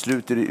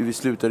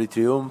slutar i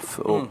triumf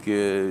och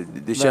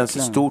det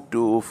känns stort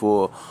att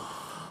få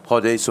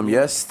ha dig som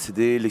gäst.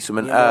 Det är liksom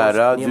en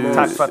ära.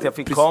 Tack för att jag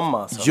fick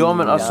komma. Så. Ja,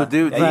 men alltså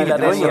det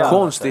var inga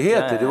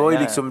konstigheter. Det var ju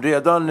liksom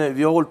redan,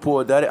 vi har hållit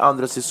på, där är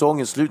andra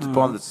säsongen, slutet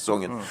på andra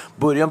säsongen.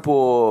 Början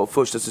på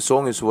första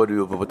säsongen så var du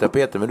uppe på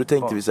tapeten, men då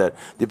tänkte vi så här,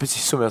 det är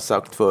precis som jag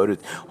sagt förut.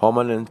 Har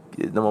man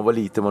när man var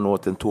liten, man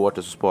åt en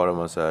tårta, så sparar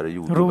man så här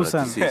jordgubbarna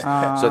till sist.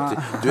 Så att,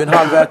 du är en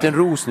halväten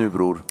ros nu,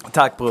 bror.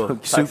 Tack, bror.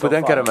 Sug på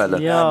den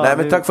karamellen. Nej,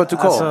 men tack för att du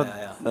kom. Alltså,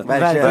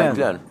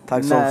 verkligen.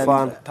 Tack så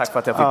fan. Tack för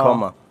att jag fick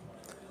komma.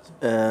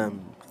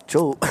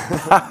 Ciao.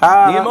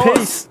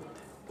 Peace.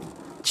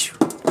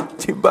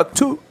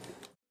 Timbuktu.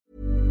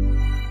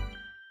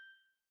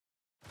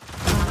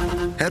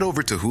 Head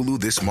over to Hulu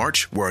this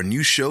March, where our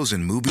new shows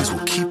and movies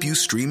will keep you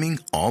streaming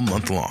all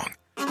month long.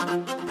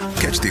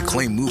 Catch the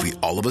acclaimed movie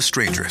All of Us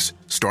Strangers,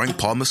 starring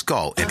Paul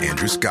Mescal and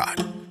Andrew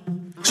Scott.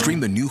 Stream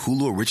the new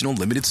Hulu original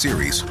limited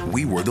series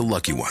We Were the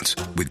Lucky Ones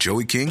with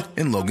Joey King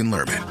and Logan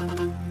Lerman.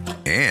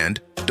 And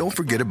don't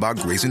forget about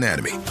Grey's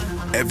Anatomy.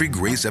 Every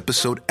Grey's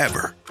episode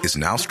ever is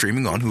now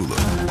streaming on Hulu.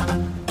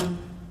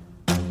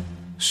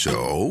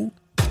 So,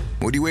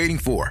 what are you waiting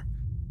for?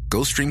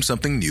 Go stream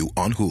something new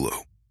on Hulu.